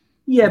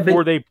 Yeah,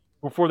 before they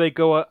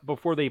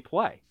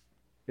play.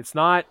 It's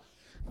not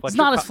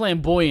as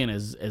flamboyant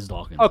as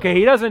Dawkins. Okay,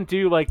 he doesn't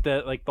do like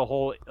the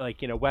whole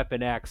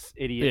Weapon X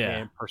idiot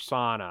man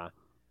persona,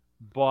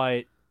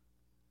 but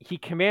he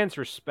commands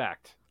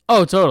respect.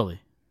 Oh, totally.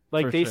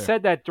 Like they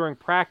said that during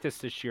practice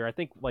this year. I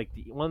think like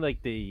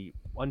the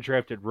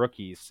undrafted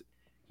rookies,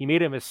 he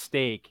made a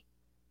mistake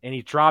and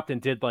he dropped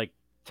and did like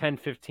 10,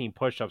 15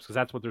 push-ups because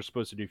that's what they're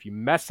supposed to do. If you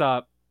mess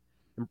up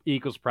in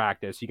Eagles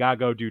practice, you gotta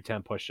go do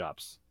 10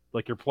 push-ups.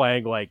 Like you're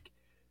playing like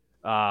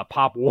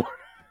Pop Warner.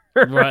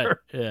 Right.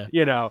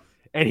 Yeah.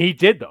 And he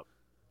did them.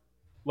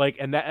 Like,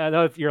 and that, I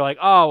know if you're like,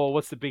 oh, well,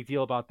 what's the big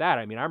deal about that?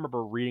 I mean, I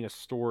remember reading a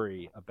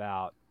story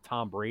about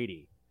Tom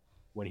Brady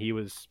when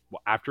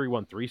after he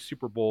won 3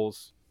 Super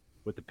Bowls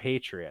with the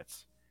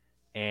Patriots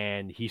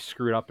and he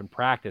screwed up in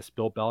practice.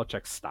 Bill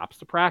Belichick stops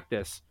the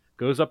practice,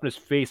 goes up in his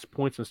face,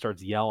 points and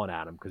starts yelling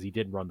at him because he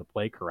didn't run the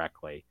play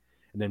correctly.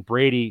 And then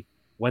Brady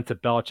went to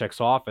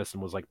Belichick's office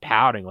and was like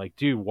pouting, like,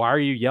 dude, why are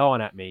you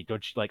yelling at me?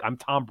 Don't you like, I'm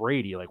Tom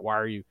Brady. Like, why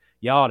are you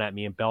yelling at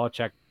me? And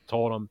Belichick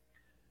told him,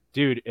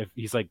 dude,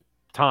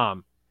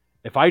 Tom,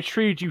 if I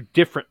treated you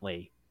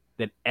differently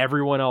than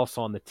everyone else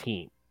on the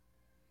team,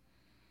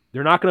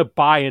 they're not going to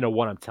buy into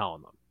what I'm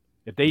telling them.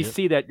 If they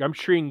see that I'm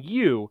treating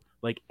you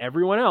like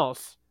everyone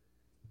else,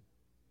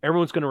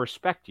 everyone's going to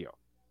respect you.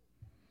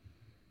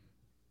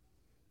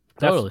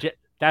 Totally.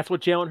 That's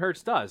what Jalen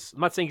Hurts does. I'm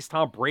not saying he's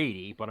Tom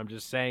Brady, but I'm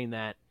just saying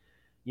that,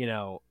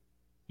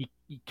 he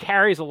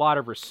carries a lot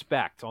of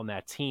respect on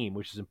that team,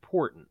 which is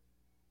important.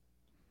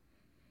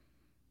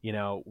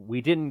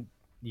 You didn't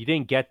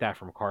get that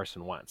from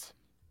Carson Wentz.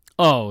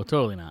 Oh,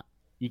 totally not.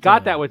 You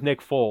got that with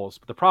Nick Foles,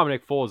 but the problem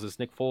with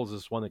Nick Foles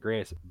is one of the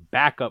greatest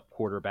backup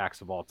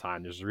quarterbacks of all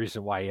time. There's a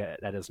reason why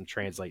that doesn't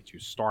translate to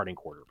starting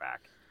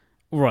quarterback.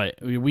 Right.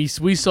 We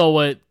saw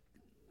what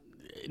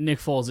Nick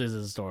Foles is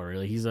as a starter.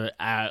 Like he's a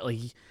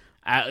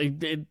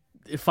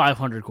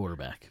 500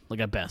 quarterback, like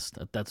at best.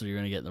 That's what you're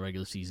going to get in the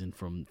regular season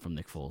from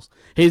Nick Foles.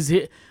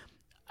 He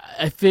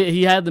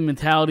had the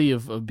mentality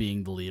of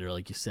being the leader,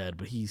 like you said,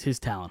 but his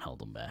talent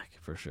held him back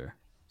for sure.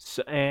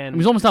 So, and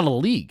he's almost out of the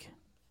league.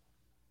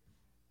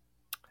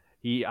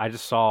 I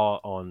just saw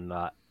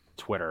on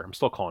Twitter. I'm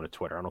still calling it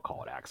Twitter. I don't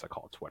call it X. I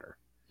call it Twitter.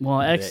 Well,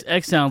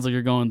 X sounds like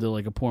you're going to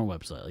like a porn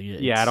website.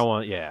 Like, I don't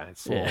want. Yeah,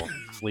 it's a little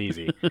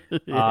sleazy.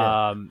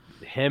 Yeah.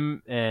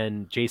 Him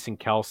and Jason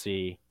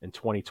Kelsey in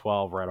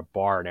 2012 were at a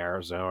bar in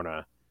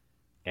Arizona,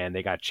 and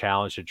they got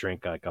challenged to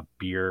drink like a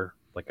beer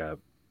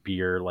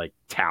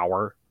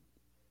tower,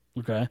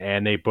 Okay.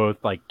 And they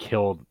both like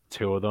killed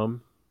 2 of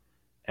them,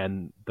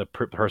 and the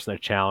person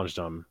that challenged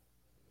them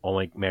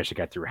only managed to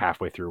get through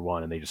halfway through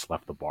one, and they just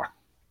left the bar.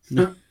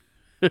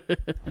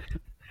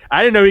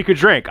 I didn't know he could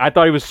drink. I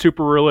thought he was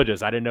super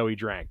religious. I didn't know he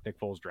drank. Nick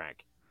Foles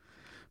drank.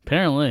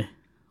 Apparently.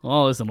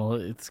 Well, listen,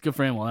 it's good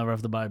for him. We'll never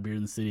have to buy a beer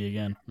in the city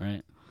again,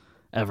 right?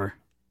 Ever.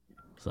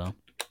 So.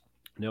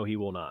 No, he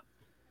will not.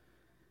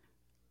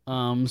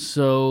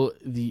 So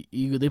the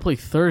Eagles, they play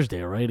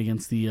Thursday, right?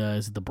 Against the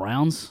is it the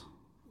Browns?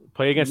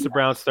 Play against the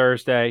Browns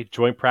Thursday.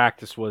 Joint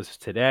practice was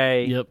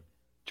today. Yep.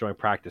 Joint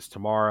practice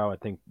tomorrow. I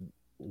think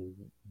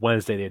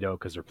Wednesday they don't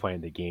because they're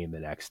playing the game the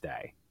next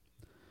day.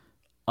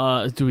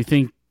 Do we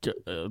think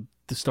the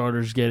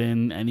starters get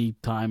in any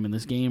time in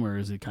this game, or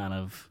is it kind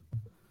of?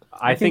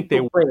 I think they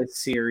play a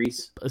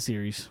series. A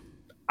series.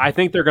 I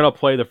think they're going to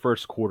play the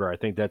first quarter. I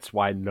think that's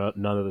why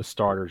none of the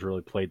starters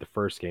really played the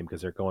first game,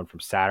 because they're going from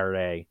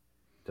Saturday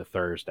to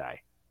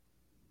Thursday.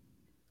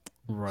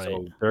 Right.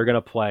 So they're going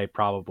to play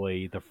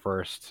probably the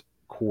first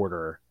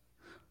quarter.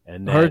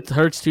 And then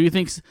Hurts too. You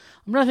think?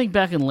 I'm trying to think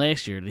back in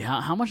last year.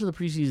 How much of the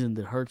preseason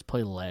did Hurts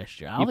play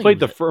last year?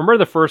 Remember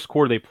the first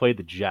quarter they played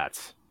the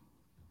Jets.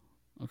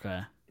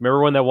 Okay.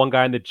 Remember when that one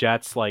guy in the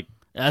Jets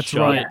that's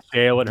right.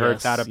 Jalen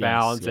Hurts out of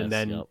bounds, yes, and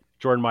then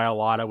Jordan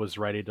Mailata was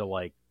ready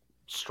to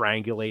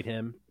strangulate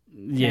him.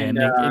 Yeah, and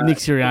Nick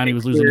Sirianni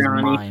was losing his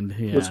mind.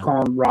 Yeah. Was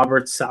calling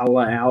Robert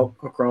Saleh out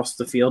across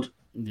the field.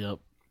 Yep.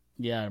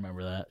 Yeah, I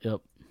remember that.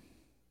 Yep.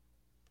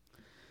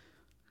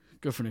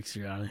 Good for Nick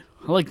Sirianni.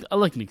 I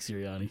like Nick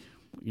Sirianni.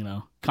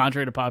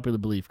 Contrary to popular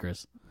belief,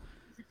 Chris.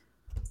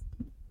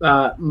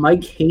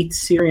 Mike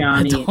hates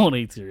Sirianni. I don't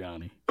hate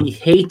Sirianni. He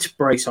hates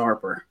Bryce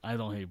Harper. I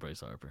don't hate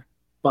Bryce Harper.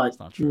 But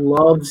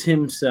loves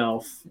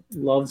himself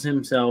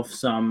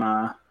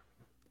some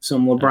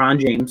LeBron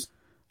James.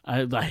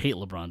 I hate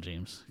LeBron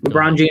James.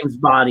 LeBron James'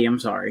 body. I'm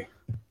sorry.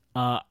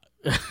 I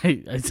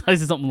said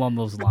something along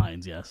those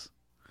lines. Yes.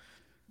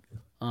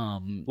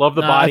 Love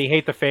the body,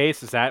 hate the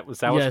face. Was that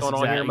what's going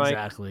on here, Mike?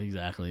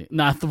 Exactly.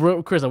 Nah,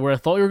 Chris, where I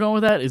thought you were going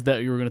with that is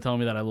that you were going to tell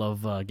me that I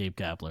love Gabe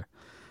Kapler.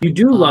 You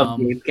do love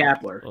Gabe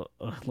Kapler.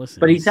 Listen,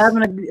 but he's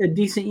having a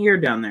decent year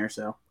down there.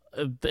 So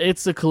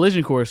it's a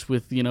collision course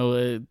with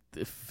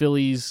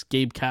Phillies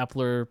Gabe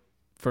Kapler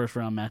first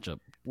round matchup.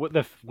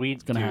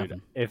 It's gonna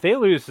happen if they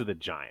lose to the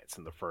Giants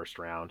in the first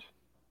round.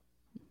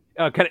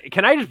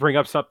 Can I just bring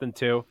up something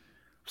too?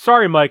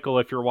 Sorry, Michael,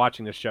 if you're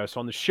watching this show. So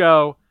on the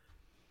show,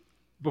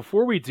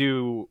 before we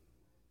do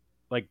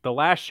the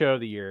last show of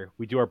the year,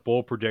 we do our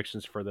bold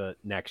predictions for the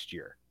next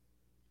year.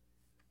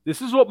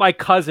 This is what my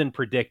cousin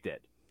predicted,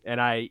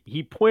 and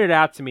he pointed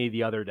out to me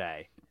the other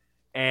day,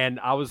 and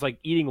I was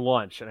eating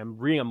lunch, and I'm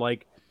reading. I'm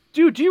like,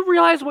 dude, do you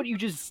realize what you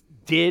just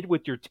did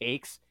with your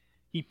takes?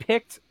 He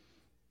picked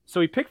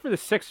for the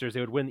Sixers,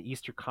 they would win the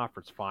Eastern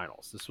Conference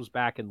Finals. This was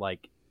back in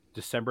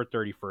December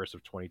 31st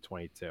of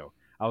 2022.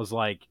 I was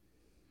like,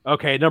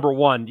 okay, number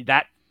one,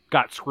 that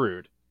got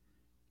screwed.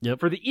 Yep.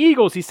 For the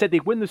Eagles, he said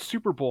they'd win the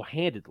Super Bowl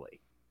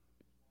handedly.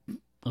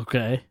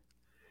 Okay.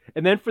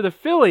 And then for the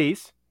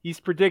Phillies,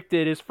 he's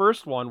predicted his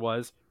first one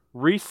was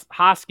Reese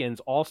Hoskins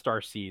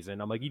All-Star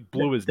season. I'm like, he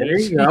blew his knee. There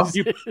you go.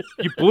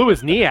 You blew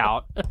his knee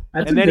out.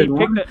 And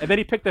then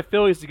he picked the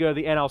Phillies to go to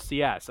the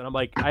NLCS. And I'm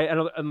like,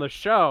 on the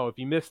show, if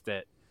you missed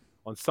it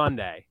on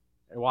Sunday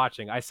and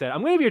watching, I said,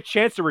 I'm going to give you a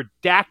chance to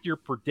redact your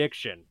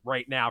prediction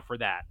right now for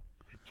that.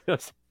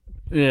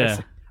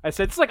 Yeah. I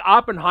said, it's like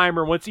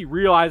Oppenheimer once he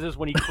realizes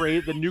when he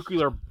created the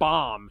nuclear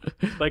bomb,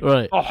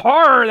 right. a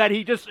horror that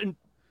he just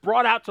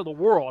brought out to the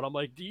world. I'm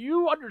like, do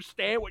you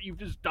understand what you've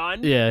just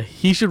done? Yeah,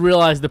 he should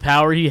realize the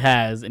power he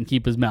has and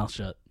keep his mouth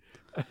shut.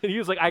 And he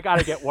was like, I got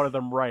to get one of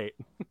them right.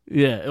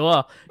 Yeah,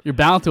 well, you're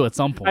bound to at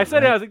some point. I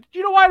said, right? I was like, do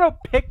you know why I don't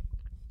pick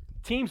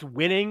teams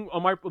winning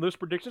on those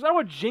predictions? I don't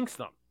want to jinx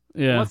them.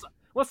 Yeah.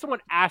 Unless someone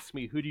asks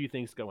me, who do you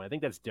think's going? I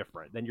think that's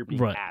different than you're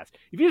being right. asked.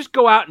 If you just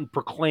go out and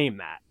proclaim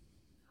that,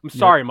 I'm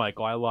sorry,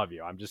 Michael. I love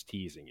you. I'm just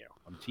teasing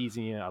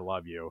you. I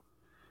love you,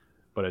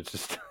 but it's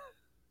just.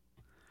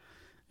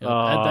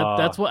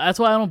 That's why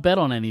I don't bet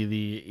on any of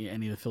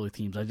the Philly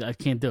teams. I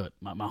can't do it.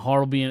 My heart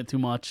will be in it too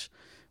much.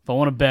 If I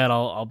want to bet,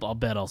 I'll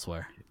bet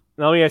elsewhere.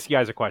 Now, let me ask you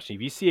guys a question.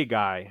 If you see a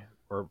guy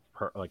or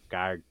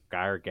guy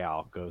or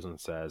gal goes and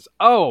says,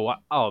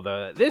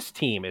 this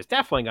team is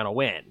definitely going to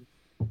win,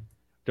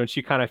 don't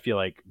you kind of feel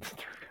like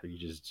you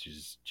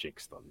just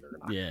jinx them? They're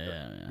not.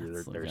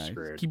 Yeah. They're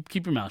screwed.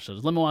 Keep your mouth shut.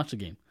 Just let me watch the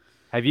game.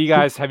 Have you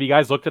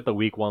guys looked at the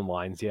week 1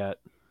 lines yet?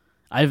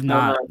 I have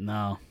not.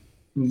 No.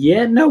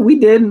 Yeah, no, we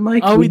did,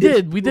 Mike. Oh, we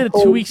did. We did it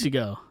 2 weeks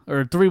ago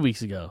or 3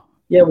 weeks ago.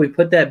 Yeah, we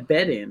put that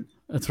bet in.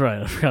 That's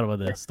right. I forgot about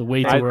this. The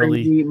way too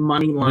early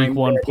money line week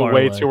 1 Way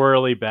parlay. too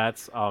early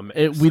bets.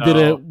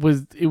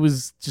 It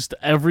was just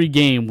every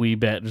game we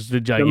bet just a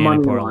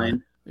gigantic parlay.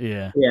 Line.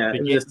 Yeah. Yeah.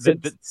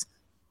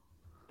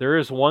 There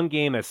is one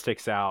game that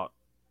sticks out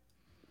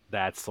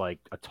that's like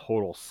a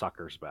total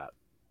sucker's bet.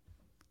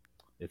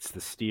 It's the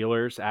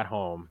Steelers at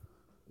home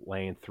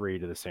laying 3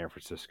 to the San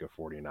Francisco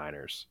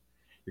 49ers.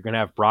 You're going to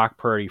have Brock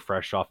Purdy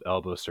fresh off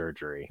elbow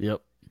surgery.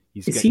 Yep.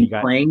 Is he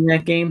playing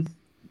that game?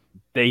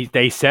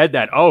 They said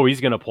that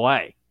he's going to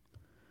play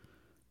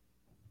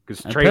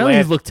because Trey Apparently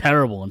Lance he's looked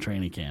terrible in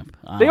training camp.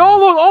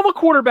 all the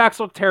quarterbacks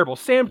look terrible.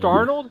 Sam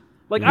Darnold,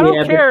 like I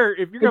don't care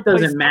if you're going to play.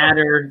 It doesn't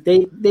matter.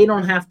 They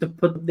don't have to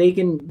put. They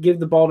can give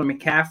the ball to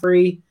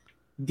McCaffrey,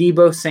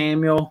 Debo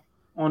Samuel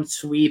on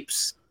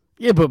sweeps.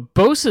 Yeah, but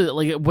Bosa,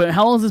 like,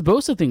 how long is this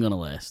Bosa thing gonna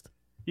last?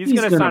 He's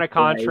going to sign a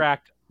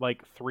contract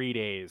like 3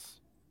 days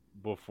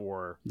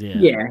before.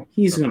 Yeah,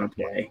 he's going to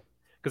play.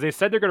 Because they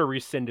said they're going to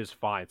rescind his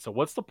fine. So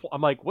what's the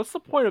I'm like, what's the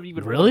point of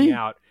even really holding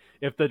out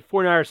if the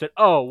 49ers said,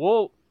 oh,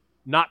 we'll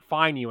not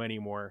fine you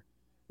anymore,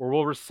 or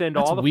we'll rescind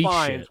all the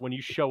fines when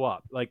you show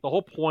up? Like, the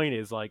whole point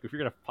is, like, if you're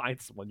going to fine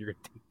someone, you're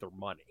going to take their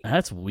money.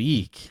 That's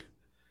weak.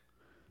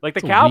 Like,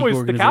 the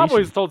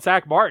Cowboys told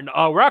Zach Martin,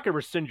 oh, we're not going to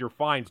rescind your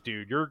fines,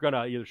 dude. You're going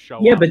to either show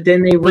up. Yeah, but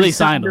then they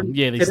signed him.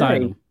 Yeah, they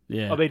signed him.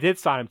 Yeah. Oh, they did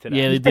sign him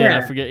today. Yeah, they did.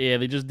 I forget. Yeah,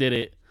 they just did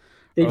it.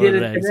 They did it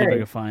today. See if I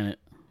can find it.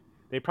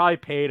 They probably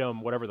paid him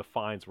whatever the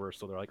fines were,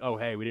 so they're like, oh,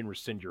 hey, we didn't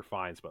rescind your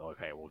fines, but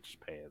okay, we'll just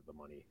pay the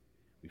money.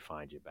 We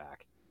fined you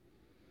back.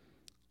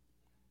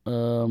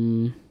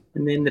 And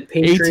then the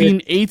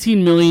Patriots...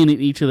 18 million in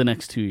each of the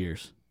next 2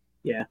 years.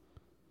 Yeah.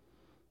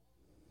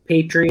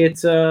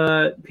 Patriots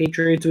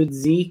with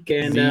Zeke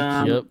and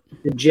the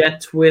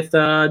Jets with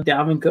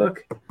Dalvin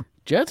Cook.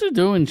 Jets are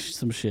doing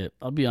some shit.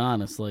 I'll be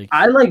honest. Like,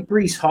 I like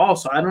Breece Hall,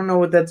 so I don't know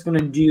what that's going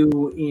to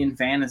do in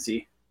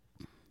fantasy.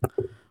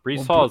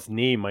 Breece Hall's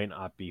knee might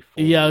not be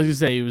full. Yeah, I was going to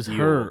say he was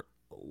hurt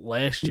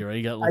last year. Right?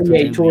 He got like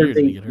he tore his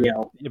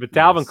ACL. Yeah, but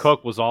Dalvin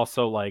Cook was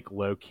also like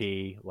low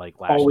key, like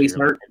last always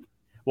year. Hurt.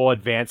 Well,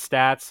 advanced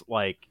stats,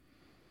 like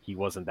he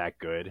wasn't that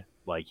good.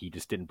 Like he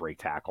just didn't break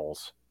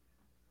tackles.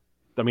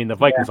 I mean, the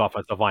Vikings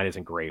offensive line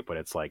isn't great, but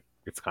it's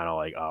kind of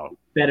like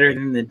better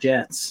than the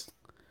Jets.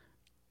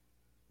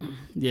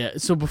 Yeah.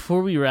 So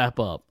before we wrap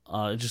up,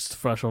 just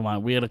fresh on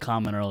mind, we had a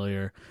comment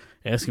earlier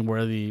asking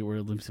where let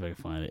me see if I can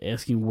find it.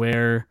 Asking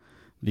where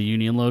the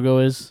Union logo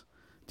is.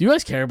 Do you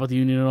guys care about the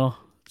Union at all?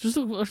 Just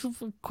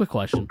a quick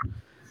question.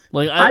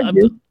 Like I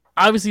do.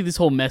 Obviously, this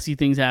whole Messi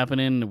thing's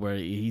happening where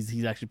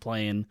he's actually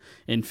playing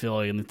in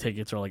Philly and the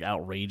tickets are like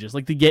outrageous.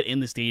 Like to get in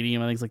the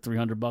stadium, I think it's like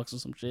 $300 or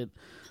some shit.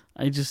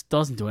 It just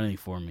doesn't do anything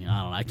for me.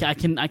 I don't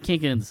know. I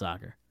can't get into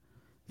soccer.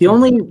 The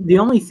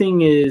only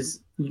thing is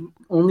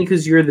only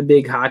because you're the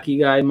big hockey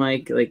guy,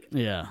 Mike. Like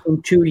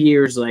in 2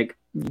 years, like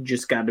you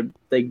just got to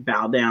like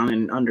bow down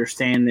and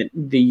understand that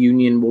the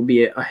Union will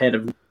be ahead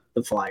of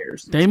the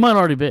Flyers. They might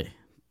already be.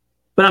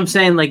 But I'm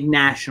saying like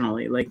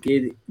nationally, like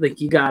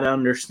you got to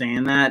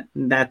understand that.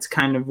 And that's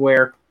kind of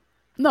where.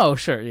 No,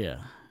 sure, yeah.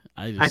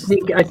 I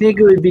think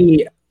it would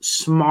be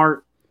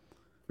smart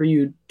for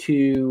you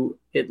to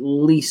at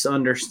least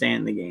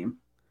understand the game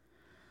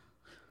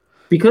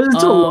because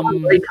it's a lot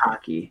like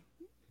hockey.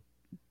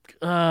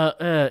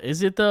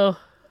 Is it though?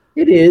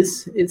 It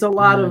is. It's a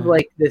lot of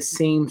like the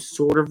same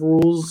sort of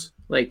rules,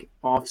 like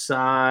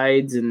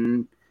offsides,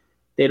 and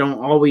they don't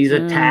always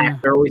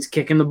attack. They're always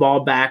kicking the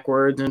ball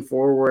backwards and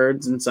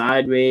forwards and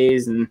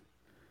sideways. And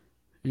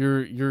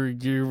you're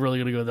really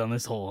gonna go down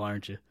this hole,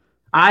 aren't you?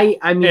 I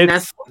mean,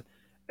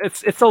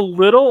 it's a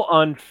little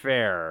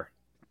unfair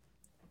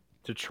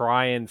to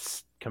try and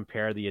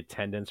compare the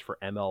attendance for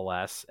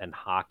MLS and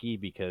hockey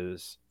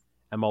because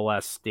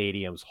MLS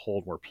stadiums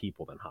hold more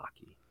people than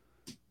hockey.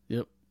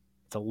 Yep.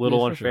 It's a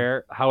little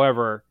unfair. Sure.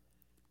 However,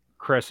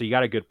 Chris, you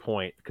got a good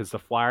point because the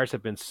Flyers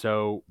have been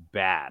so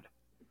bad.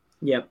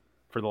 Yep.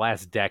 For the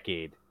last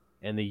decade,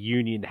 and the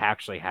Union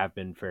actually have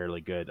been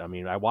fairly good. I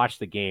mean, I watched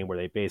the game where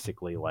they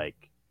basically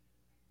like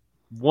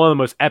one of the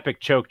most epic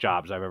choke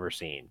jobs I've ever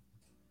seen.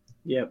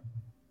 Yep.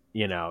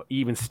 You know,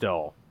 even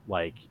still,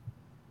 like.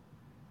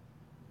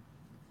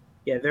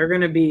 Yeah, they're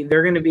gonna be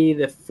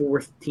the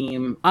fourth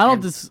team. I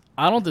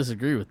don't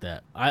disagree with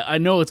that. I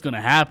know it's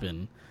gonna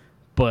happen,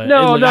 but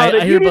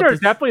the Union are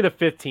definitely the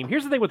fifth team.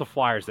 Here's the thing with the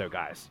Flyers, though,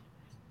 guys.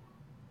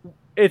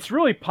 It's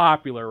really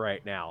popular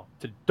right now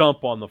to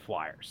dump on the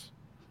Flyers.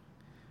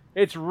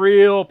 It's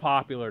real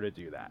popular to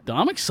do that.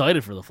 I'm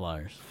excited for the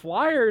Flyers.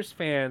 Flyers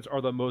fans are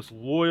the most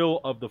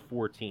loyal of the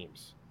four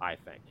teams, I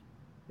think,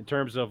 in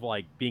terms of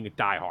like being a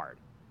diehard.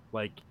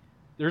 Like,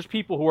 there's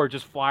people who are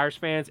just Flyers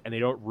fans and they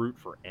don't root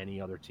for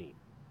any other team.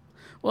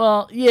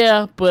 Well,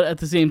 yeah, but at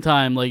the same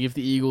time, like if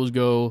the Eagles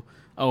go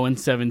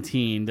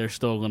 0-17, they're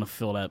still going to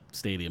fill that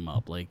stadium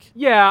up. Like,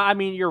 yeah, I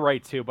mean you're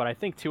right too, but I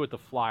think too with the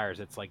Flyers,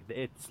 it's like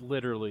it's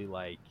literally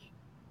like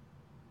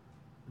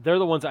they're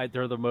the ones.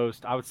 They're the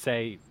most. I would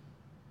say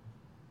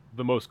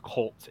the most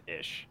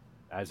cult-ish,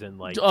 as in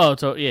like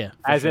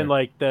in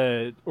like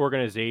the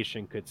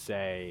organization could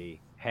say,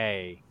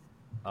 hey,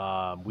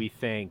 we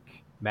think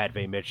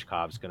Matvei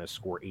Michkov's going to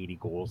score 80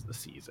 goals this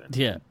season.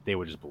 Yeah. They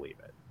would just believe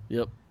it.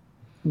 Yep.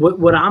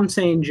 What I'm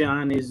saying,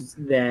 John, is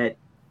that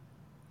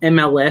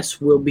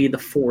MLS will be the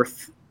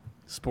fourth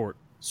sport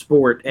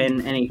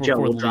and NHL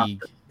will drop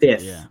the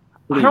fifth. Yeah.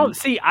 I don't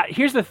see.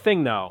 Here's the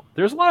thing, though.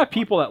 There's a lot of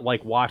people that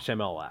like watch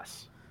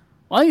MLS.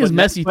 Well, I think this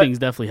Messi thing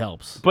definitely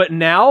helps. But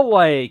now,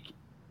 like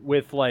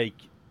with like,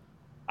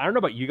 I don't know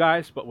about you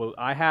guys, but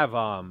I have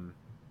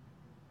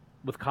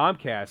with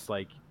Comcast,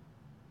 like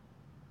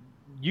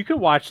you can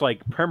watch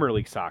like Premier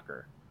League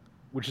soccer,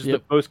 which is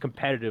Yep. the most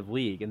competitive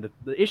league, and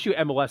the issue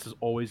MLS is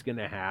always going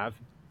to have,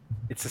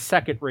 it's a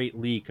second-rate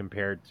league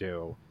compared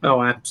to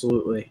Oh,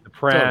 absolutely. the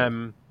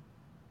Prem,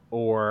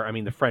 or I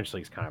mean, the French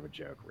league's kind of a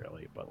joke,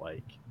 really, but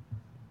like,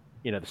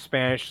 you know, the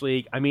Spanish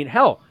league. I mean,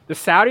 hell, the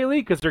Saudi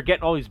league, because they're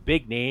getting all these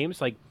big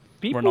names. Like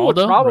people Ronaldo,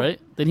 would probably,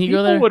 right? Didn't he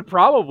go there? People would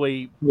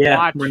probably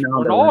watch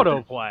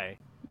Ronaldo play.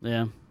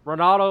 Yeah.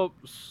 Ronaldo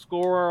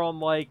score on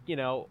like, you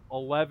know,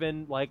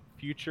 11 like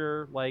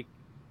future like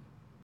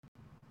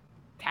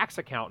tax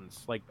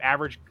accountants, like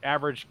average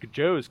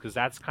Joes, because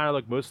that's kind of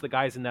like most of the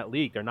guys in that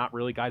league. They're not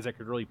really guys that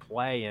could really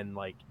play in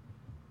like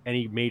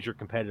any major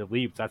competitive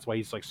leagues. That's why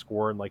he's like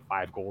scoring like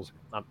 5 goals.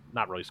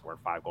 Not really scoring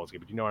 5 goals,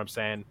 but you know what I'm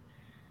saying?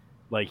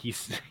 Like he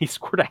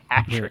scored a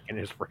hat trick in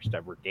his first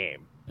ever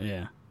game.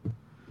 Yeah.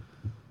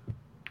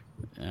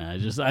 I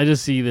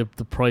just see the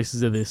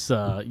prices of this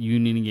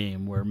Union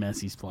game where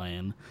Messi's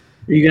playing.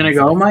 Are you gonna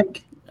go,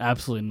 Mike?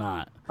 Absolutely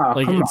not. Oh,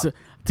 like come it's on.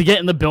 To get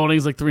in the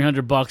building's like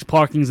 $300.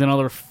 Parking's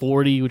another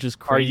 $40, which is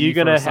crazy. Are you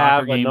gonna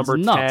have a game.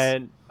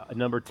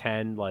 number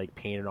 10 like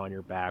painted on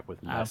your back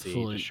with Messi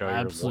to show your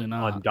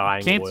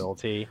undying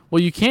loyalty?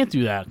 Well, you can't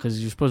do that because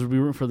you're supposed to be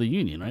rooting for the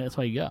Union, right? That's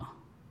why you go.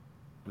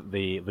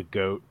 The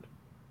GOAT,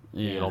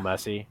 Lionel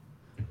Messi.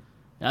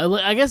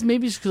 I guess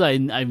maybe it's because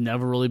I've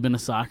never really been a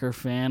soccer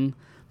fan.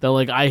 That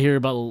like I hear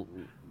about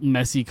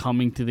Messi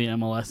coming to the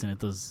MLS and it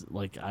does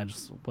like I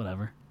just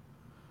whatever.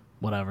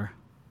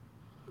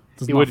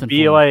 It would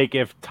be like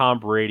if Tom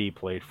Brady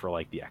played for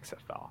like the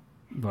XFL.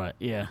 Right.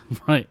 Yeah.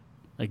 Right.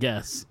 I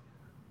guess.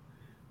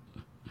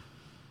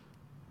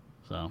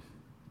 So.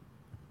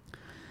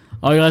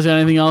 Oh, you guys got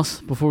anything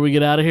else before we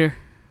get out of here?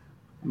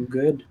 I'm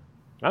good.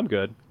 I'm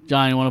good.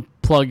 John, you want to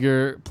plug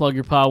your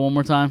pod one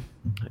more time?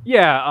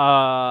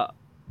 Yeah.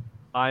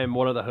 I am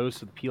one of the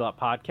hosts of the P-Lot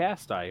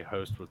podcast. I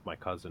host with my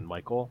cousin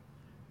Michael.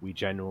 We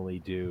generally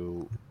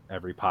do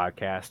every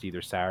podcast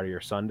either Saturday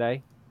or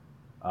Sunday.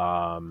 You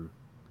can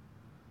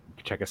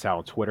check us out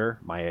on Twitter.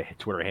 My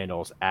Twitter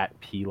handle is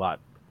 @P-Lot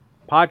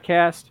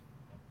Podcast.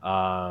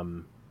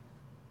 I'm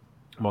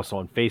also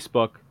on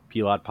Facebook,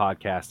 P-Lot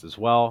Podcast as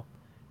well.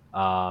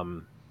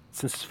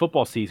 Since it's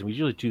football season, we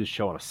usually do the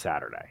show on a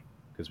Saturday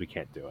because we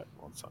can't do it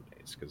on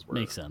Sundays because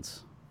makes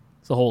sense.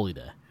 It's a holy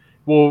day.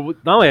 Well,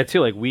 not only that too.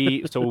 Like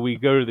we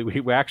go to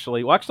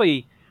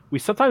we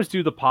sometimes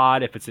do the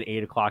pod if it's an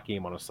 8:00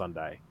 game on a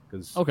Sunday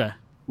because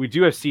we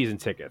do have season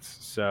tickets.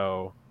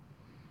 So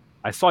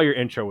I saw your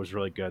intro was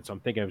really good, so I'm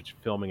thinking of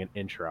filming an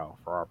intro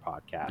for our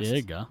podcast. There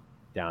you go.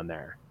 Down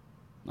there.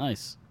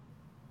 Nice.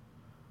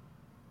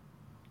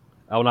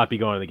 I will not be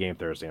going to the game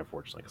Thursday,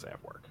 unfortunately, because I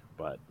have work.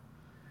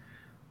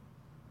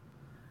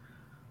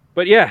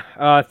 But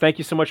yeah, thank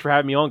you so much for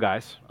having me on,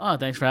 guys. Oh,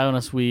 thanks for having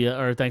us.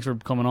 Thanks for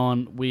coming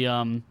on. We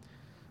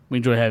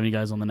enjoy having you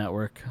guys on the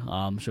network.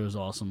 Show is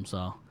awesome,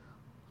 so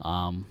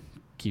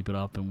keep it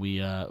up. And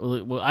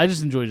I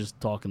just enjoy just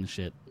talking the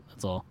shit.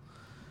 That's all.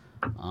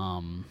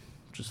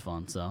 Just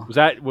fun. So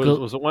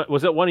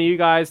was it one of you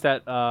guys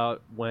that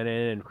went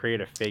in and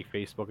created a fake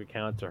Facebook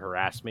account to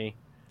harass me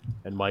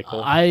and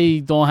Michael?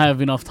 I don't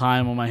have enough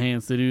time on my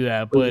hands to do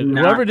that, but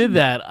whoever did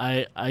that,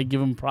 I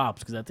give him props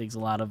because that takes a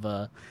lot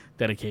of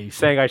dedication.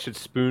 Saying I should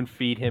spoon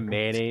feed him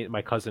mayonnaise,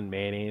 my cousin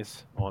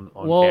mayonnaise on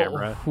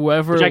camera.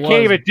 Whoever, which I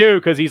can't even do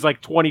because he's like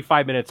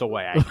 25 minutes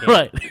away. I can't.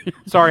 Right.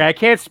 Sorry, I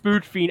can't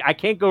spoon feed. I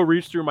can't go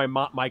reach through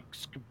my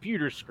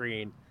computer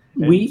screen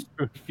and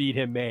spoon feed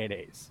him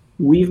mayonnaise.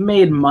 We've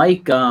made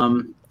Mike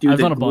do I've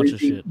done a bunch of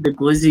shit. The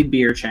Glizzy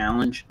beer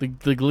challenge. The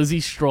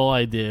Glizzy straw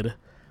I did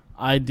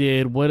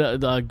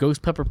the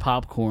ghost pepper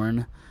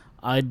popcorn.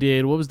 I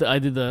did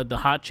the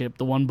hot chip,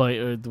 the one bite,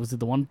 or was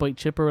it the one bite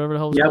chip or whatever the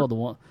hell it was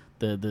called?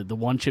 The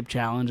one chip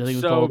challenge, I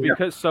think it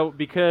was called.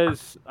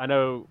 Because I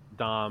know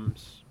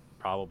Dom's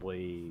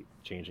probably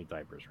changing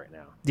diapers right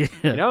now. Yeah.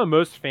 You know,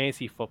 most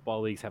fantasy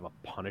football leagues have a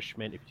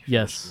punishment if you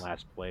finish in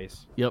last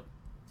place. Yep.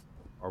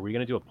 Are we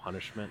gonna do a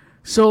punishment?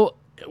 So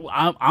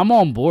I'm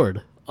on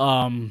board.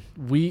 I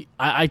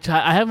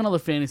have another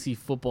fantasy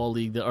football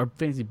league or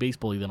fantasy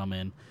baseball league that I'm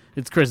in.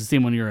 It's Chris, the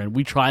same one you're in.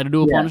 We try to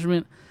do a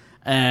punishment,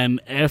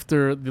 and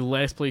after the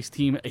last place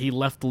team, he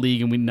left the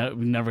league, and we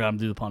never got him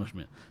to do the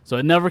punishment. So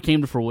it never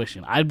came to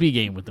fruition. I'd be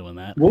game with doing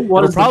that.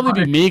 It'll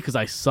probably be me because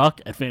I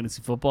suck at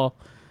fantasy football.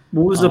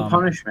 What was the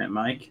punishment,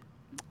 Mike?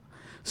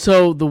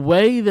 So the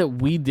way that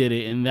we did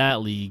it in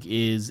that league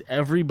is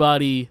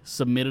everybody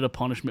submitted a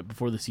punishment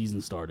before the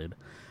season started.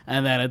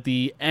 And then at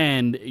the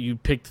end, you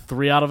picked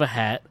 3 out of a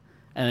hat,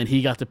 and then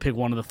he got to pick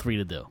one of the 3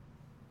 to do.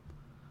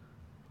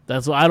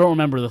 That's why I don't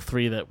remember the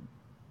 3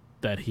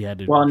 that he had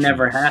to do. Well, it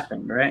never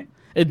happened, right?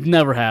 It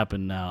never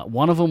happened, no.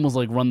 One of them was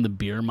like run the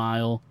beer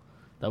mile.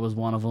 That was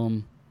one of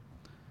them.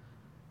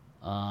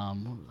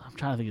 I'm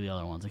trying to think of the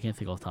other ones. I can't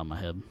think off the top of my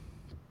head.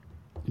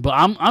 But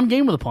I'm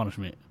game with a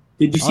punishment.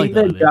 Did you see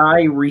the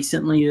guy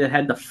recently that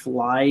had to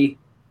fly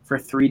for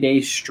 3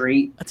 days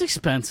straight? That's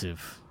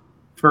expensive.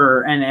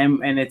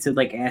 And it said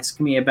like ask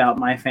me about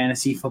my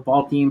fantasy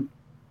football team.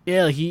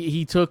 Yeah,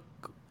 he took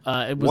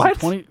It was What?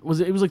 20. It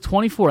was like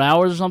 24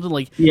 hours or something.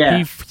 Like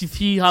Yeah.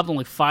 he hopped on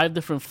like 5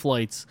 different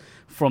flights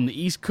from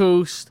the East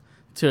Coast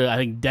to I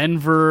think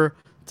Denver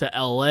to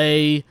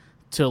L.A.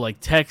 to like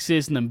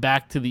Texas and then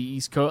back to the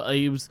East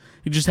Coast.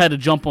 He just had to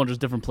jump on just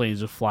different planes,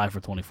 just fly for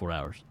 24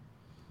 hours.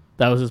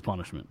 That was his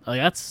punishment. Like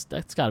that's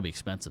got to be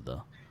expensive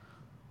though.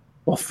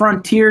 Well,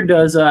 Frontier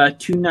does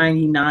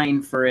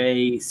 $299 for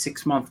a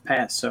 6-month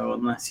pass. So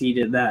unless he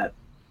did that,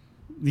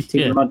 take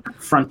him on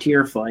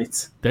Frontier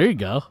flights. There you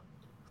go.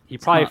 He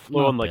probably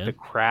flew on like the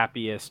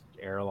crappiest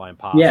airline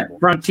possible. Yeah,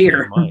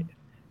 Frontier.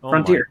 Oh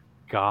Frontier.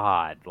 My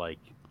God, like.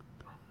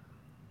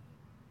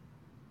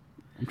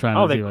 I'm trying.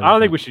 I don't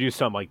think we should do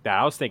something like that.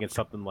 I was thinking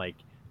something like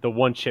the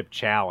one chip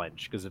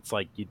challenge because it's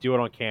like you do it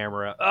on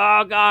camera.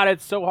 Oh God,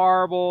 it's so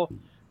horrible.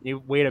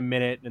 You wait a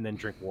minute and then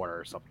drink water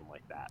or something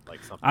like that.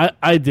 Like something.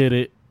 I did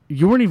it.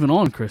 You weren't even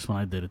on, Chris, when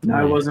I did it. No,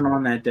 I wasn't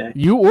on that day.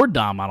 You or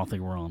Dom, I don't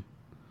think were on.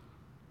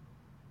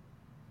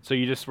 So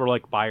you just were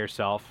like by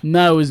yourself?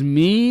 No, it was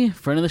me,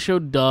 friend of the show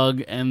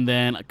Doug, and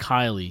then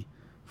Kylie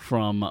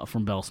from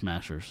Bell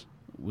Smashers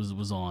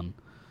was on.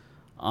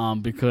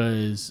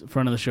 Because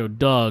friend of the show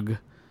Doug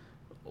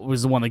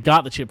was the one that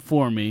got the chip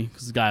for me,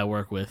 because the guy I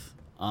work with.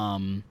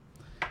 And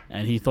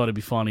he thought it'd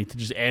be funny to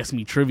just ask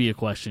me trivia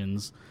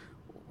questions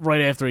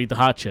right after I eat the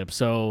hot chip.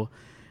 So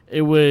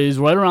it was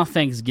right around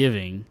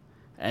Thanksgiving,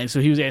 and so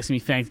he was asking me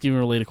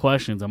Thanksgiving-related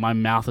questions, and my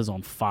mouth is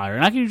on fire.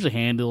 And I can usually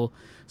handle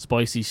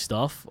spicy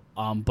stuff,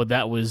 but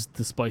that was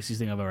the spiciest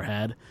thing I've ever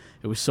had.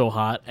 It was so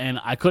hot, and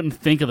I couldn't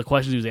think of the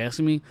questions he was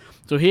asking me.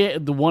 So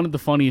one of the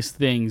funniest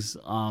things,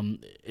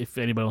 if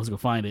anybody wants to go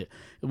find it,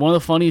 one of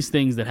the funniest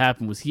things that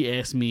happened was he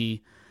asked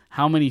me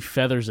how many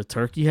feathers a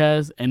turkey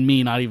has, and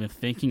me not even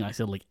thinking, I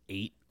said like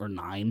 8 or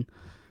 9.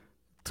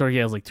 Turkey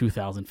has like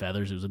 2,000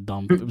 feathers. It was a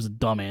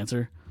dumb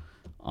answer.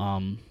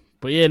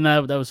 But yeah,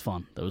 no, that was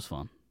fun. That was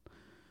fun.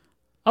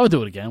 I would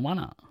do it again. Why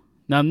not?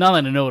 Now that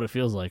I know what it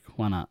feels like,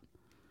 why not?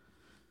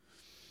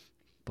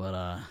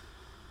 But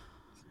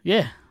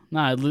yeah,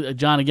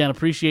 John, again,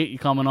 appreciate you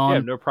coming on. Yeah,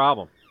 no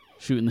problem.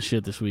 Shooting the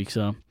shit this week.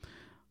 So,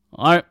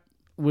 all right,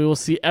 we will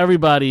see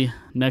everybody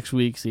next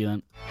week. See you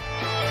then.